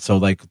like that. So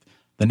like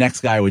the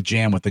next guy would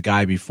jam with the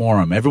guy before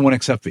him, everyone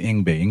except for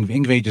Yngwie.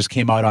 Yngwie just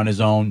came out on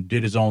his own,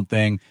 did his own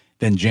thing,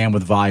 then jammed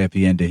with Vi at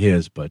the end of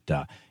his. But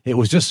it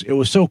was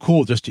so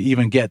cool just to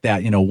even get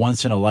that,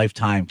 once in a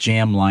lifetime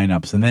jam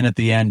lineups. And then at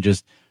the end,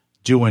 just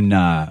doing,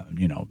 a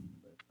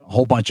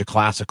whole bunch of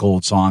classical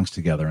songs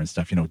together and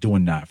stuff,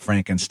 doing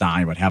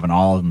Frankenstein, but having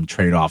all of them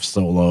trade off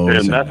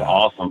solos. Dude, that's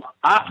awesome.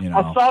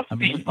 I saw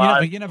Steve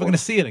Vai. You're never going to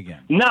see it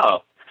again.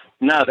 No,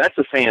 that's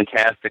a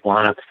fantastic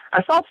lineup.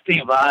 I saw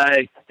Steve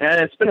Vai,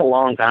 it's been a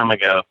long time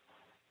ago.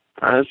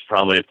 It's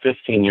probably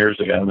 15 years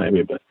ago,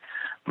 maybe, but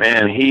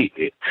man,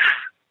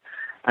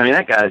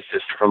 that guy's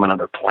just from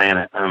another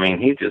planet. I mean,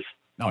 he just,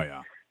 oh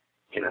yeah,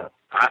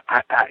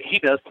 he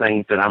does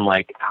things that I'm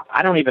like,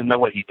 I don't even know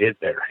what he did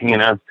there.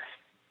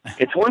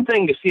 It's one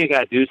thing to see a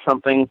guy do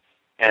something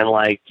and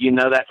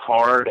that's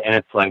hard, and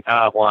it's like,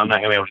 oh, well, I'm not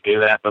gonna be able to do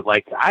that. But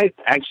I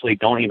actually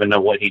don't even know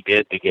what he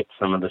did to get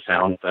some of the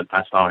sounds that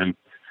I saw him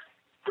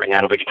bring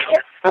out of a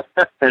guitar.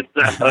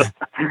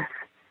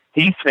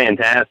 He's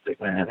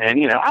fantastic, man.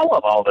 And I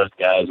love all those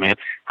guys, man.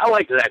 I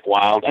like Zach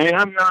Wilde. I mean,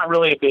 I'm not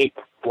really a big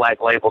Black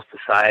Label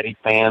Society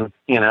fan.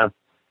 They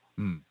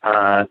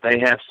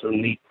have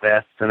some neat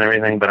vests and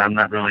everything, but I'm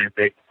not really a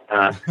big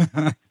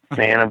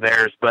fan of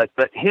theirs. But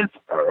his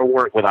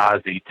work with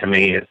Ozzy to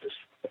me is just,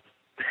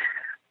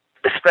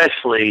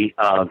 especially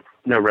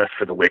No Rest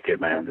for the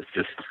Wicked, man. It's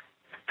just,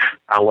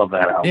 I love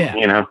that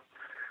album.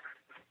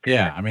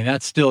 Yeah, I mean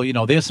that's still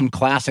there's some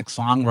classic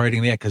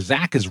songwriting there because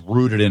Zach is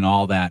rooted in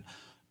all that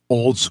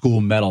old school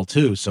metal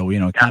too. So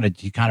he kind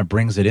of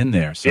brings it in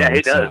there. So yeah,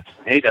 he does.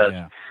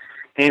 Yeah.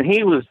 And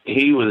he was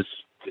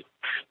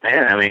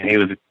man. I mean, he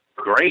was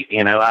great.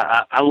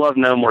 I love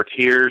No More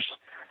Tears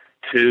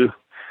too.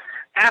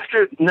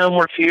 After No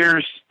More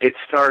Tears, it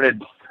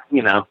started,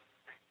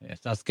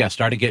 it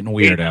started getting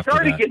weird after that. It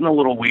started getting a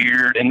little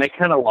weird, and they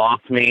kind of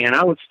lost me, and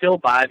I would still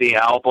buy the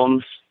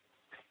albums.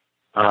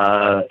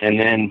 And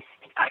then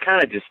I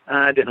kind of just,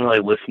 I didn't really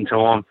listen to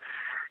them,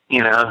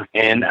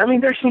 and I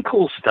mean, there's some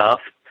cool stuff,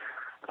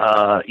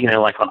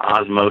 like on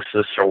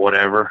Osmosis or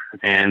whatever.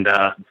 And,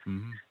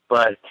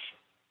 but,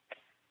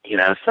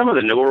 some of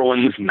the newer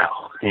ones, no,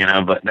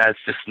 but that's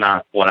just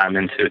not what I'm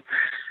into.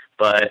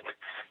 But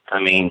I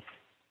mean,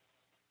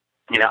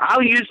 I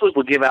usually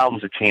will give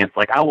albums a chance.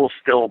 Like I will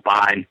still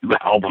buy new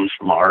albums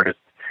from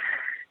artists,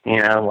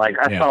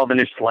 I saw the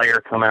new Slayer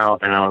come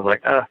out and I was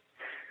like, I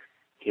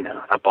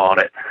bought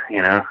it,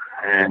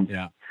 and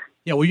yeah.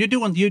 Well, you do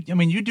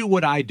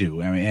what I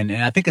do. I mean,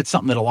 and I think it's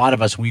something that a lot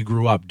of us, when we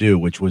grew up, do,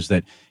 which was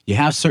that you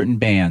have certain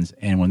bands,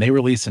 and when they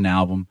release an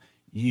album,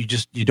 you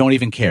don't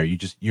even care.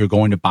 You're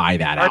going to buy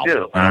that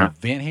album. I do.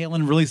 Van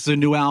Halen releases a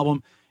new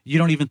album, you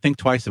don't even think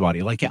twice about it.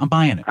 You're like, yeah, I'm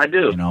buying it. I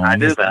do. I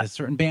do that. There's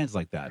certain bands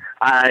like that.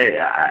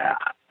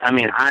 I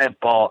mean, I have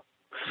bought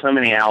so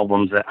many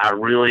albums that I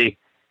really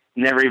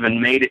never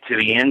even made it to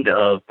the end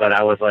of, but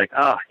I was like,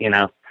 oh,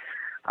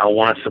 I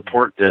want to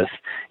support this.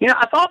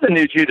 I thought the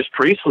new Judas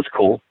Priest was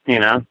cool,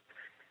 Yes,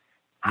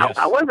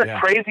 I wasn't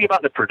crazy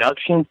about the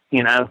production,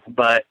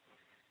 but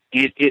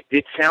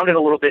it sounded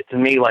a little bit to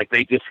me like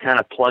they just kind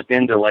of plugged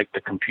into like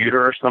the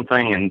computer or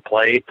something and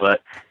played.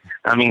 But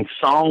I mean,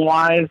 song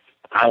wise,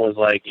 I was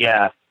like,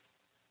 yeah,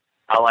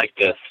 I like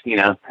this.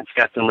 It's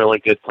got some really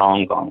good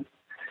songs on it.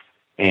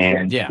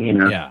 And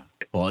yeah.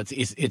 Well, it's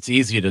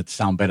easy to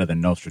sound better than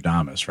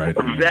Nostradamus, right?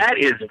 That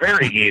is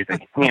very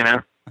easy.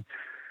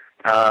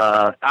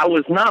 I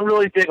was not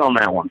really big on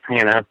that one.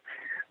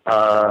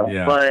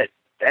 But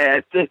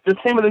the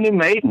same with the new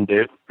Maiden,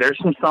 dude. There's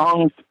some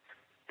songs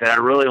that I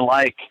really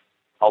like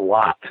a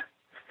lot.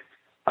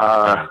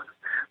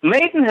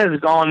 Maiden has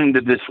gone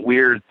into this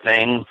weird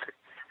thing,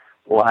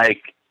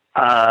 like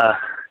I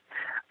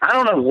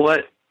don't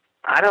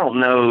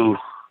know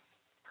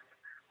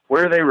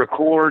where they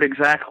record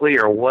exactly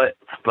or what,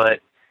 but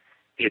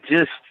they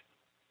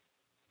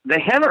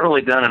haven't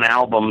really done an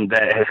album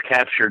that has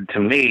captured to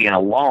me in a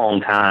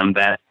long time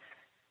that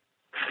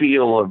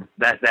feel of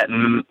that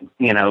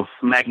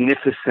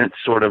magnificent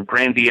sort of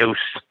grandiose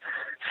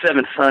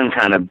Seventh Son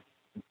kind of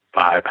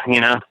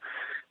vibe,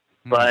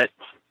 But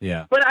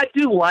I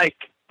do like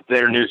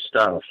their new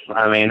stuff.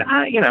 I mean,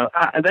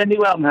 that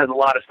new album has a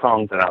lot of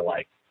songs that I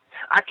like.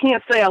 I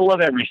can't say I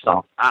love every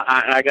song.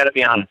 I got to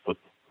be honest with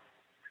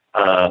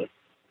you.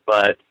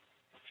 But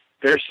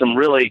there's some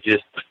really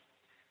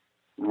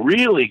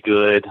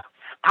good.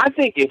 I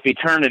think If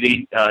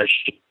Eternity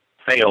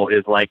Fail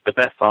is like the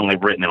best song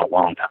they've written in a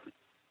long time.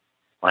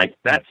 Like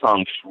that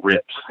song just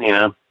rips,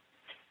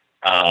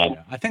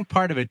 I think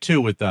part of it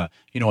too with the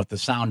with the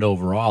sound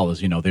overall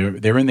is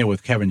they're in there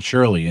with Kevin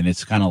Shirley, and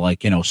it's kind of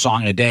like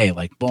song a day,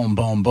 like boom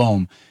boom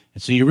boom,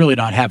 and so you're really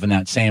not having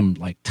that same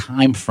like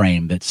time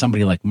frame that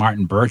somebody like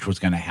Martin Birch was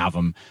going to have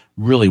them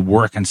really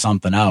working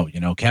something out.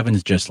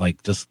 Kevin's just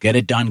get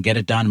it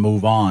done,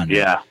 move on.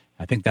 Yeah,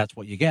 I think that's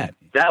what you get.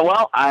 Yeah,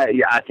 well,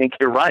 I think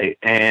you're right,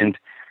 and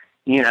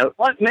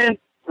what, man,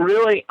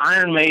 really,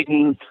 Iron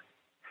Maiden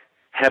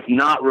have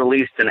not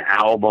released an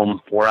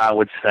album where I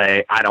would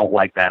say I don't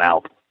like that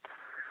album.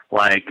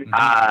 Like,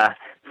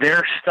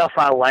 there's stuff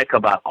I like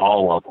about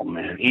all of them,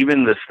 man.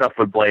 Even the stuff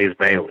with Blaze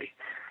Bayley,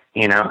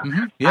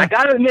 I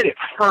gotta admit, at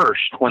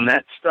first, when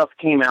that stuff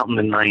came out in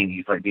the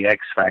 90s, like the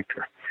X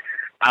Factor,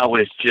 I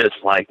was just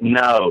like,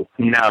 no.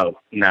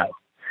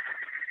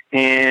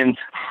 And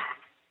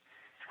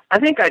I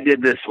think I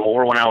did this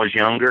more when I was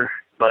younger,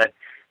 but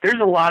there's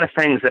a lot of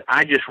things that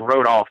I just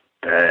wrote off.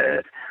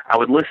 I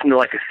would listen to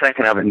like a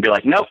second of it and be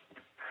like, nope.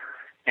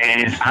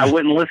 And I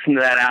wouldn't listen to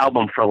that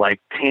album for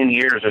like 10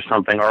 years or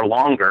something or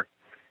longer.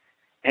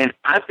 And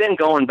I've been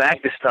going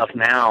back to stuff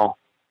now,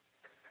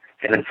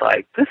 and it's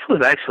like, this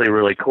was actually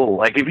really cool.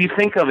 Like, if you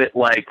think of it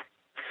like,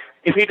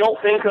 if you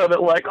don't think of it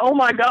like, oh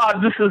my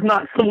God, this is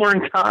not Somewhere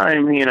in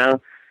Time,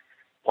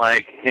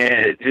 like,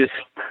 it's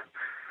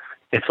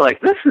like,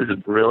 this is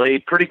really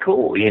pretty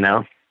cool,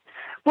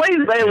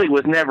 Blaze Bayley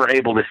was never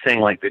able to sing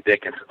like the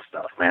Dickinson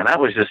stuff, man. That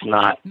was just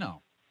not.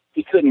 No.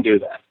 He couldn't do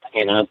that,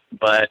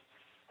 But,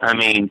 I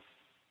mean,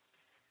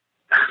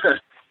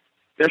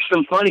 there's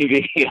some funny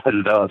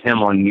videos, though, of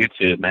him on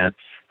YouTube, man.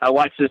 I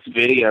watched this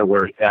video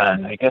where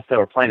I guess they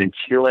were playing in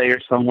Chile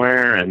or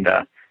somewhere, and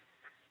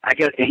I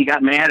guess he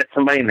got mad at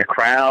somebody in the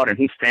crowd, and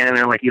he's standing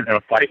there like he's going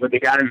to fight with the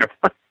guy in the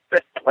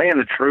playing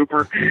the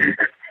trooper.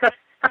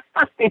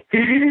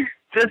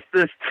 Just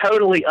this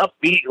totally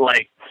upbeat,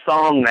 like,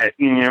 song that,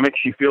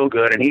 makes you feel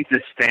good, and he's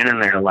just standing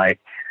there like,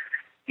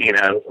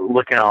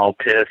 looking all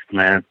pissed,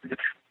 man.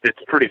 It's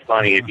pretty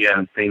funny if you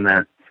haven't seen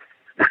that.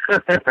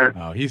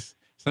 Oh,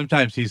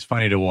 sometimes he's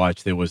funny to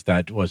watch. There was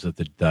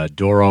the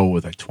Doro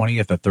with a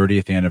 20th or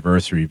 30th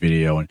anniversary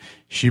video, and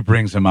she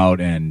brings him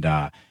out, and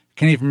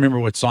can't even remember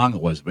what song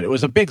it was, but it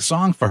was a big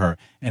song for her,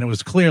 and it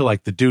was clear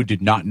like the dude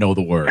did not know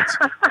the words,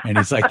 and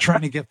he's like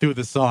trying to get through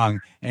the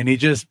song, and he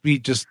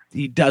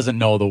doesn't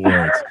know the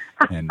words,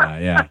 and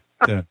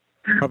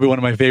probably one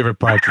of my favorite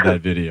parts of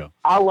that video.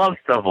 I love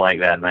stuff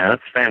like that, man.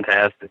 That's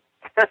fantastic.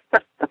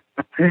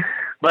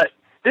 But,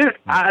 dude,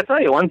 I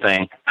tell you one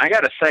thing. I got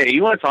to say,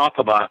 you want to talk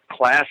about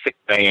classic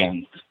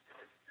bands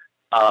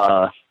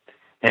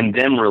and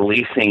them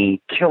releasing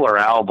killer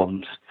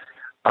albums.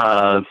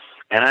 And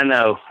I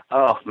know,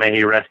 may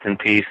he rest in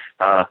peace,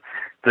 the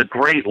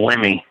great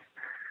Lemmy.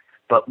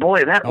 But,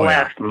 boy, that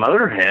last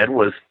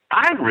Motorhead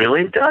I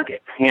really dug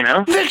it,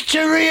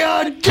 Victory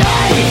or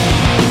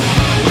die!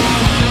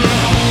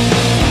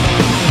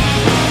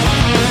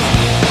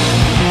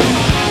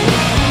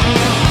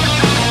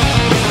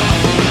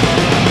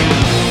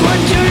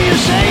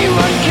 Say,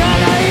 what can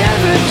I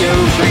ever do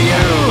for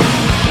you?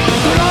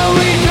 What are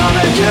we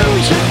gonna do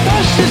to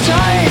pass the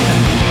time?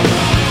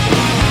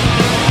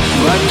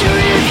 What do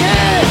you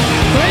care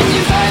when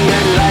you find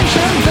that life's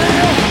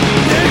unfair?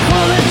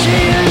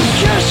 Equality is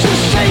just a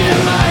state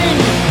of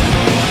mind.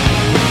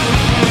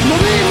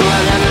 Believe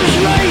whatever's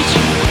right,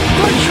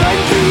 what's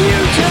right for you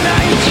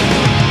tonight.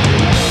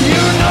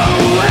 You know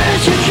where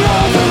to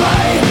draw the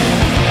line.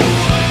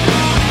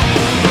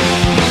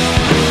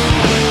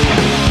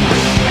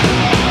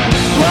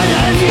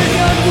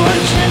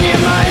 What's in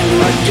your mind?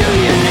 What do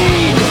you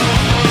need?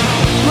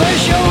 Where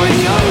shall we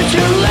go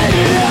to let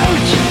it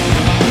out?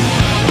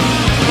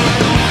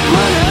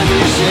 What have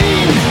you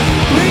seen?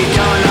 We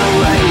don't know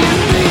where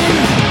you've been.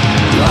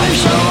 Life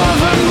so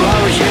often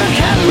blows your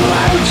candle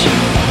out.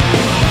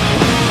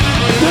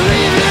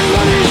 Believe in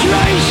what is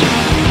right.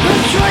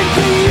 What's right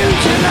for you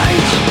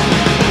tonight?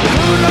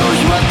 Who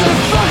knows what the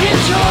fuck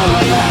it's all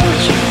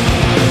about?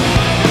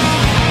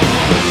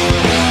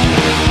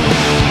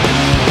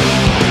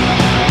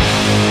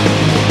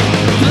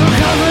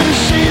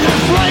 See the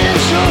flying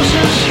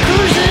saucers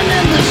cruising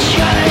in the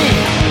sky.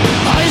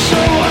 I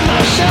saw one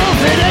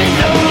myself, it ain't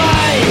no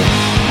lie.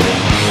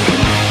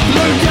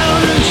 Look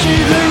down and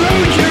see the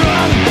road you're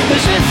on,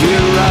 as if you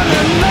run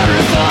a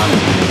marathon.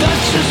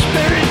 That's the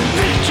spirit,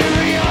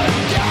 victory or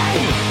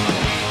die.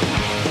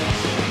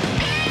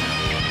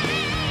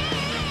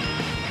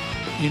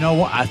 You know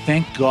what? I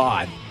thank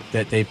God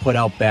that they put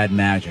out Bad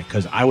Magic,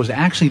 because I was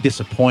actually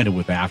disappointed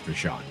with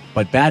Aftershock.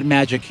 But Bad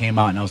Magic came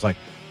out, and I was like,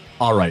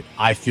 all right,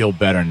 I feel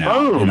better now.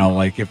 Boom. You know,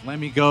 like if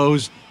Lemmy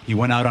goes, he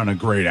went out on a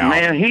great album.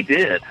 Man, he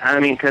did. I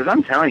mean, because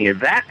I'm telling you,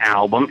 that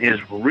album is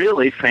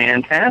really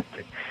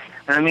fantastic.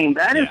 I mean,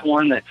 that is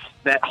one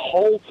that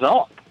holds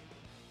up,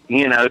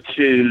 you know,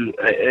 to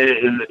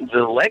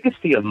the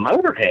legacy of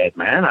Motorhead,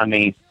 man. I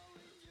mean,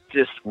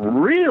 just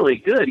really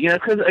good, you know,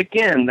 because,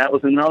 again, that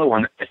was another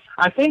one.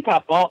 I think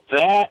I bought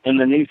that and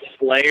the new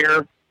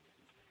Slayer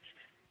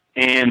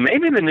and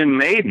maybe the new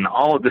Maiden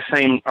all at the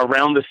same,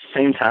 around the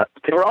same time.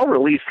 They were all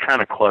released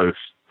kind of close.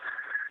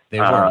 They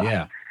were,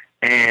 yeah.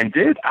 And,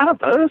 dude, out of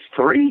those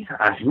three,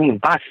 I mean,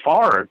 by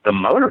far, the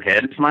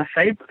Motorhead is my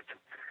favorite,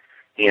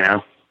 you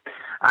know.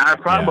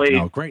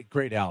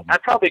 Great album.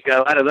 I'd probably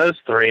go, out of those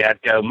three,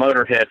 I'd go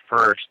Motorhead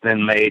first,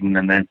 then Maiden,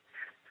 and then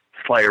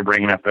Slayer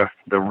bringing up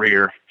the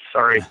rear.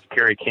 Sorry,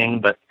 Kerry King,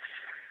 but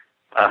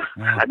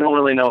I don't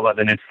really know about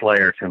the new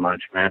Slayer too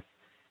much, man.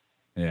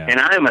 Yeah. And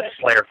I am a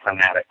Slayer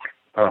fanatic.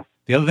 Oh.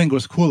 The other thing that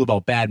was cool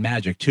about Bad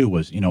Magic, too,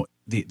 was, you know,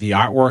 the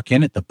artwork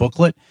in it, the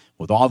booklet,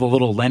 with all the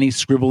little Lenny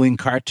scribbling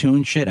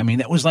cartoon shit. I mean,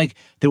 that was like,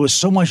 there was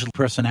so much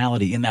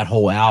personality in that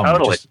whole album.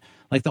 Totally. Just,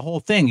 like the whole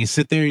thing. You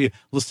sit there, you're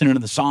listening to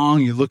the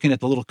song, you're looking at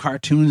the little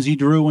cartoons he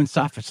drew and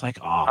stuff. It's like,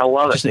 oh, I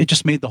love it. It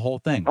just made the whole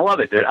thing. I love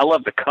it, dude. I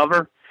love the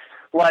cover.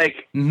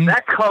 Like,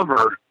 that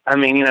cover, I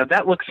mean, you know,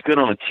 that looks good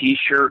on a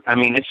T-shirt. I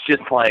mean, it's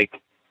just like,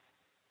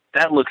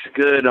 that looks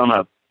good on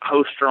a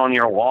poster on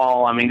your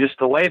wall. I mean, just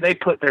the way they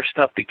put their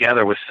stuff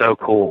together was so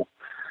cool.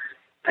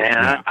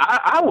 And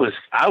I was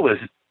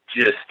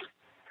just,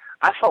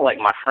 I felt like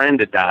my friend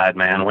had died,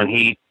 man. When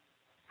he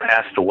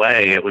passed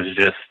away, it was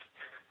just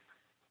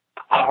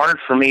hard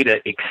for me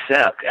to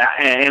accept.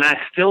 And I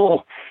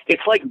still,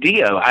 it's like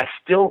Dio.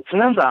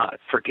 Sometimes I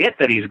forget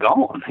that he's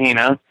gone, you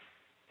know?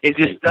 It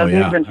just doesn't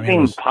even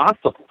seem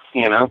possible,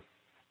 you know?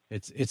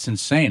 It's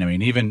insane. I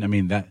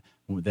mean, that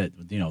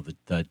you know,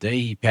 the day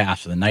he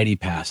passed or the night he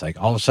passed, like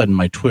all of a sudden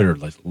my Twitter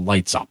like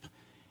lights up,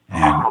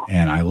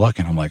 and I look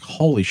and I'm like,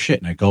 holy shit!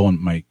 And I go and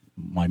my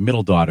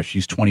middle daughter,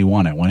 she's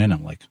 21. I went in,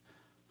 I'm like,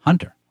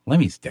 Hunter,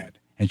 Lemmy's dead,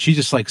 and she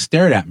just like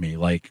stared at me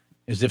like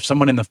as if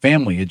someone in the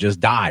family had just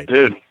died.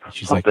 Dude,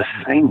 she's like the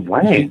same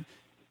way.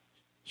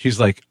 She's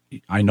like,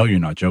 I know you're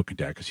not joking,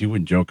 Dad, because you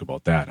wouldn't joke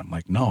about that. I'm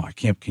like, no, I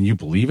can't. Can you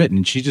believe it?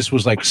 And she just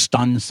was like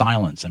stunned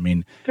silence. I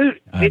mean, dude,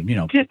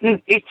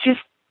 it just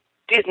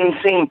didn't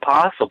seem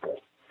possible.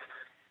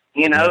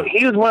 You know,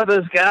 he was one of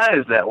those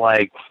guys that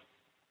like,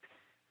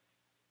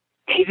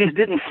 he just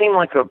didn't seem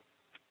like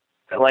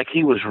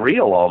he was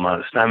real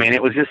almost. I mean,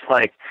 it was just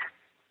like,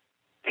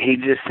 he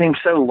just seemed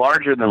so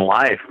larger than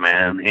life,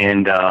 man.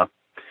 And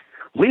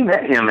we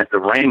met him at the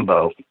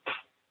Rainbow.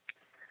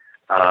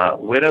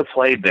 Widow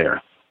played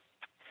there.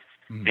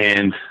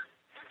 And,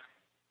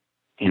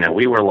 you know,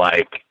 we were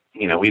like,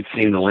 you know, we'd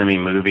seen the Lemmy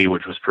movie,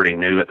 which was pretty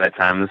new at that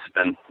time. This has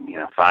been, you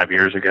know, 5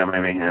 years ago,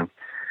 maybe. And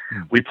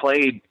we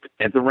played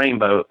at the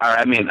Rainbow, not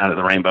at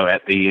the Rainbow,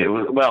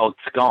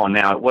 it's gone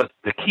now. It was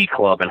the Key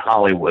Club in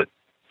Hollywood.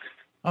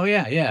 Oh,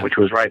 yeah. Which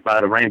was right by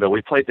the Rainbow.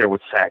 We played there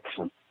with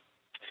Saxon.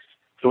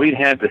 So we'd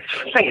had this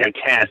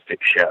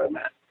fantastic show,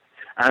 man.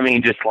 I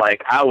mean, just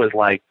like, I was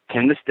like,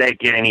 can this day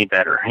get any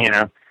better, you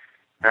know?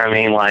 I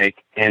mean,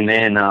 like, and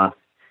then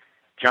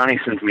Johnny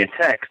sends me a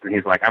text, and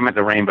he's like, I'm at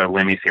the Rainbow,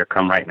 Lemmy's here,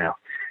 come right now.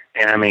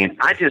 And I mean,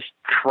 I just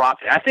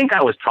dropped, I think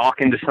I was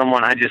talking to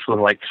someone, I just was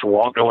like, just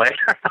walked away.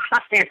 I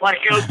mean, like,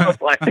 it was just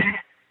like,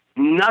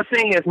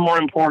 nothing is more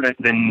important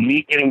than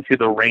me getting to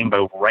the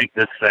Rainbow right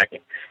this second.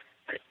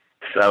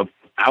 So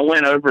I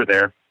went over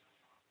there,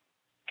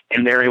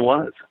 and there he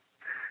was.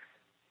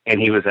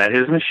 And he was at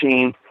his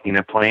machine, you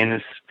know, playing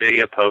his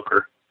video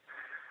poker.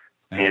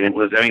 And it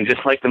was, I mean,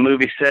 just like the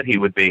movie said he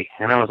would be.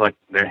 And I was like,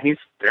 there he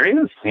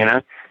is, you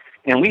know.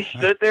 And we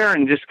stood there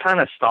and just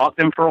kind of stalked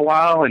him for a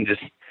while and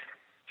just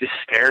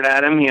stared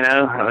at him, you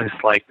know. I was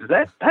like,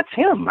 that's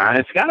him.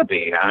 It's got to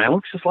be. I mean, it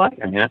looks just like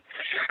him, you know.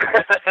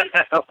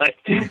 Like,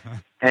 and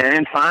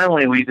then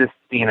finally we just,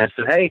 you know,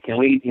 said, hey, can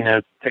we, you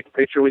know, take a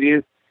picture with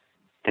you?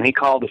 And he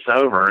called us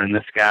over, and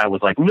this guy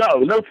was like,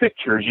 no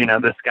pictures, you know,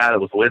 this guy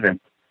that was with him.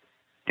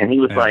 And he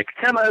was like,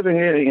 come over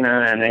here, you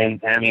know,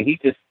 and I mean, he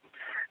just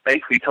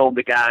basically told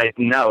the guy,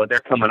 no, they're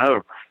coming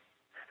over.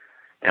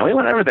 And we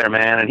went over there,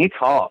 man, and he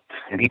talked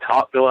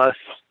to us.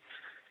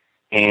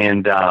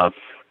 And, I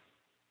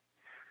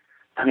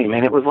mean,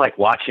 man, it was like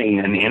watching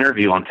an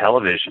interview on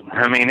television.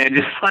 I mean, it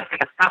just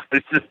like,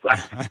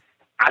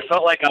 I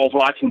felt like I was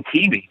watching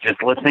TV,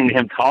 just listening to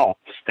him talk,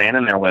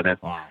 standing there with him.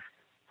 Wow.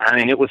 I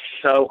mean, it was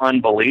so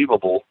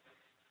unbelievable.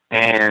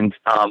 And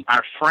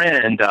our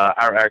friend,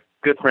 our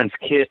good friends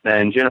Kit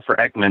and Jennifer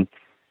Ekman,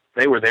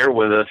 they were there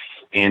with us,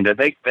 and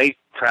they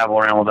travel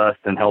around with us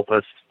and help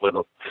us with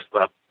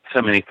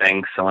so many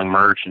things, selling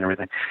merch and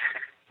everything.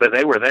 But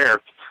they were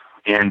there,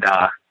 and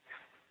I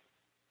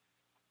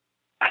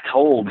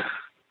told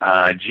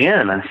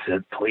Jen, I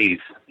said, please,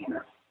 you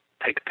know,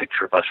 take a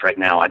picture of us right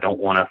now. I don't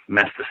want to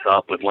mess this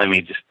up with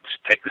Lemmy. Just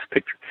take this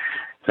picture.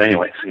 So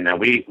anyways, you know,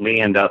 we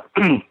end up,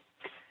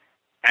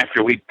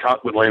 after we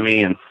talked with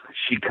Lemmy, and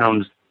she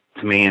comes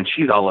to me, and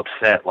she's all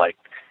upset. Like,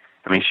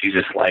 I mean, she's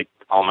just like,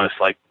 almost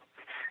like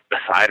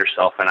beside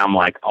herself, and I'm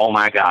like, oh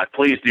my God,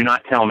 please do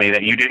not tell me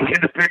that you didn't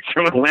get a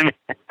picture with Lemmy.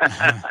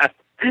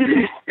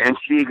 And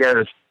she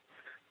goes,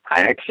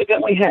 I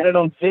accidentally had it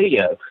on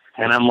video.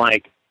 And I'm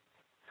like,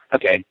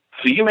 okay,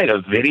 so you made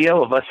a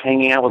video of us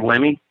hanging out with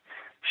Lemmy?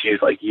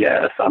 She's like,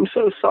 yes, I'm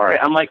so sorry.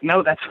 I'm like,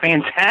 no, that's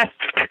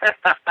fantastic.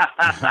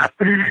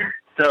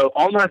 So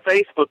on my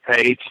Facebook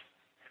page,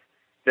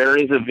 there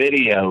is a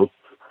video.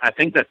 I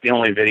think that's the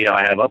only video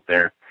I have up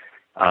there.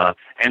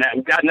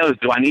 And God knows,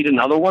 do I need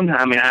another one?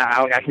 I mean,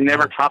 I can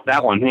never top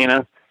that one, you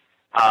know?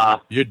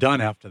 You're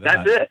done after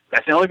that. That's it.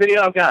 That's the only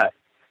video I've got.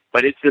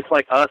 But it's just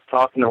like us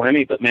talking to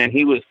Lemmy. But man,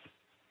 he was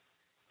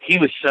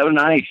so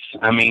nice.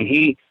 I mean,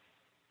 you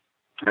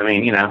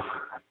know,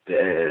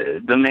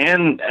 the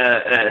man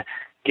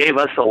gave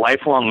us a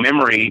lifelong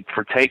memory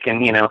for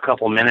taking, you know, a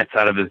couple minutes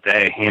out of his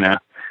day, you know.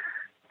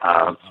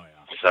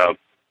 So,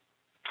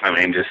 I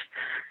mean,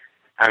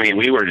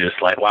 we were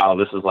just like, wow,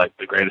 this is like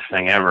the greatest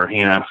thing ever,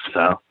 you know.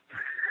 So,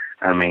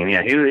 I mean,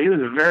 yeah, he was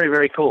very,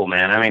 very cool,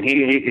 man. I mean,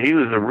 he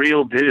was a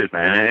real dude,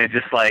 man. And it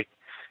just like,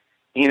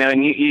 you know,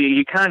 and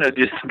you kind of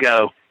just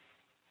go,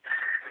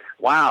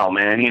 wow,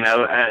 man, you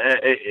know,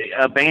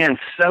 a band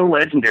so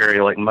legendary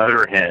like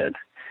Motorhead,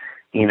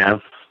 you know,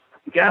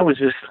 the guy was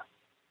just,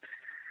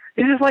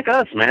 he's just like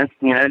us, man.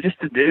 You know, just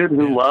a dude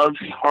who loves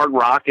hard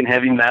rock and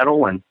heavy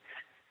metal, and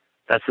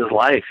that's his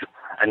life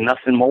and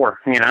nothing more,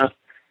 you know.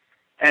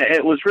 And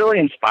it was really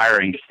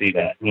inspiring to see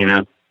that, you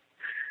know.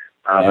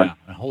 Yeah.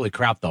 Holy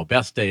crap, though.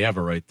 Best day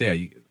ever right there.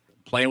 You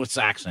playing with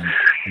Saxon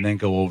and then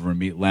go over and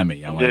meet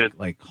Lemmy. I'm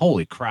like,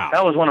 holy crap.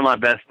 That was one of my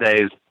best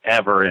days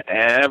ever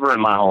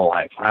in my whole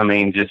life. I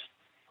mean, just,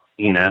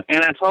 you know,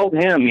 and I told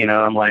him, you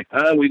know, I'm like,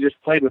 oh, we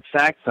just played with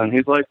Saxon.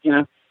 He's like, you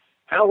know,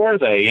 how were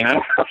they, you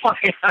know? I'm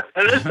like,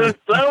 this is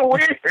so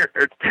weird.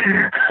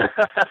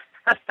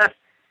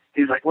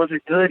 He's like, was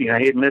it good? You know,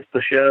 he had missed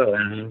the show.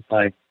 And I was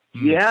like,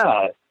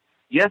 yeah.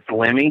 Yes,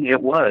 Lemmy,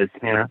 it was,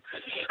 you know.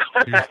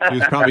 He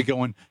was probably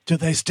going, do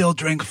they still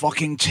drink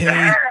fucking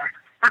tea?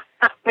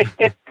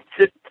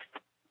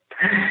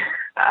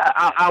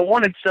 I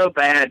wanted so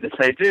bad to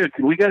say, dude,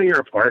 can we go to your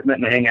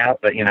apartment and hang out?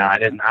 But, you know, I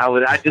didn't.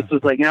 I just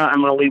was like, you know, I'm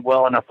going to leave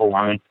well enough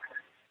alone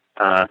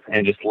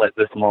and just let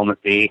this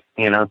moment be,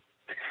 you know.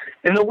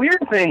 And the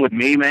weird thing with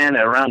me, man,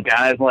 around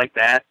guys like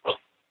that,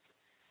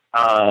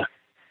 I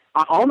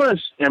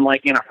almost am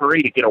like in a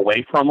hurry to get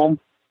away from them,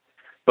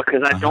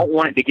 because I don't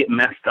want it to get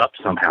messed up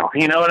somehow.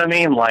 You know what I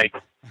mean? Like,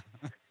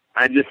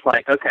 I just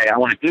like, okay, I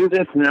want to do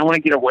this, and I want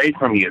to get away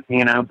from you,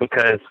 you know,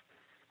 because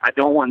I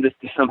don't want this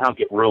to somehow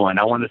get ruined.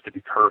 I want this to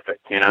be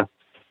perfect, you know?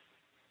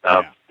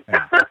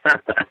 Yeah.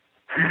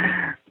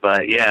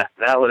 But, yeah,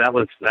 that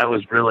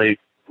was really,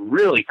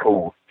 really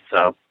cool.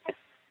 So,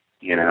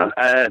 you know,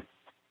 and,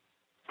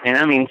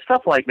 I mean,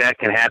 stuff like that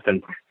can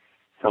happen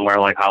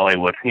somewhere like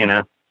Hollywood, you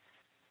know?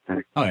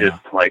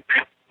 Just like,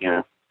 you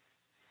know,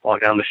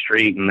 walk down the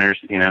street and there's,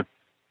 you know,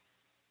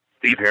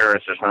 Steve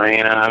Harris or something,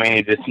 you know. I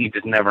mean, you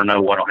just never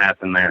know what'll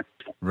happen there.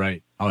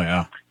 Right. Oh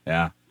yeah.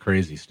 Yeah.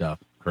 Crazy stuff.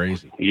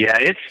 Crazy. Yeah,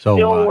 it's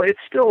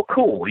still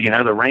cool, you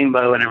know, the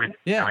rainbow and everything.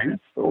 Yeah. I mean,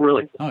 it's still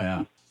really cool. Oh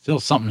yeah.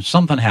 Still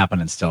something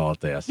happening still out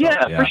there. So,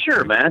 yeah, for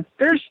sure, man.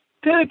 There's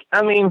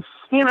I mean,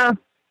 you know,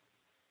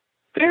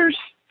 there's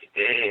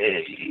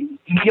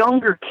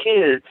younger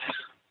kids.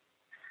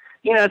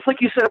 You know, it's like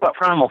you said about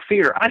Primal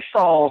Fear. I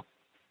saw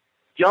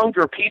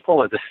younger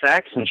people at the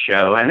Saxon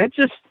show, and it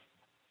just,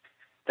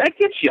 that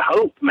gives you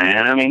hope,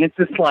 man. I mean, it's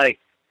just like,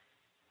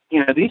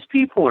 you know, these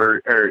people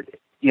are,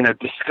 you know,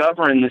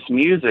 discovering this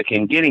music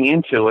and getting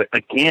into it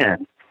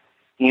again,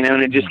 you know,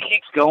 and it just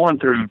keeps going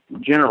through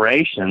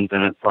generations,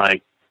 and it's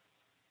like,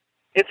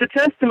 it's a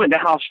testament to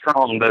how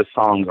strong those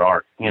songs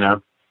are, you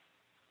know,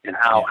 and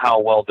how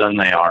well done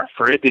they are,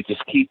 for it to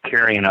just keep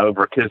carrying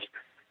over, because,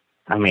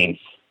 I mean,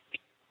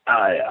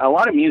 a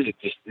lot of music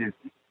just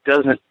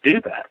doesn't do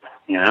that,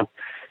 you know,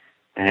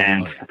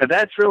 and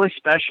that's really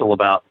special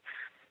about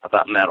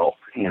metal,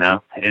 you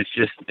know. It's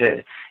just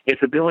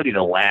its ability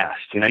to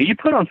last. You know, you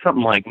put on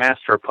something like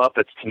Master of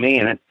Puppets to me,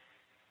 and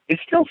it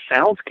still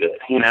sounds good.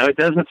 You know, it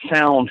doesn't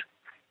sound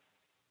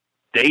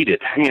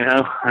dated. You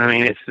know, I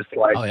mean, it's just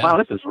like, wow,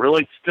 this is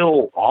really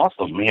still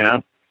awesome. You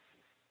know,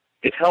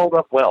 it's held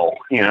up well.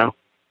 You know.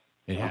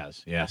 It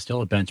has, yeah.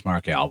 Still a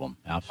benchmark album,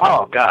 absolutely.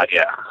 Oh God,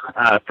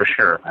 yeah, for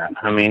sure, man.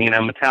 I mean, you know,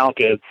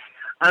 Metallica.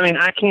 I mean,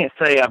 I can't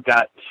say I've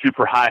got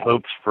super high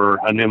hopes for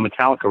a new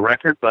Metallica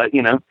record, but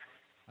you know,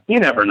 you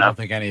never know. I don't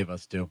think any of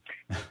us do.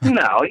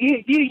 No,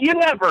 you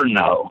never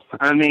know.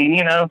 I mean,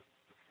 you know,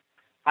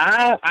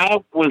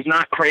 I was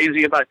not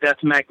crazy about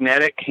Death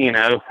Magnetic. You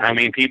know, I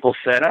mean, people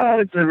said, oh,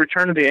 it's a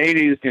return to the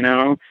 '80s. You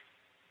know,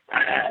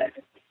 I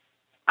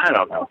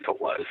don't know if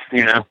it was.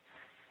 You know.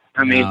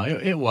 I mean, no,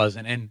 it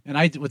wasn't, and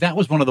that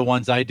was one of the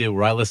ones I did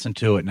where I listened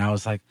to it and I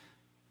was like,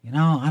 you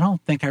know, I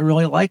don't think I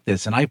really like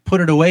this, and I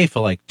put it away for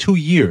like 2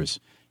 years,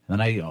 and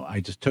then I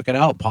just took it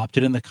out, popped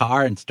it in the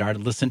car, and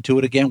started listening to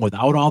it again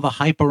without all the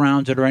hype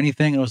around it or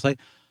anything, and it was like,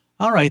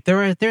 all right,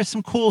 there's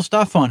some cool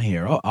stuff on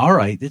here. Oh, all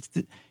right,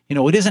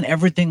 it isn't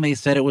everything they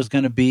said it was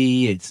going to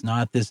be. It's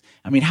not this.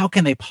 I mean, how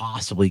can they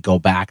possibly go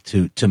back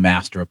to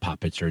Master of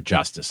Puppets or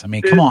Justice? I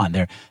mean, come on,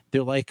 they're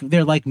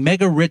like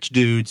mega rich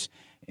dudes,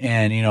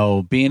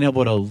 and being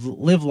able to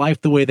live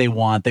life the way they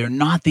want. They're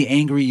not the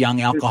angry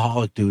young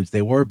alcoholic dudes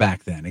they were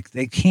back then.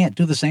 They can't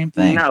do the same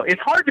thing. No,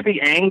 it's hard to be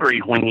angry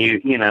when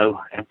you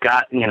have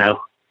got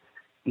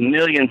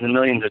millions and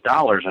millions of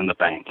dollars in the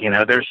bank. You're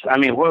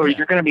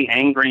going to be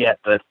angry at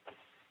the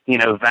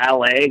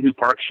valet who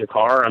parks your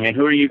car. I mean,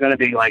 who are you going to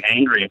be like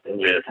angry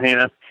with?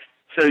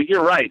 So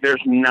you're right.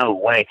 There's no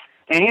way.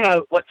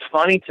 And what's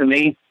funny to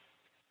me,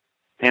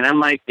 and I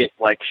might get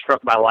like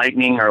struck by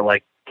lightning or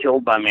like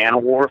killed by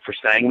Man-O-War for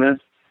saying this,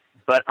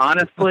 but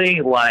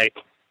honestly, like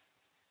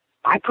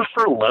I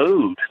prefer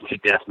Load to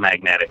Death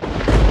Magnetic.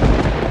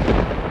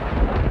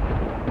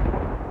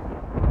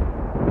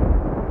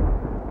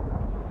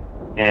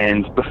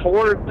 And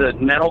before the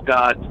metal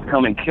gods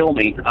come and kill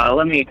me,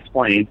 let me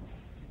explain.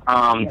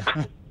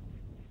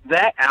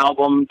 That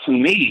album, to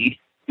me,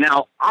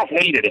 now, I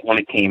hated it when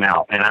it came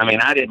out. And, I mean,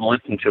 I didn't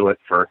listen to it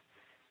for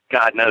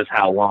God knows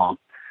how long.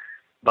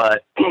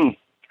 But,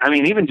 I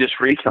mean, even just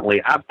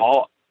recently, I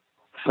bought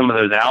some of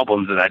those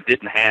albums that I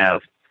didn't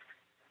have,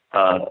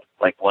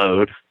 like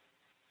Load.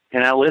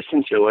 And I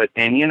listened to it.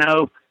 And,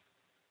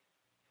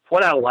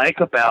 what I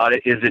like about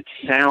it is it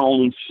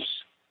sounds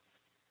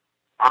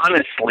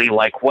honestly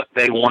like what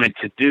they wanted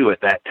to do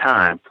at that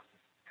time.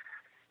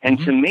 And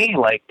to me,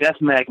 like, Death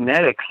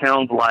Magnetic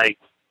sounds like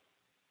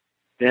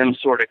them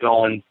sort of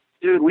going,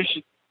 dude, we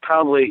should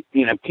probably,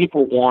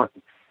 people want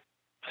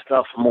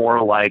stuff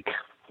more like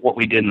what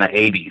we did in the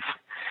 80s.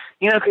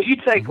 Because you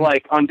take,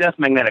 like, on Death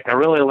Magnetic, I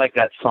really like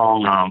that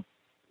song.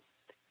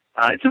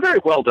 It's a very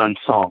well-done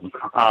song.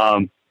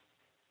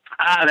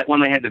 That one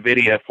they had the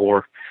video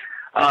for.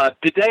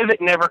 The Day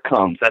That Never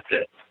Comes, that's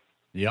it.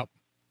 Yep.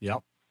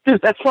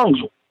 Dude, that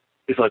song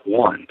is like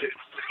one, dude,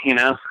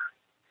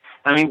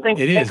 I mean, think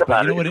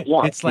about it.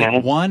 It's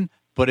like one,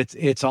 but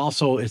it's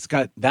also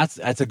got that's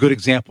a good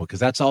example because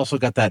that's also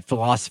got that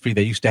philosophy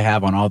they used to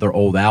have on all their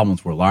old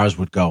albums where Lars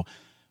would go,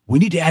 we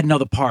need to add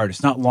another part.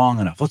 It's not long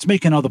enough. Let's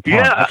make another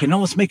part. Yeah. Okay, now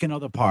let's make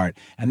another part.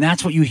 And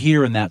that's what you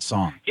hear in that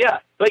song. Yeah,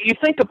 but you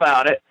think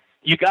about it,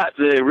 you got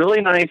the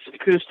really nice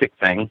acoustic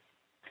thing.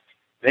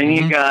 Then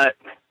you got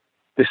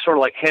this sort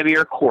of like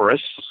heavier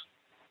chorus,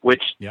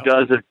 which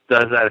does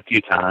that a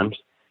few times.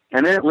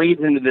 And then it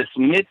leads into this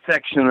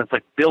midsection that's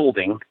like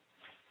building.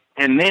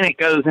 And then it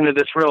goes into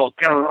this real,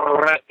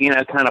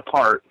 kind of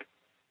part.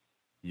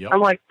 Yep. I'm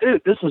like,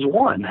 dude, this is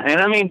one. And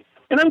I mean,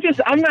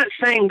 I'm not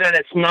saying that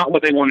it's not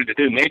what they wanted to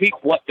do. Maybe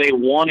what they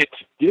wanted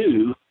to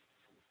do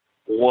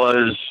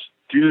was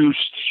do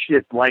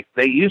shit like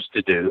they used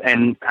to do.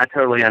 And I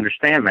totally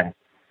understand that.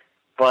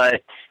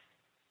 But,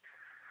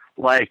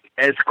 like,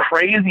 as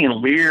crazy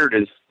and weird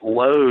as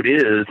Load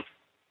is,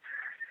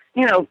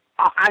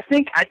 I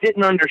think I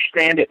didn't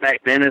understand it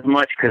back then as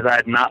much because I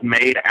had not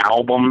made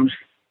albums.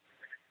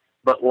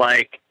 But,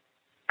 like,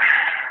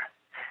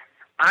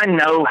 I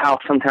know how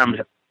sometimes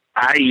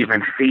I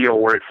even feel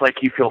where it's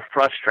like you feel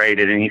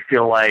frustrated and you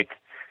feel like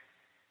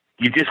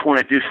you just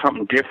want to do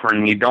something different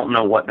and you don't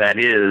know what that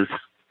is.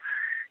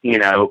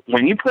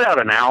 When you put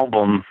out an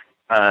album,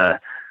 the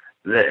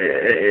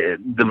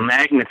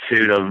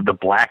magnitude of the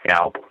Black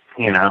Album,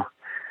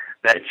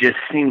 that just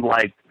seemed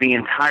like the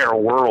entire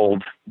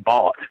world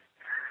bought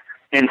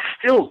and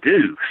still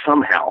do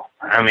somehow.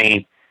 I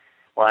mean,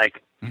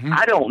 like,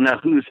 I don't know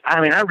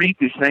I read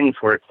these things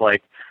where it's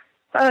like,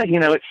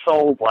 it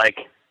sold like,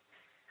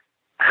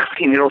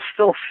 it'll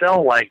still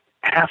sell like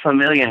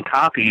 500,000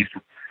 copies.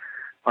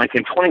 Like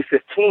in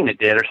 2015 it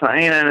did or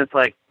something. And it's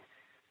like,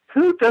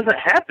 who doesn't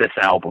have this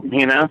album,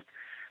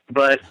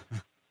 But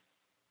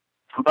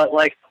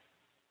like,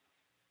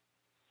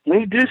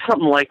 when you do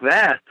something like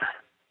that,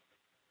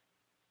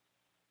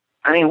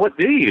 I mean, what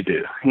do you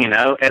do?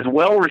 As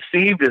well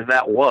received as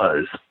that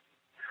was,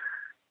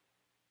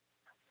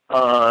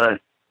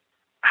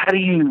 how do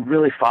you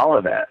really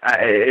follow that?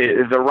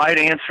 The right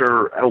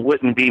answer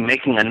wouldn't be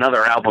making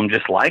another album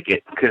just like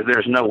it, because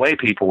there's no way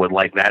people would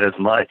like that as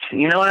much.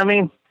 You know what I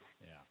mean?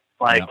 Yeah.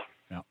 Like,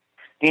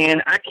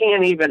 and I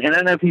can't even, and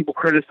I know people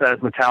criticize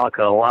Metallica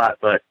a lot,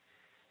 but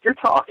you're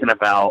talking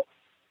about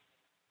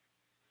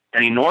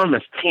an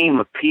enormous team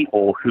of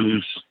people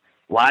whose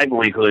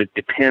livelihood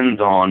depends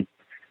on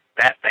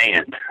that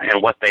band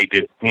and what they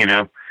do,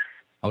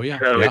 Oh, yeah.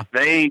 So if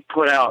they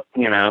put out,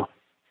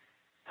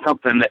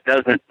 something that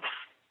doesn't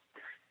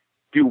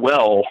do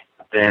well,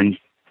 then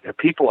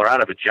people are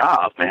out of a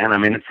job, man. I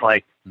mean, it's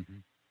like,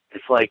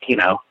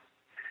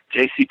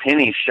 J.C.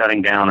 Penney's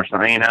shutting down or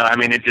something, I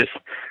mean, it just,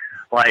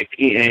 like,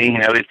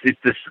 it's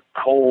this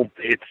cold,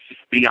 it's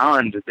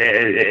beyond,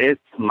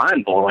 it's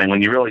mind-blowing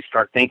when you really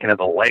start thinking of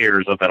the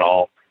layers of it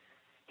all,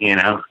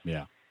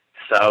 Yeah.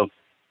 So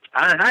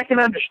I can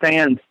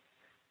understand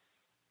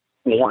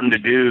wanting to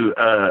do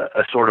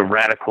a sort of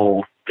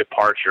radical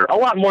departure, a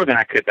lot more than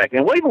I could back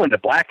then. Well, even when the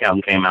Black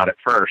Album came out at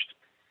first,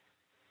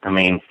 I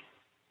mean,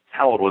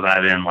 how old was I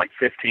then? Like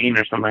 15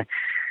 or something.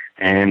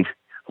 And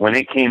when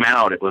it came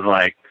out, it was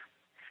like,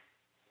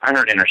 I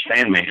heard Enter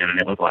Sandman, and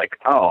it was like,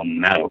 oh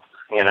no,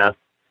 you know,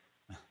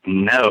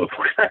 no,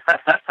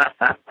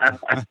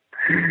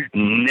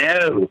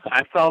 no.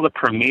 I saw the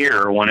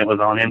premiere when it was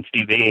on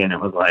MTV, and it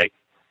was like,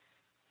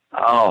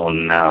 oh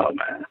no,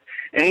 man.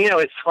 And you know,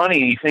 it's funny,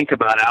 you think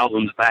about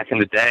albums back in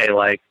the day,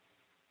 like,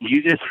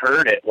 you just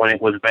heard it when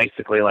it was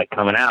basically like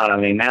coming out. I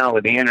mean, now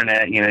with the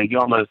internet, you know, you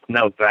almost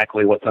know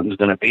exactly what something's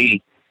going to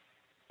be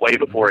way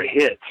before it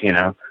hits, you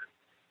know.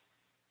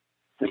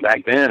 And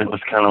back then, it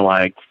was kind of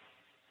like,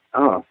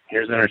 oh,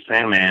 here's Enter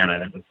Sandman,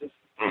 and it was just,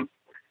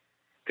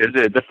 because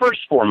the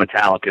first four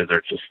Metallicas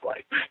are just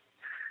like,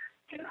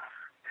 you know.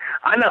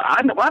 I know,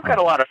 I've got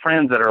a lot of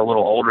friends that are a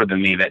little older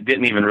than me that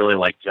didn't even really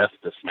like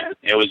Justice, man.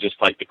 It was just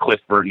like the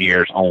Cliff Burton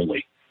years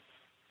only,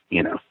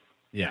 you know.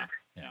 Yeah.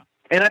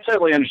 And I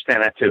totally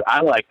understand that, too.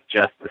 I like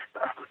Justice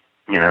stuff,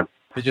 you know.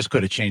 They just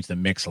could have changed the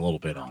mix a little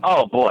bit on it.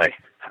 Oh, boy.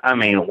 I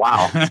mean,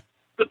 wow.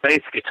 The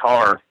bass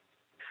guitar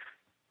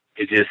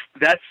is just,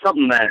 that's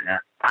something that,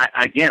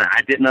 I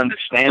didn't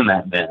understand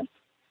that then.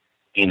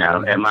 You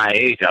know, at my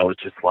age, I was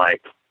just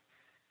like,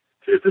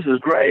 dude, this is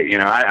great. You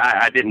know,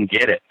 I didn't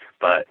get it.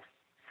 But,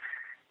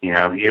 you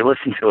know, you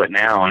listen to it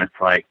now, and it's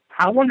like,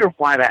 I wonder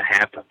why that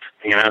happened,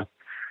 you know?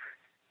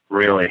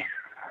 Really.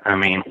 I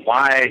mean,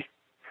 why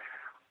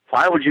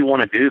would you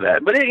want to do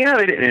that? But,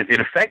 it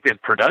affected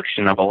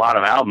production of a lot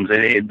of albums.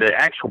 The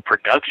actual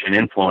production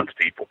influenced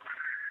people.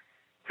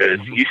 Because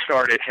you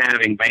started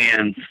having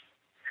bands,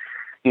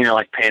 you know,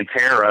 like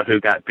Pantera, who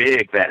got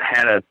big, that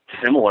had a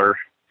similar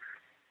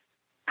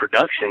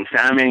production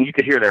sound. I mean, you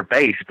could hear their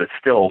bass, but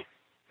still,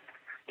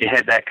 you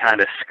had that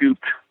kind of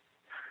scooped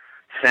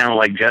sound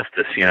like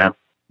Justice, you know?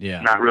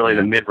 Yeah. Not really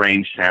the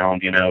mid-range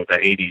sound, you know, the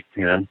 80s,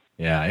 you know?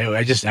 Yeah,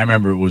 I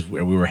remember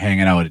we were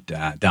hanging out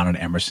down at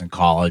Emerson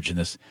College, and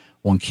this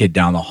one kid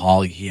down the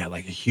hall, he had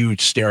like a huge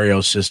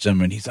stereo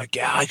system, and he's like,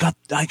 "Yeah, I got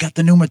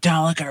the new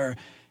Metallica,"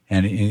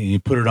 and he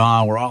put it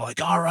on. We're all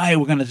like, "All right,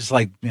 we're gonna just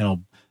like, you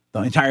know,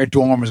 the entire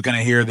dorm is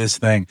gonna hear this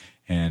thing,"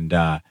 and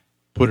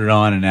put it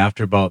on. And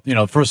after about, you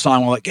know, the first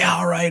song, we're like, "Yeah,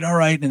 all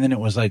right," and then it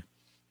was like,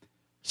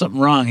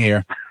 something wrong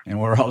here, and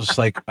we're all just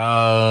like,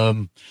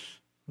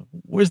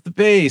 where's the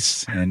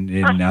bass?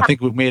 And I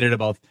think we made it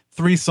about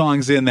 3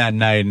 songs in that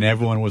night, and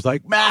everyone was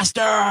like,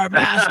 Master!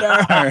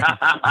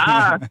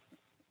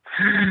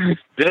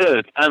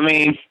 Dude, I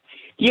mean,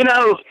 you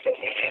know,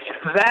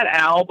 that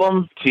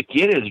album, to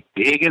get as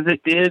big as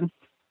it did,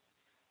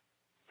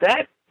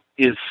 that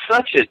is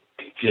such a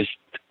just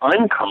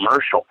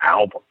uncommercial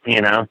album,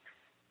 you know?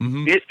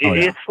 Mm-hmm.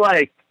 It's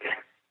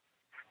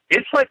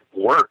like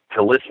work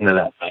to listen to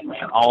that thing,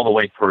 man, all the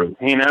way through,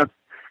 you know?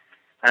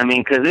 I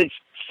mean, because it's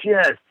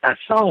just a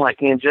song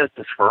like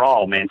Injustice for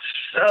All, man,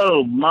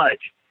 so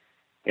much.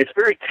 It's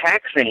very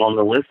taxing on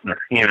the listener,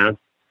 you know.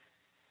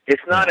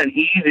 It's not an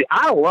easy,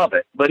 I love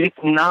it, but it's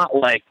not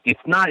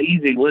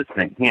easy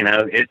listening, you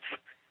know.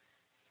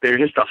 There's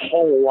just a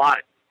whole lot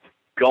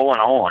going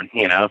on,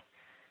 you know.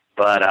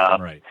 But,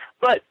 right.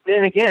 But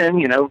then again,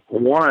 you know,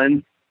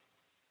 the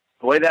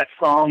way that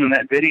song and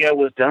that video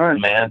was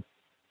done, man,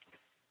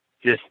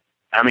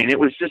 it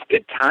was just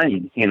good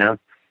timing, you know.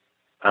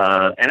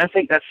 And I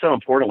think that's so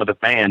important with a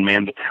band,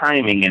 man, the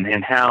timing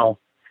and how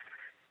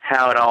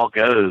it all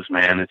goes,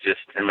 man. It's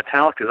just, and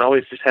Metallica's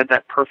always just had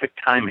that perfect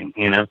timing,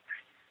 you know,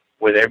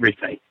 with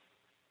everything.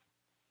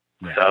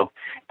 Yeah. So,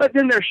 but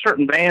then there's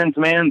certain bands,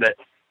 man, that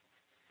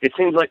it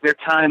seems like their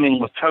timing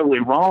was totally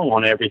wrong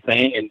on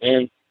everything, and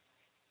then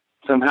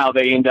somehow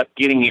they end up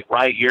getting it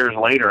right years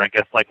later, I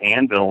guess, like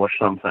Anvil or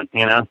something,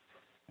 you know?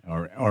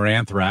 Or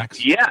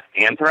Anthrax. Yeah,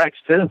 Anthrax,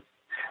 too.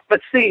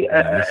 But see,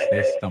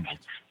 they stumbled.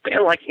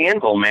 Band like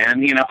Anvil,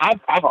 man, you know,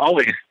 I've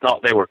always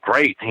thought they were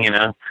great, you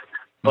know,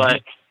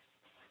 but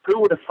who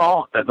would have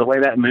thought that the way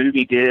that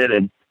movie did,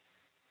 and,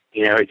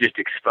 you know, it just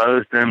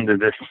exposed them to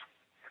this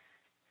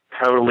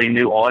totally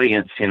new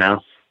audience, you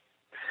know.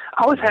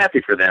 I was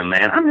happy for them,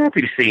 man. I'm happy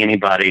to see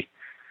anybody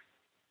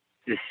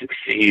just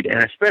succeed,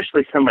 and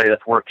especially somebody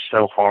that's worked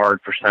so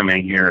hard for so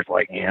many years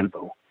like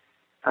Anvil.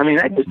 I mean,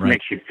 that just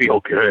makes you feel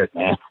good,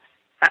 man.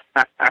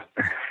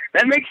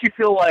 That makes you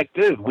feel like,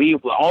 dude,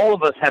 all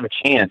of us have a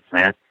chance,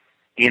 man.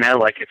 You know,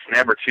 like it's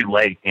never too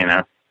late, you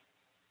know.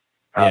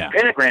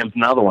 Pentagram's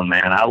another one,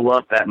 man. I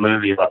love that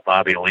movie about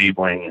Bobby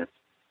Liebling. It's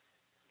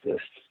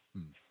just,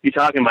 you're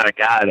talking about a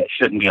guy that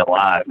shouldn't be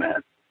alive,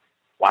 man.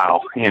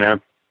 Wow, you know.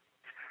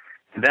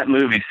 That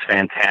movie's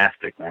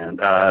fantastic, man.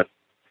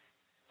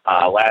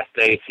 Last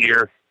Days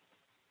Here.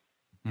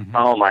 Mm-hmm.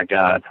 Oh, my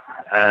God.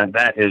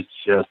 That is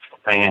just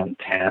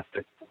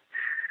fantastic.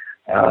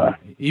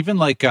 Even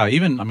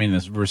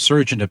this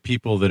resurgent of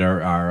people that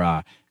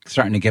are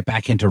starting to get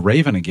back into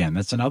Raven again.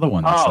 That's another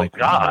one. That's God.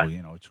 Wow,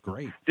 you know, it's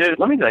great. Dude,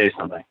 let me tell you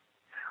something.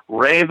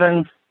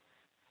 Raven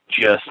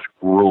just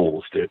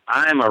rules, dude.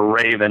 I'm a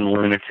Raven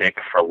lunatic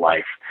for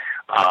life.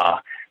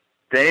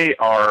 They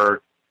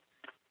are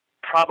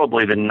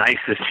probably the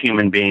nicest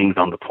human beings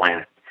on the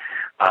planet.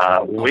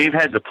 We've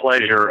had the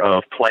pleasure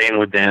of playing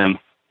with them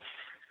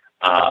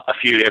a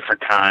few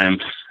different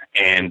times,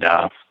 and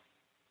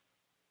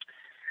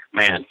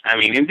man, I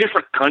mean, in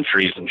different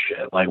countries and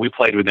shit. Like, we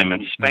played with them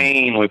in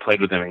Spain, we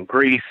played with them in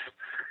Greece,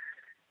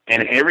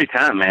 and every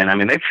time, man, I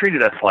mean, they've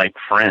treated us like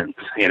friends,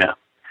 you know.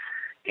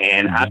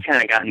 And I've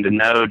kind of gotten to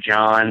know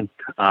John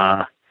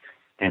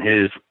and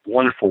his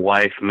wonderful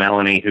wife,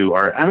 Melanie, who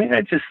are, I mean,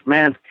 I just,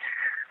 man,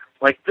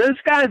 like, those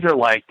guys are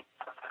like,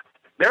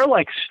 they're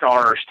like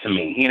stars to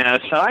me, you know.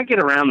 So I get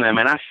around them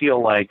and I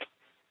feel like,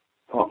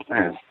 oh,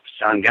 man,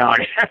 John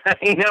Gallagher,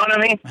 you know what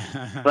I mean?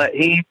 But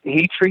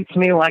he treats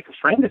me like a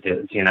friend of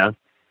his, you know.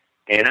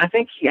 And I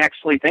think he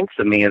actually thinks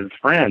of me as a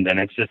friend, and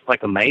it's just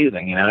like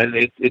amazing, you know.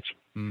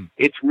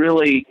 It's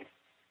really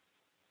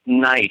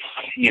nice,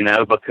 you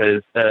know,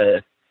 because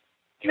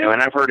you know,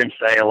 and I've heard him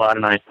say a lot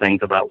of nice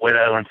things about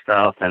Widow and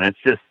stuff, and it's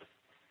just,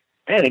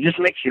 man, it just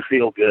makes you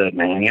feel good,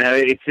 man. You know,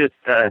 it's just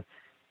a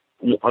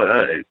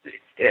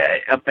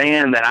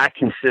band that I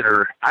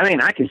consider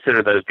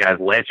those guys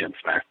legends,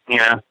 man. You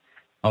know?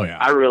 Oh yeah,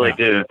 I really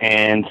do.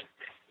 And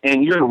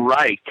you're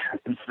right.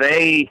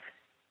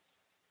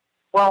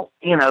 Well,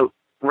 you know,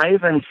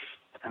 Raven,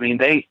 I mean,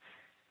 they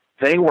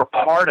were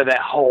part of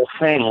that whole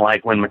thing,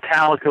 like when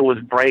Metallica was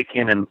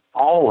breaking and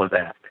all of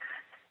that.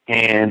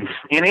 And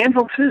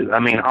Anvil too. I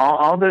mean,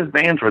 all those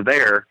bands were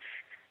there.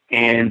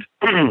 And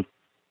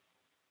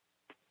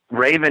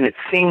Raven, it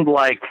seemed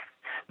like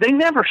they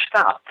never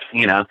stopped,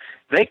 you know.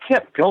 They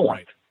kept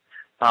going.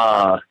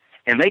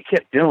 And they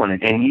kept doing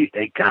it. And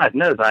God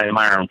knows I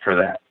admire them for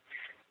that.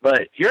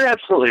 But you're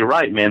absolutely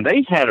right, man.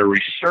 They've had a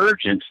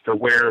resurgence to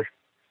where,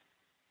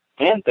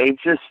 and they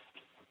just,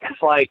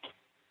 it's like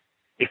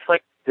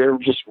they're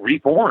just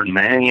reborn,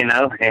 man, you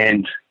know.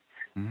 And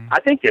I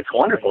think it's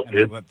wonderful,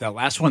 dude. That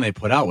last one they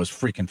put out was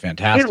freaking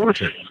fantastic. It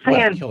was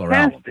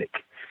fantastic,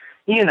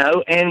 you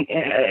know, and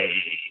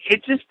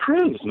it just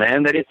proves,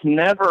 man, that it's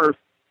never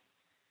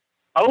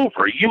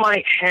over. I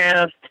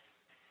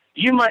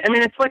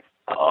mean, it's like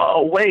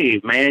a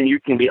wave, man.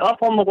 You can be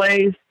up on the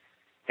wave,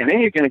 and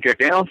then you're going to go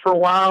down for a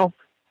while.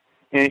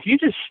 And if you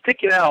just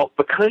stick it out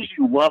because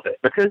you love it,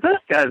 because those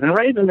guys in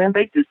Raven, man,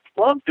 they just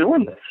love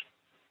doing this,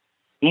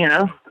 you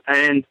know.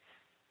 And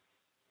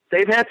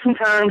they've had some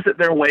times that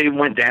their wave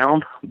went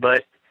down,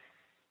 but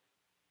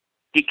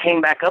it came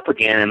back up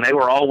again, and they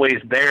were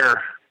always there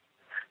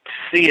to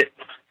see it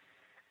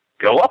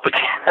go up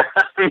again.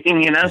 I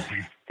mean, you know,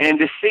 and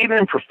to see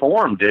them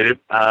perform, dude.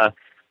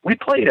 We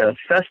played a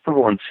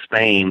festival in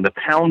Spain, the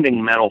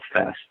Pounding Metal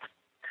Fest,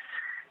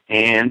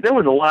 and there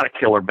was a lot of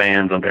killer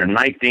bands on there.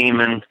 Night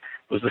Demon.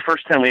 It was the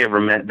first time we ever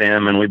met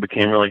them, and we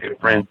became really good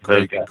friends.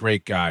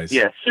 Great guys.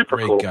 Yeah, super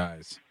great cool.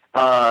 Guys.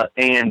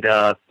 And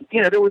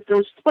you know, there was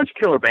a bunch of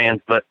killer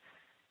bands, but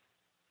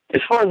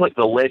as far as like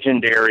the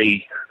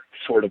legendary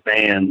sort of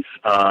bands,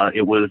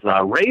 it was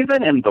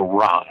Raven and the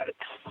Rods.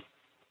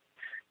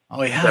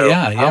 Oh yeah, So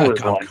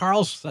yeah.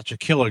 Carl's such a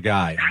killer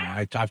guy.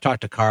 I've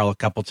talked to Carl a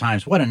couple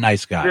times. What a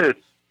nice guy, dude.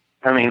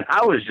 I mean,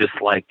 I was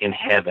just like in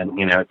heaven,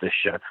 you know, at this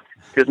show,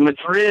 because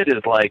Madrid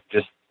is like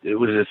it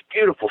was this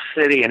beautiful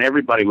city, and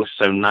everybody was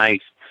so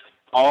nice.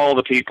 All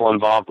the people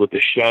involved with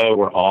the show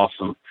were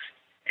awesome,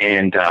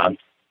 and then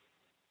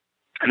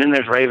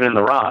there's Raven and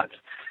the Rods.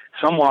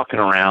 So I'm walking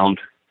around,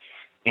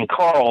 and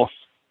Carl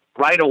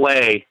right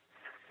away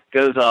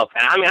goes up,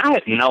 and I mean, I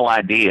had no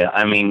idea.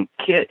 I mean,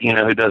 Kit, you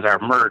know, who does our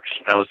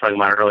merch I was talking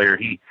about earlier,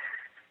 he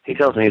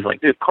tells me, he's like,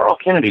 dude, Carl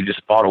Kennedy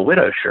just bought a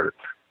Widow shirt.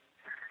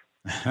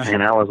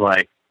 And I was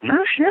like,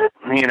 no shit,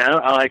 you know,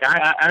 I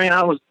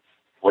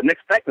wasn't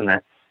expecting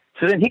that.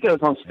 So then he goes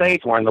on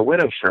stage wearing the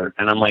Widow shirt,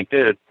 and I'm like,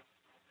 dude,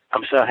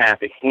 I'm so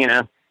happy, you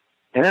know.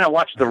 And then I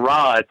watched the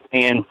Rods,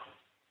 and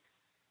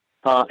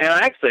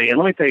actually, and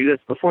let me tell you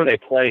this, before they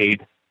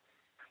played,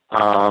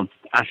 I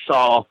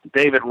saw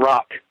David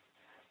Rock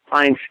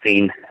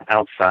Feinstein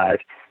outside.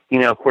 You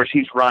know, of course,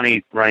 he's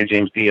Ronnie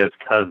James Dio's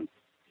cousin.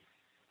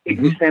 He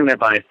was standing there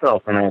by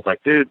himself, and I was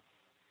like, dude,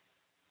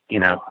 you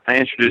know, I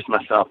introduced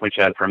myself, we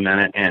chatted for a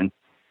minute, and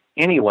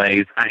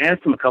anyways, I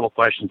asked him a couple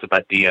questions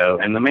about Dio,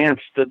 and the man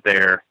stood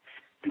there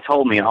and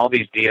told me all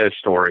these Dio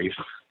stories,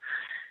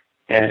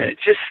 and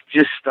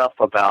just stuff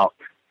about,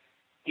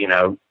 you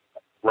know,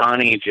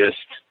 Ronnie just,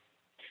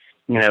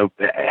 you know,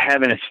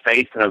 having his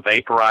face in a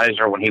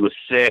vaporizer when he was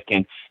sick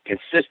and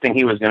insisting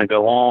he was going to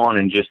go on,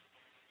 and just,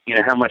 you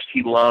know, how much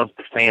he loved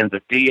the fans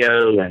of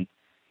Dio, and,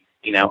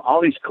 you know,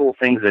 all these cool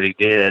things that he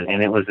did.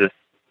 And it was just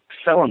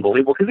so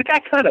unbelievable, because the guy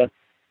kind of,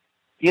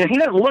 you know, he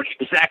doesn't look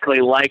exactly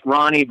like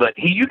Ronnie, but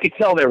you could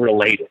tell they're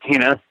related, you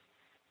know?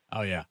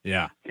 Oh, yeah,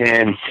 yeah.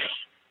 And,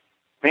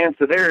 man,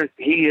 so there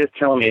he is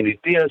telling me these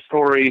Dio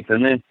stories,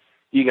 and then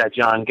you got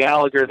John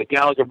Gallagher, the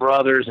Gallagher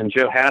brothers, and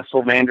Joe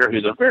Hasselvander,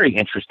 who's a very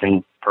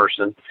interesting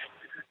person,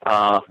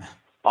 all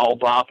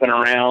bopping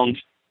around.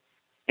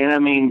 And, I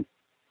mean,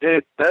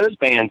 dude, those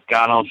bands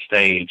got on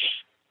stage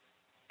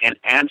and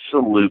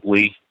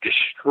absolutely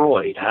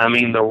destroyed. I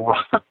mean, the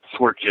Rods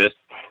were just,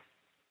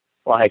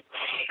 like,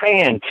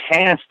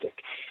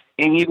 fantastic.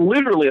 And they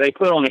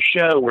put on a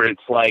show where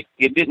it's like,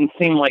 it didn't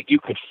seem like you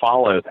could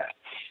follow that,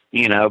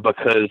 you know,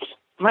 because,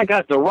 my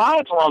God, the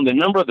Rods were on the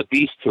Number of the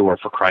Beast tour,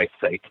 for Christ's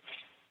sake.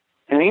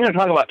 And, you know,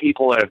 talk about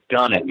people that have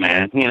done it,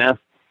 man, you know.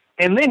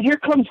 And then here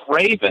comes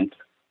Raven,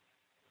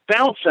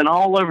 bouncing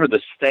all over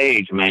the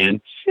stage,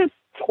 man. Just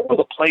tore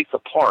the place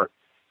apart.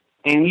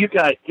 And you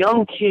got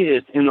young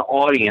kids in the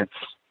audience,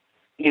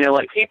 you know,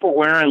 like people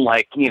wearing,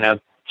 like, you know,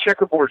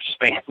 checkerboard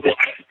spandex.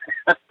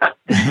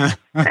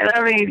 And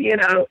I mean, you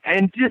know,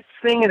 and just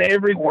singing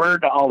every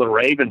word to all the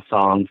Raven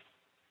songs.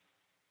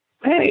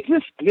 Man, it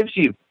just gives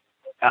you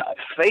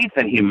faith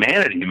in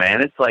humanity,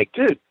 man. It's like,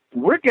 dude,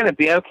 we're going to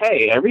be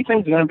okay.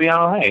 Everything's going to be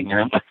all right, you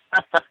know?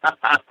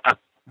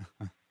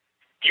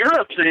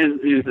 Europe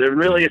is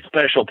really a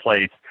special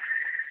place.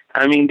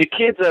 I mean, the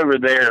kids over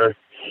there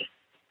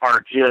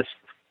are just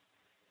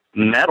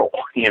metal,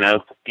 you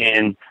know,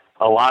 in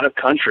a lot of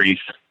countries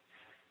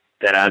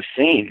that I've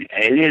seen.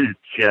 It is,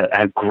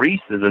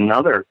 Greece is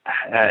another,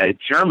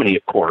 Germany,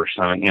 of course.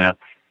 I mean, you know,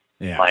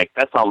 Yeah. like,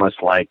 that's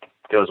almost like,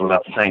 goes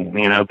without saying,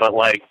 you know, but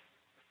like,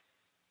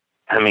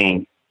 I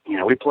mean, you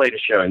know, we played a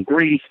show in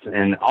Greece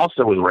and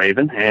also with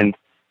Raven, and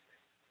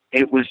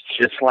it was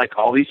just like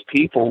all these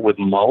people with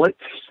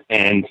mullets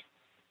and,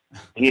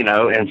 you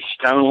know, and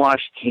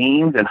stonewashed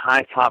jeans and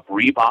high top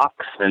Reeboks,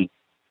 and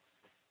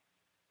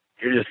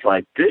you're just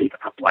like, dude,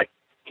 I'm like,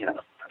 you know,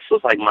 this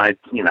was like my,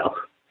 you know,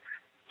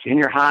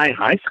 junior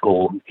high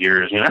school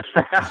years, you know.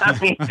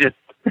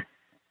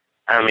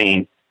 I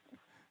mean,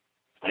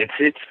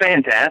 it's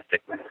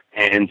fantastic, man.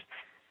 And,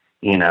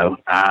 you know,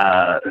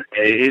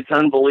 it's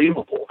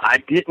unbelievable. I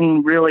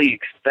didn't really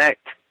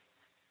expect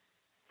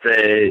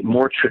the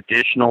more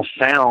traditional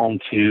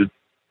sound to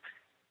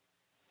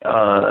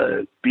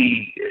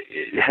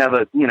have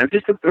a, you know,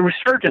 just a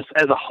resurgence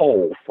as a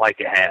whole, like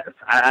it has.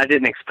 I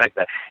didn't expect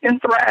that.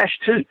 And thrash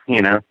too,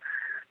 you know,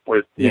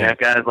 with you know,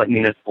 guys like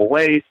Municipal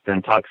Waste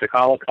and Toxic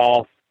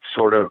Holocaust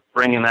sort of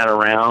bringing that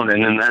around,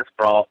 and then that's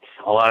brought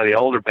a lot of the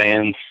older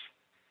bands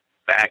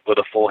back with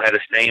a full head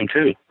of steam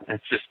too.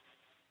 It's just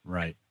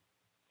right.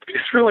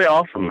 It's really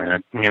awesome,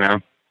 man. You know.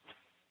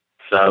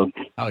 So.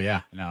 Oh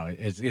yeah, no,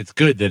 it's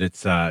good that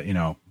it's you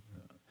know,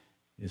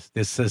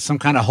 there's some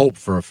kind of hope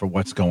for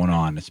what's going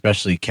on,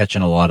 especially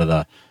catching a lot of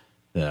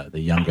the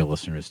younger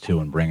listeners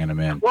too and bringing them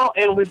in. Well,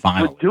 and with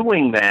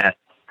doing that,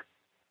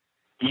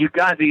 you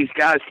got these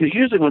guys, because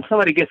usually when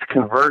somebody gets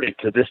converted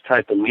to this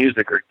type of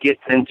music or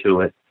gets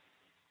into it,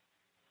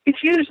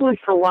 it's usually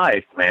for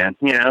life, man.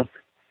 You know,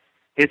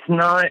 it's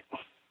not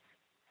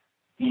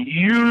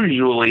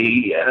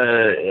usually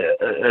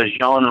a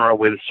genre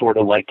with sort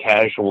of like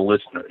casual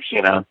listeners,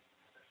 you know,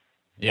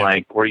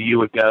 like where you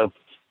would go,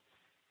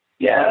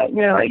 yeah, you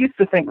know, I used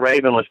to think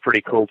Raven was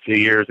pretty cool 2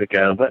 years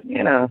ago, but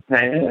you know,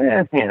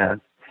 I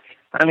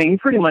mean, you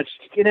pretty much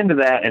get into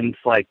that, and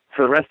it's like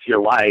for the rest of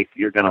your life,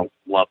 you're gonna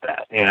love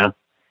that, you know.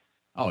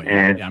 Oh yeah,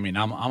 and, I mean,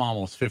 I'm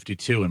almost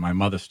 52, and my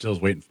mother still's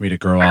waiting for me to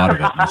grow out of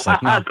it. And it's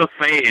like, no, the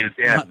phase,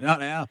 yeah,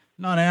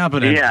 not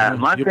happening. Yeah,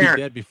 you'll be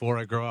dead before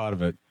I grow out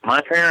of it.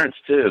 My parents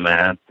too,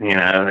 man. You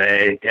know,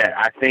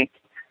 I think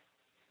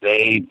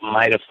they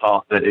might have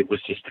thought that it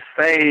was just a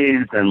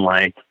phase, and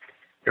like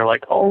they're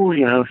like, oh,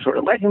 you know, sort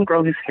of let him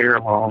grow his hair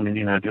long, and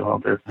you know, do all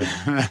this.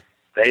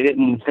 They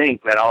didn't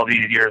think that all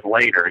these years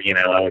later, you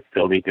know, I would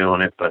still be doing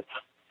it, but.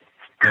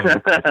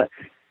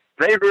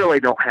 They really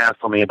don't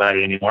hassle me about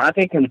it anymore. I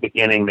think in the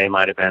beginning they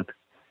might have been,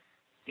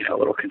 you know, a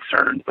little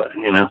concerned, but,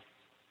 you know,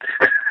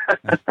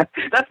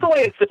 that's the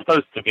way it's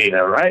supposed to be,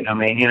 though, right? I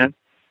mean, you know.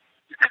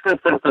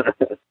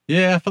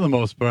 Yeah, for the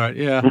most part,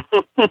 yeah.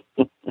 But,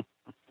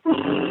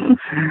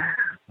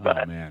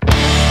 oh, man.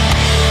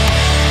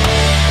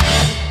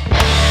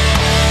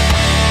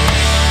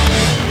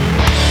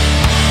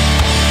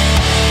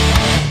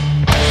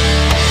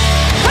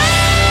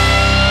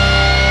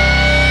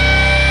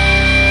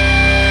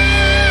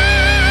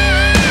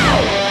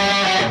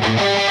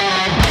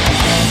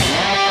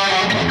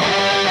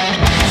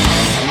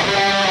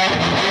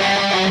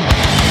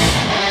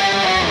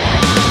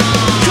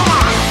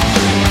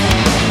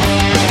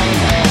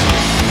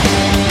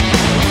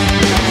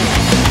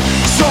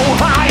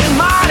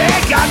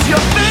 Got your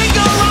finger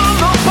on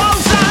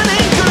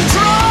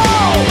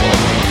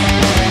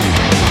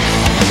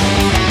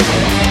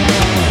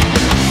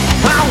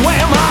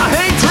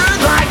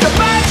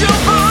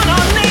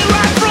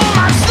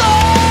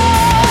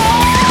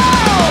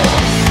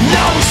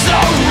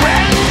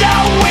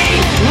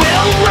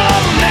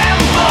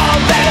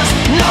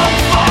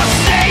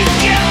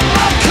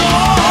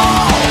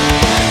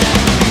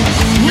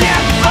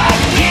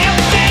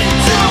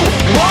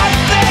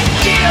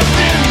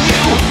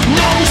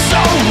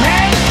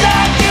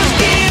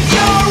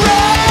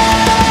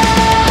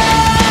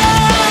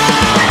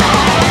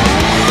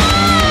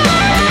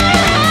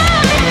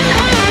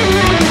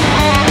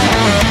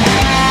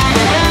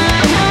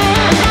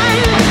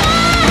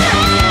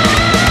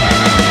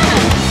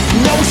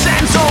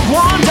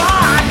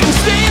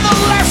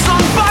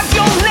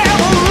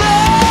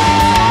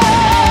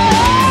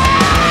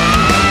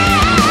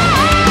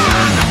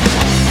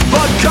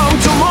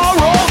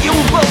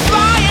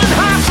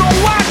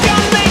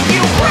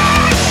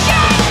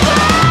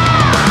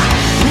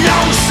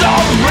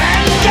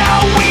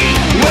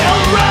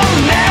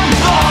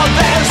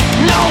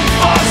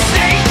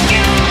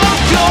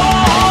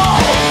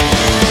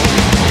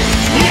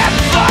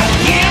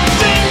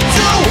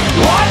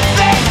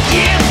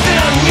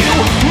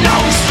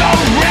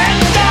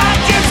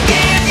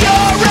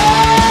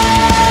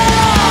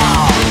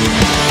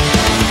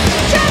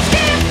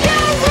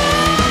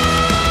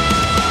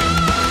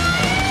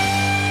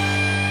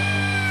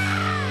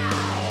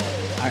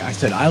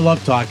good. I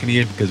love talking to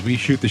you because we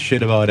shoot the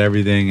shit about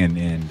everything, and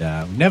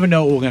we never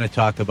know what we're going to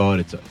talk about.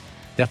 It's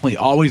definitely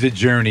always a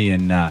journey,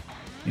 and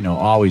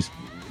always,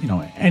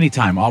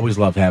 anytime. Always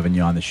love having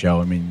you on the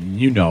show. I mean,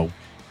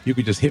 you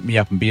could just hit me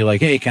up and be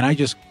like, "Hey, can I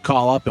just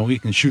call up and we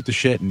can shoot the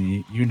shit?"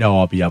 And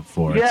I'll be up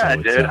for it. Yeah,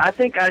 so dude. I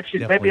think I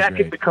should. Maybe I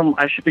should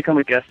become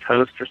a guest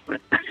host or something.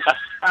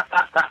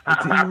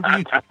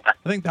 I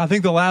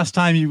think the last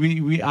time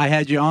I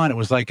had you on, it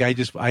was like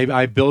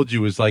I billed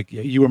you as like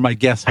you were my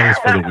guest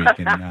host for the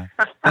week, and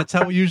that's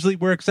how it usually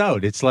works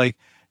out. It's like,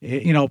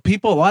 a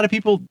lot of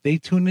people, they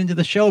tune into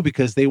the show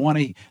because they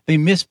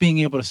miss being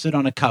able to sit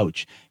on a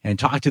couch and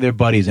talk to their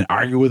buddies and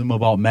argue with them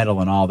about metal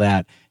and all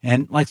that.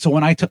 And like, so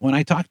when I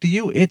talk to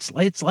you, it's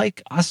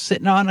like us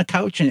sitting on a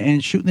couch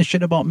and shooting the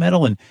shit about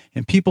metal, and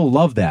people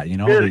love that,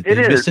 Dude,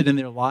 they miss it in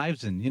their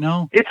lives, and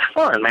it's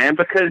fun, man,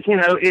 because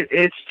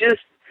it's just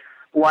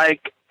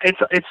like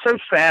it's so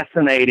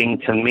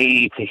fascinating to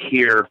me to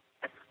hear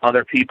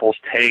other people's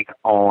take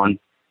on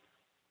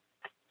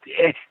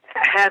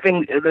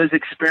having those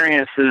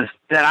experiences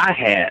that I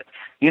had,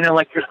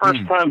 like your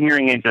first time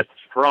hearing Into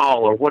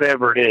Thrall or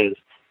whatever it is,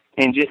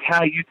 and just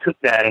how you took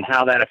that and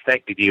how that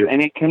affected you.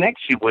 And it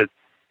connects you with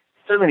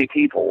so many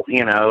people,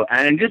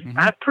 and just,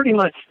 I pretty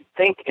much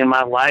think in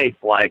my life,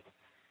 like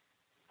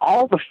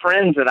all the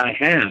friends that I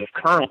have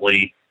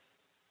currently,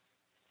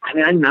 I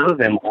mean, I know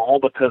them all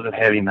because of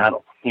heavy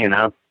metal,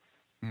 I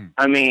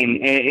mean,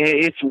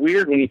 it's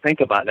weird when you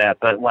think about that,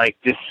 but like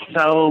just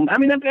so, I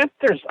mean,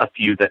 there's a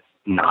few that's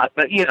not,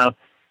 but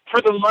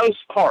for the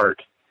most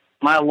part,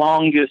 my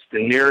longest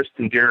and nearest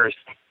and dearest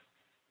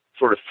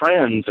sort of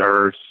friends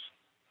are,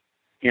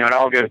 it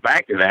all goes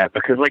back to that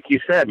because like you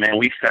said, man,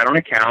 we sat on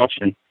a couch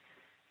and,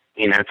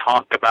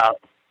 talked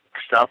about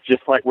stuff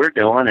just like we're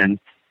doing and,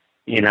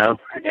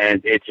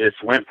 and it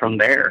just went from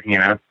there,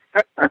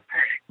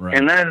 Right.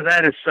 And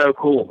that is so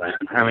cool, man.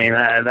 I mean,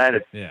 that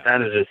is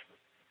just,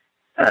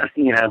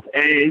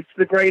 it's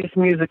the greatest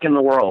music in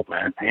the world,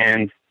 man.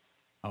 And,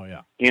 oh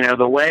yeah,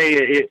 the way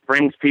it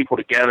brings people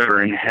together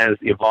and has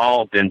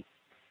evolved and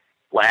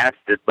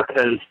lasted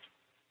because,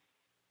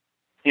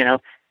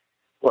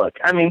 look,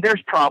 I mean,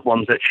 there's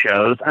problems at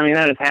shows. I mean,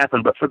 that has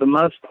happened, but for the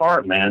most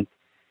part, man,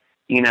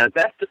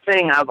 that's the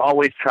thing I've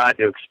always tried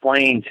to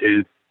explain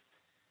to,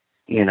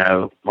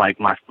 like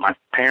my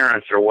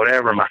parents or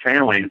whatever, my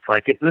family. It's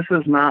like, this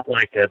is not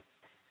like a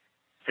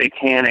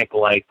satanic,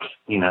 like,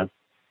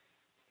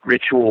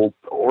 ritual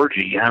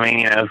orgy. I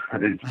mean,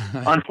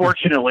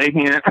 unfortunately,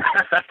 no,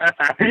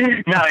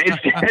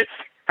 it's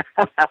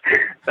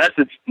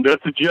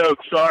that's a joke.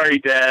 Sorry,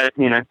 Dad.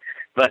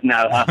 But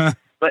no,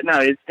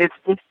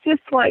 it's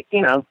just like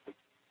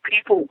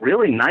people,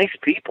 really nice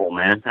people,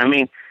 man. I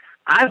mean,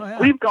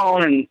 we've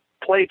gone and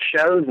played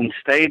shows and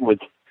stayed with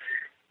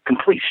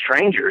complete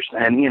strangers,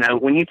 and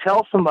when you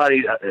tell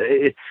somebody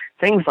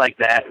things like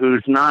that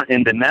who's not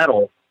into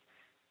metal,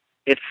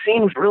 it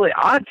seems really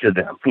odd to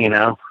them,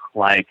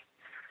 like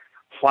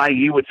why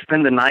you would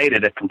spend the night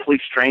at a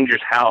complete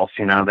stranger's house,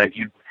 that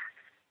you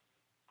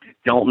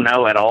don't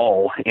know at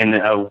all in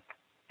a,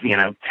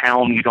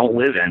 town you don't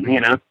live in,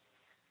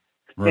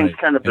 Right. Seems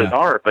kind of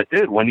bizarre, but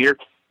dude, when you're,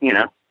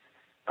 a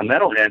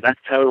metalhead,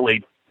 that's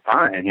totally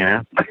fine,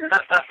 Sure.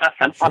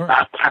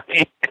 I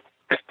mean,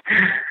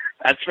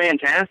 that's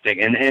fantastic.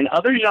 And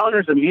other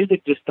genres of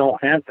music just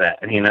don't have that,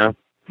 I mean,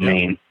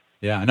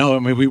 yeah, I know. I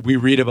mean, we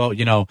read about,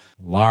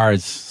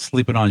 Lars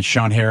sleeping on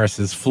Sean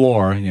Harris's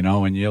floor, and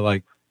you're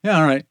like,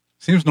 yeah, all right,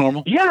 seems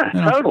normal. Yeah,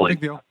 totally.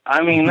 Big deal.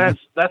 I mean,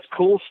 that's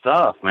cool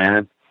stuff,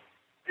 man.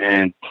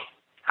 And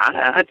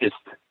I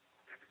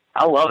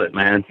love it,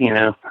 man.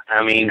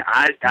 I mean,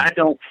 I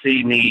don't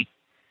see me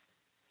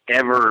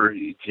ever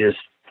just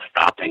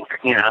stopping,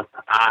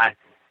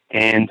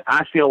 and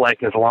I feel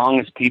like as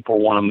long as people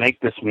want to make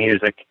this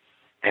music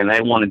and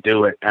they want to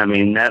do it, I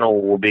mean, metal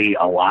will be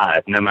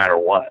alive no matter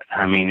what.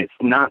 I mean, it's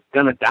not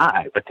going to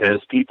die because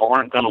people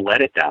aren't going to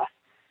let it die.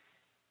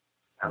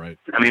 Right.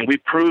 I mean,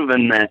 we've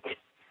proven that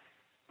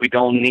we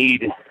don't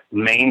need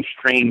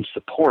mainstream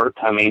support.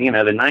 I mean, the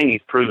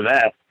 90s proved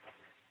that,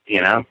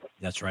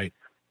 That's right.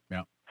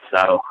 Yeah.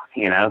 So,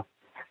 I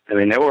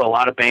mean, there were a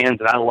lot of bands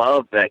that I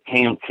loved that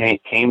came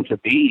to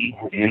be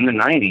in the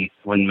 90s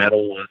when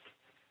metal was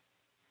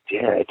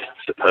dead,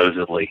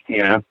 supposedly,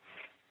 and,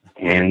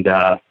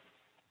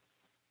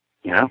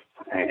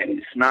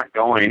 it's not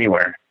going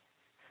anywhere.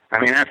 I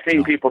mean, I've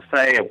seen people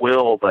say it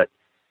will, but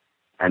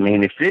I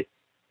mean, if it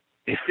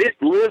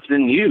lives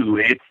in you,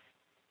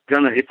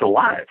 it's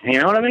alive. You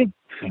know what I mean?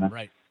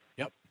 Right.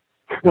 Yep.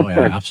 Oh yeah,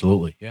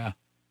 absolutely. Yeah.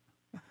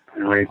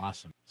 Right.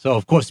 Awesome. So,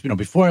 of course,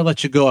 before I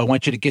let you go, I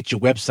want you to get your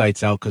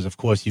websites out because, of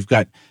course, you've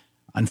got,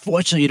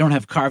 unfortunately, you don't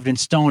have Carved in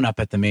Stone up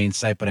at the main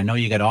site, but I know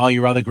you got all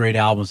your other great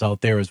albums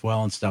out there as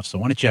well and stuff. So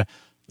why don't you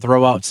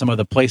throw out some of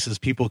the places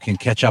people can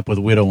catch up with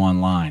Widow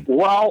online?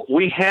 Well,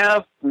 we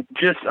have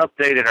just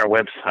updated our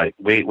website.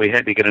 We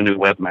had to get a new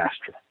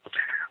webmaster.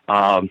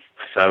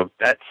 So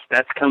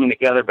that's coming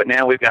together, but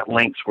now we've got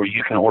links where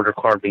you can order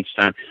Carved in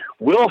Stone.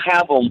 We'll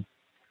have them.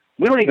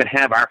 We don't even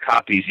have our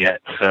copies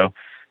yet, so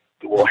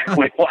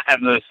we will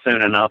have those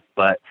soon enough.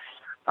 But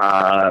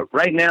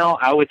right now,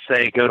 I would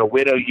say go to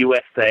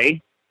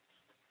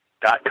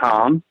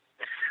widowusa.com,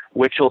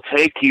 which will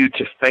take you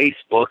to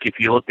Facebook. If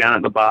you look down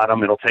at the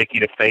bottom, it'll take you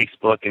to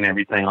Facebook and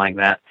everything like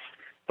that.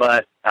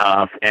 But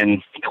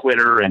and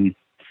Twitter and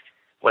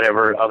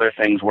whatever other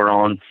things we're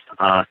on,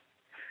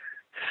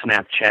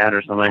 Snapchat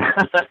or something.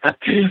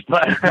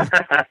 But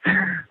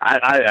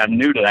I'm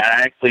new to that.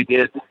 I actually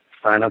did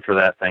sign up for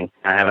that thing.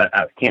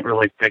 I can't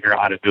really figure out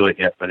how to do it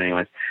yet. But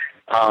anyways,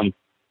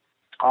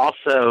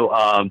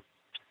 also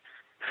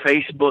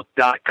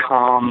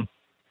Facebook.com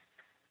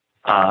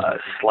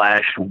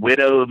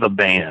 /Widow the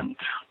Band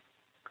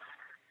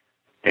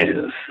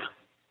is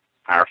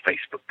our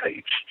Facebook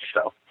page.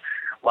 So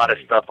a lot of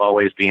stuff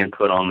always being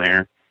put on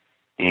there.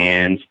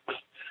 And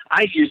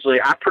I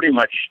pretty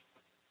much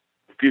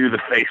do the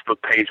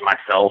Facebook page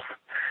myself.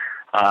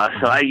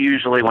 So I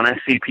usually, when I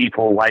see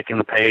people liking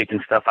the page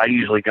and stuff, I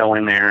usually go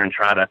in there and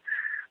try to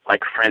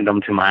like friend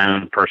them to my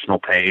own personal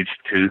page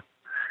too.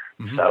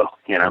 Mm-hmm. So,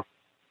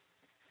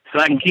 so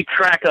I can keep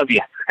track of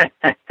you.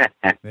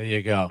 There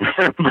you go.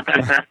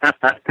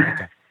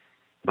 Okay.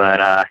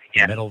 But,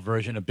 yeah. Metal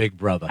version of Big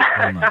Brother.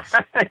 Real nice.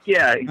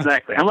 Yeah,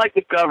 exactly. I'm like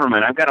the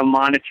government. I've got to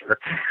monitor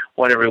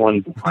what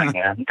everyone's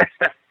doing.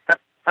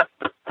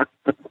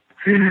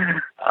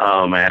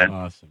 Oh, man.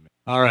 Awesome.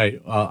 All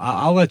right. Well,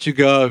 I'll let you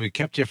go. We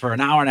kept you for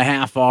an hour and a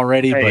half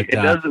already. Hey, but it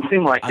doesn't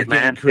seem like it,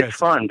 man. Chris, it's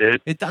fun,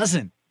 dude. It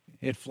doesn't.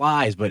 It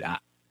flies. But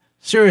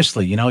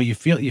seriously, you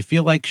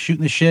feel like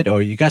shooting the shit,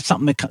 or you got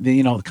something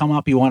that come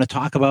up you want to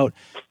talk about,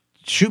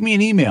 shoot me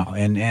an email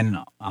and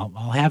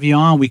I'll have you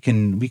on. We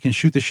can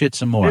shoot the shit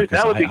some more. Dude,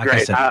 that would be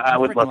great. I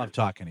would love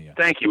talking to you.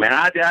 Thank you, man.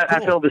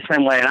 I feel the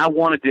same way, and I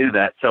want to do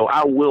that. So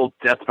I will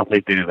definitely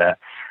do that.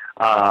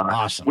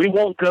 Awesome. We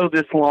won't go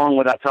this long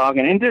without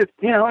talking. And dude,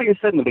 like I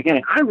said in the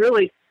beginning, I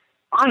really,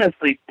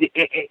 honestly,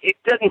 it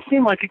doesn't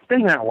seem like it's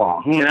been that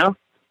long.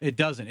 It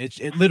doesn't.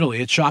 It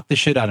literally shocked the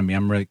shit out of me.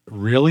 I'm like,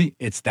 really?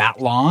 It's that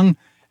long?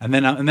 And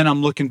then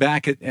I'm looking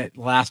back at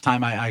last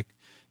time I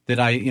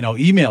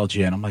emailed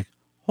you, and I'm like,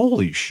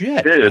 holy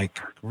shit, dude!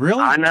 Like,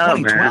 really? I know,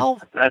 2012?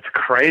 man. That's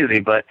crazy,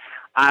 but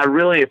I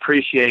really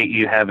appreciate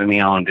you having me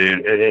on,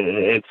 dude.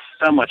 It's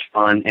so much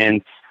fun,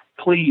 and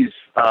please,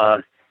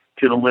 to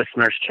the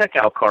listeners, check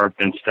out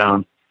Carved in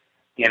Stone.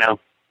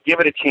 Give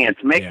it a chance.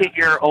 Make it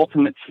your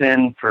ultimate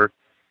sin for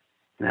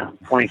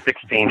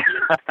 2016.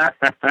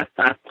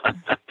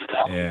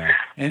 Yeah,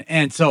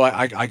 and so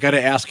I got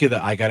to ask you the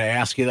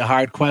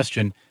hard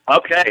question.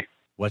 Okay.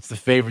 What's the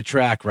favorite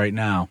track right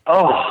now?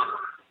 Oh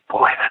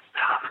boy, that's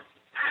tough.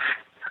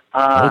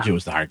 I told you it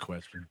was the hard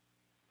question.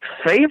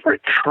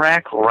 Favorite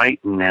track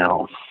right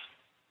now?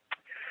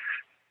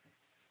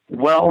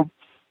 Well,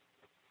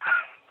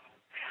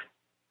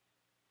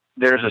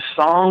 there's a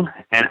song,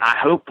 and I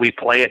hope we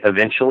play it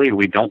eventually.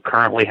 We don't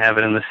currently have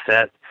it in the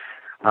set,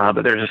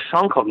 but there's a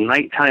song called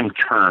Nighttime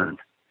Turn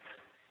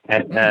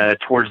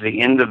towards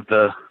the end of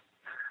the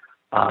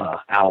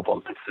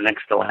album. It's the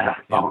next to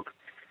last song.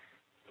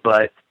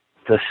 But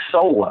the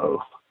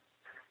solo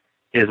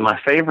is my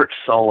favorite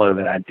solo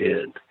that I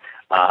did.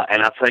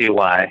 And I'll tell you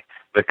why.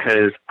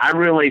 Because I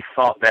really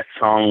thought that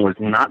song was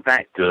not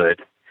that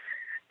good.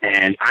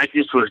 And I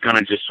just was going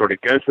to just sort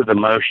of go through the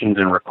motions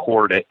and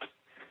record it.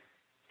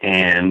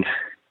 And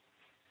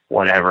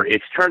whatever.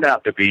 It's turned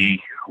out to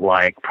be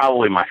like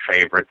probably my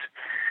favorite.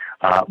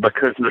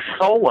 Because the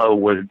solo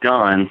was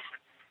done.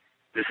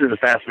 This is a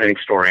fascinating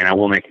story, and I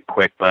will make it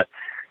quick. But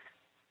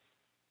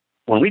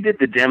when we did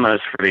the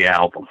demos for the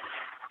album,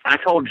 I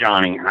told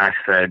Johnny, I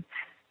said,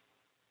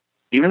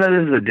 even though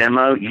this is a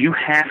demo, you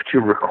have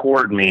to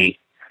record me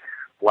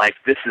like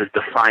this is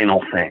the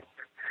final thing.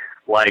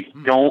 Like,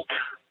 don't,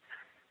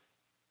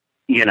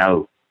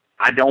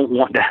 I don't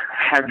want to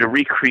have to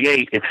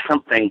recreate if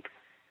something,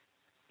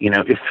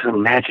 if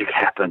some magic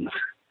happens.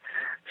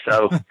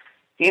 So,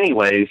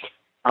 anyways,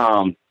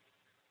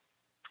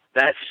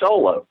 that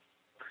solo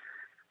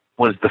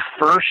was the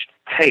first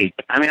take.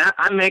 I mean,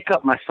 I make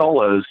up my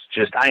solos,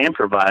 I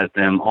improvise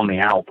them on the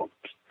album.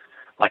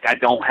 Like, I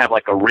don't have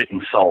like a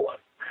written solo.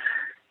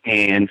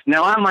 And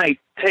now I might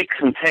take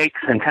some takes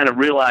and kind of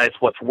realize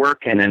what's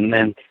working, and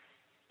then,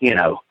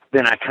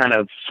 then I kind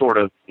of sort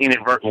of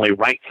inadvertently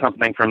write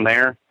something from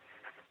there.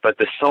 But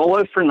the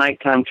solo for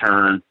Nighttime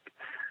Turn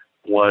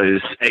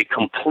was a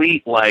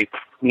complete,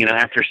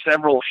 after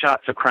several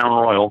shots of Crown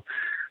Royal,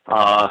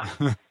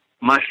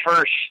 my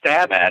first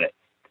stab at it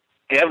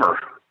ever.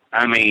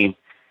 I mean,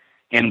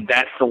 and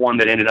that's the one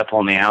that ended up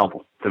on the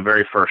album, the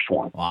very first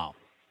one. Wow.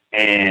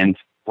 And,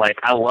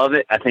 I love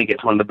it. I think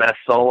it's one of the best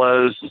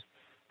solos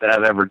that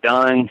I've ever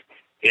done.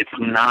 It's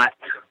not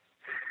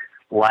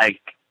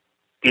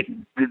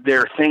there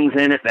are things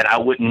in it that I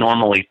wouldn't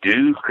normally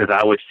do because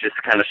I was just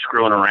kind of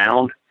screwing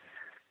around.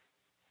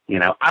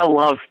 I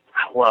love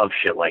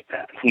shit like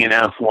that.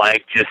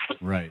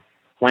 Right.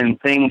 When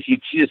things you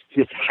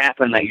just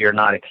happen that you're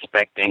not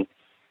expecting.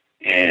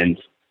 And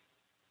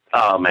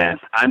oh man,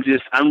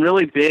 I'm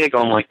really big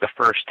on the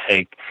first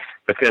take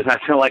because I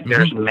feel like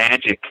there's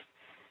magic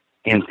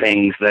in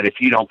things that if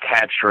you don't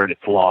capture it,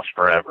 it's lost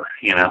forever,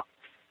 you know?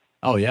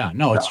 Oh yeah,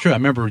 no, it's true. I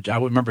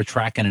remember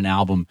tracking an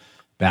album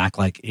back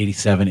like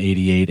 87,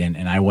 88,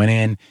 and I went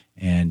in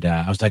and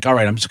I was like, all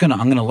right, I'm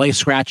gonna lay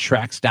scratch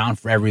tracks down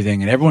for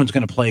everything, and everyone's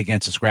gonna play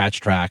against the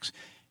scratch tracks.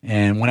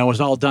 And when I was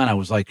all done, I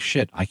was like,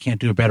 shit, I can't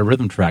do a better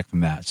rhythm track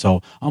than that.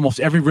 So almost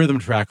every rhythm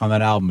track on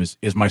that album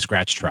is my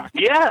scratch track.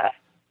 Yeah,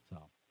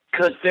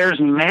 because there's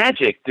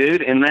magic,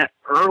 dude, in that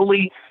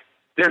early.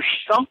 There's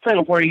something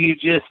where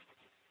it's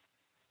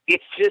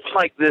just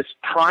like this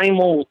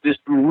primal, this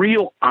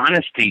real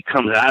honesty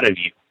comes out of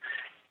you,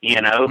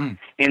 you know?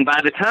 And by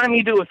the time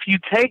you do a few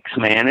takes,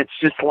 man, it's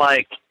just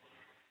like,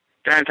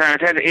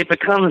 it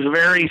becomes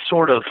very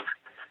sort of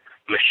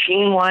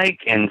machine-like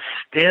and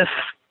stiff,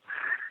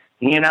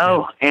 you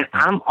know? And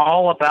I'm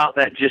all about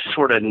that just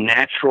sort of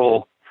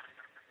natural,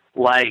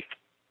 like,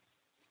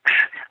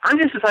 I'm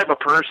just the type of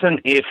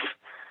person, if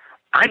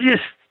I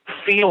just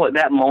feel at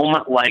that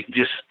moment like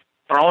just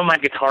throwing my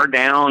guitar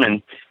down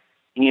and,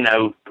 you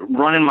know,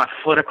 running my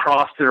foot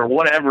across it or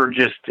whatever,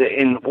 just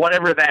in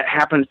whatever that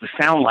happens to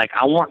sound like,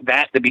 I want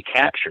that to be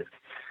captured.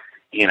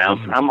 You know,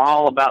 I'm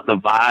all about the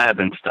vibe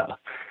and stuff.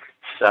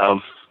 So,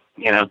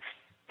 you know,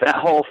 that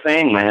whole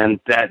thing, man,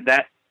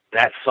 that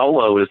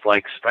solo is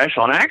like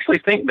special. And I actually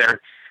think there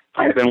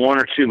might have been one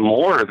or two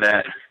more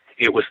that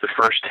it was the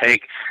first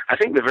take. I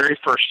think the very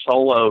first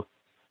solo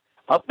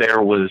up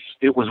there was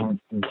one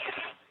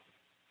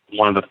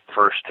of the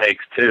first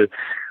takes too.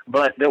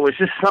 But there was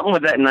just something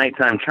with that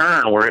Nighttime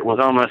Turn where it was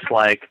almost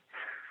like,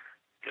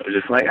 it was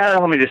just like, oh,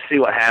 let me just see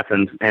what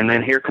happens. And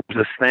then here comes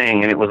this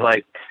thing. And it was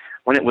like,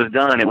 when it was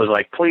done, it was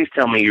like, please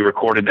tell me you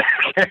recorded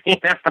that. You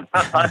know?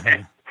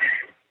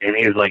 And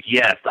he was like,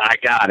 yes, I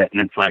got it.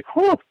 And it's like,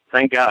 whew,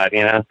 thank God,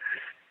 you know?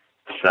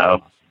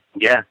 So,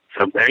 yeah.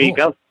 So there you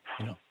go.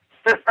 You know,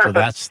 so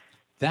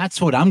that's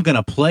what I'm going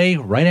to play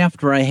right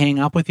after I hang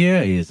up with you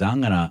is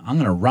I'm going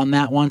to run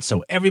that one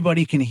so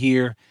everybody can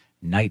hear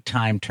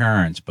Nighttime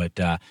Turns. But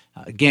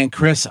again,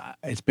 Chris,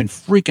 it's been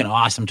freaking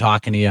awesome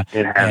talking to you,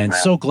 and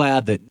so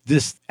glad that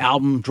this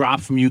album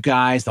dropped from you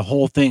guys. The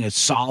whole thing is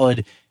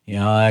solid, you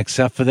know,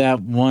 except for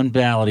that one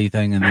ballady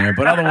thing in there.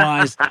 But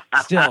otherwise,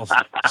 still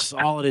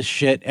solid as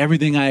shit.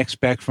 Everything I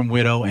expect from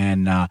Widow,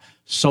 and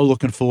so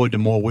looking forward to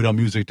more Widow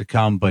music to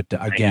come. But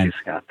again,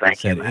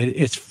 Thank you,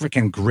 it's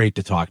freaking great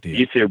to talk to you.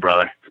 You too,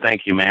 brother.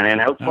 Thank you, man. And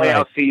hopefully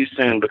I'll see you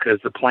soon, because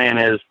the plan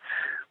is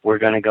we're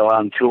going to go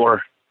out and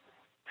tour.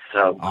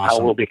 So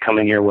awesome. I will be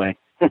coming your way.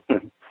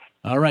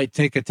 All right,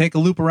 take a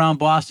loop around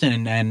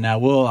Boston,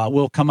 and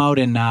we'll come out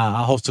and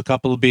I'll host a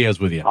couple of beers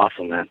with you.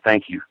 Awesome, man.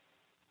 Thank you.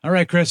 All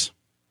right, Chris.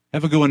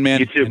 Have a good one,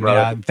 man. You too,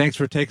 brother. Thanks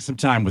for taking some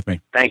time with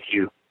me. Thank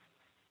you.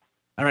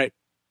 All right.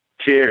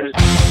 Cheers.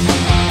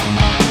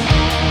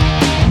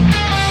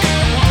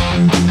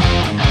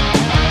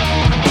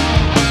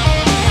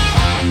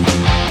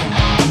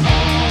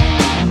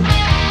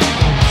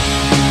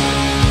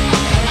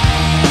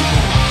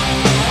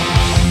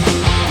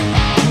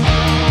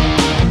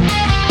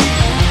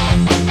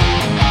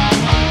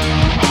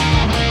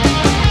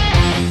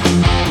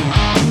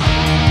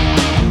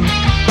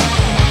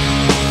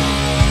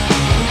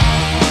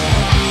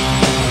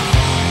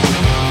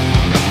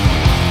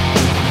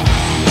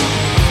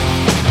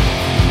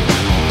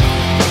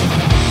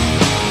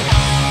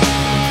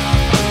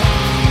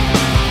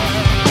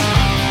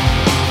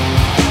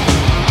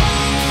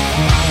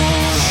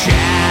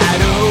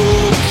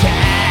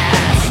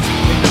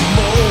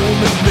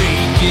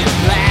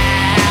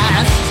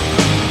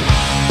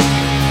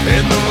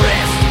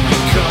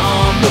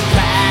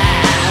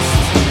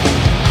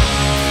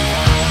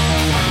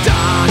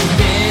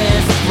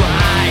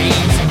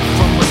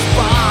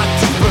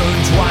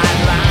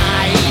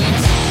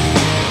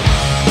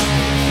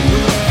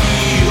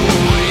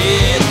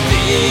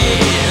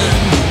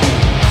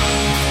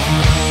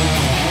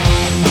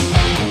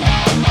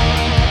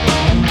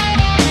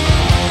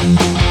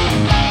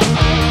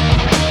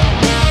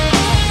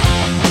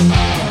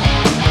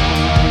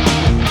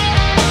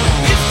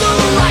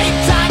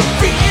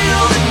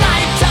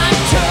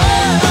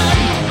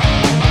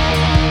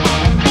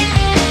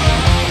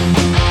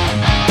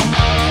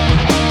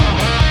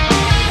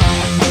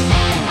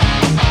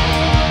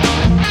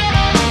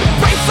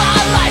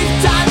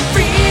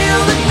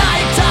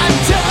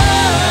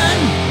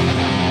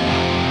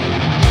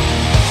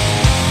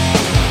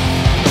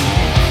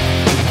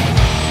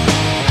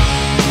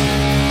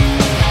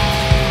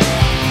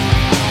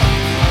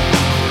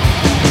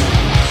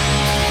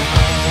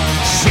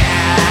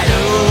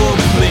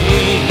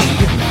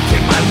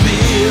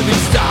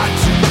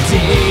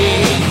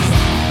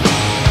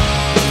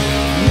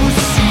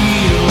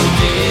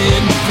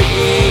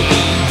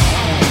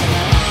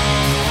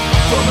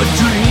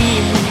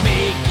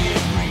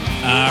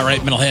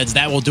 metalheads,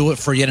 that will do it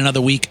for yet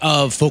another week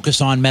of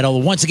Focus on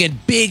Metal. Once again,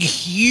 big,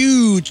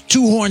 huge,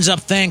 two horns up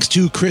thanks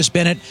to Chris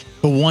Bennett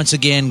for once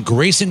again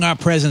gracing our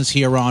presence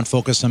here on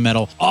Focus on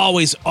Metal.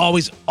 Always,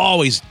 always,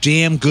 always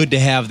damn good to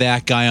have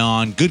that guy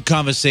on. Good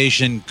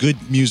conversation, good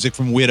music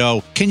from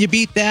Widow. Can you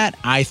beat that?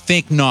 I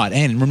think not.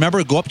 And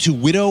remember, go up to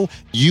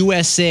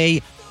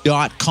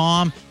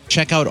widowusa.com.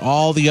 Check out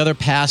all the other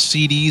past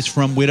CDs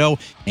from Widow,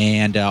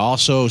 and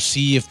also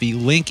see if the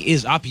link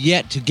is up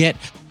yet to get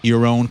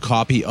your own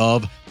copy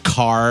of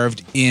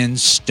Carved in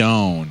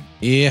Stone.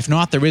 If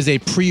not, there is a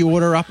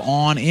pre-order up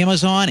on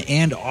Amazon,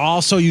 and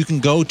also you can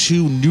go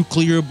to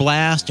Nuclear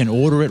Blast and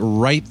order it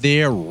right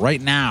there,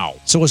 right now.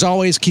 So as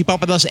always, keep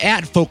up with us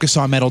at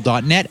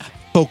focusonmetal.net,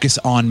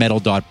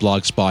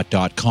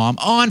 focusonmetal.blogspot.com,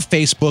 on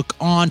Facebook,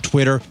 on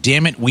Twitter.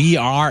 Damn it, we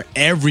are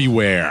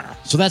everywhere.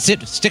 So that's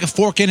it. Stick a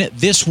fork in it.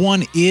 This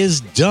one is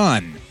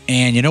done.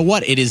 And you know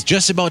what? It is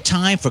just about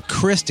time for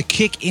Chris to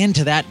kick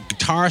into that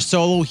guitar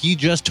solo he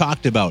just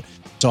talked about.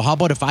 So how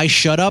about if I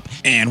shut up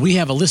and we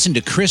have a listen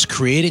to Chris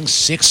creating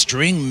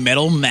six-string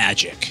metal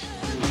magic.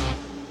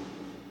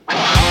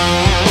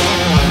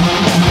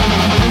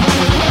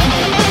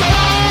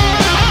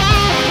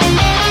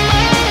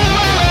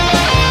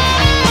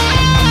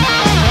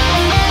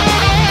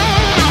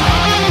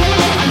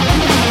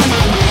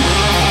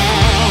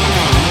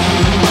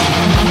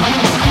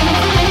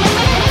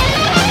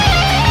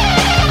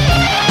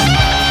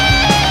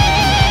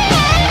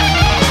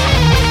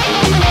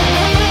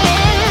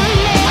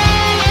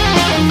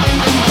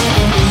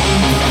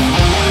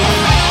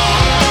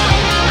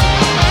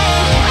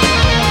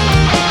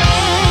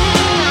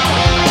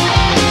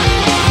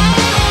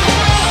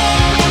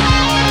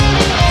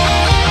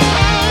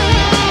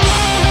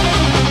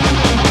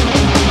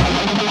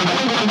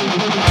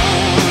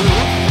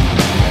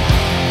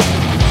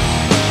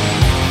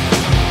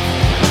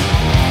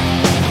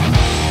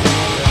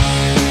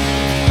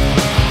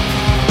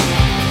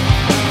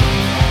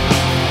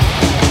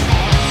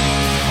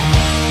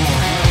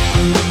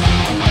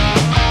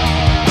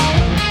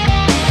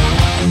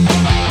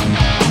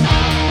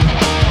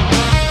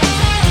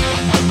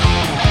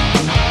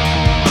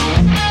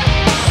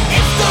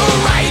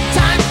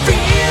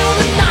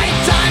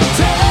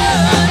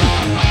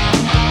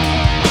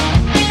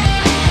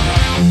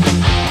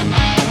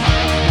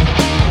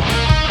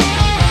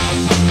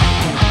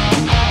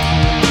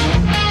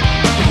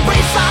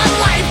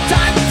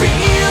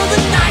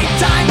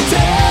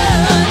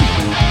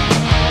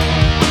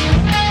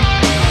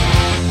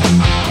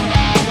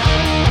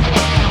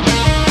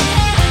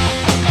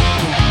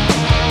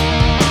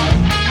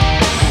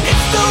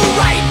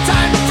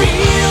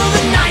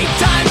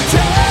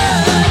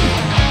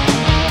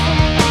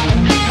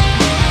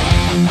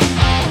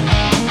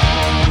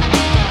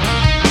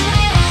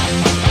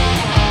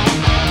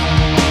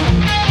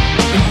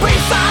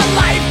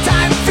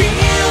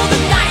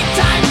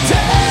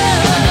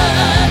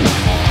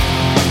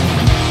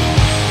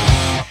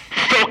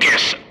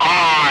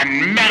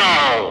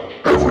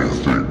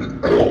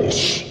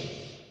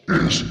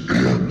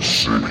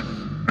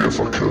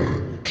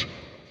 Insignificant.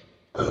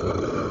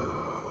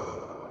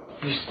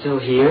 You're still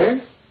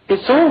here?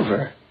 It's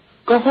over.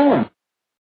 Go home.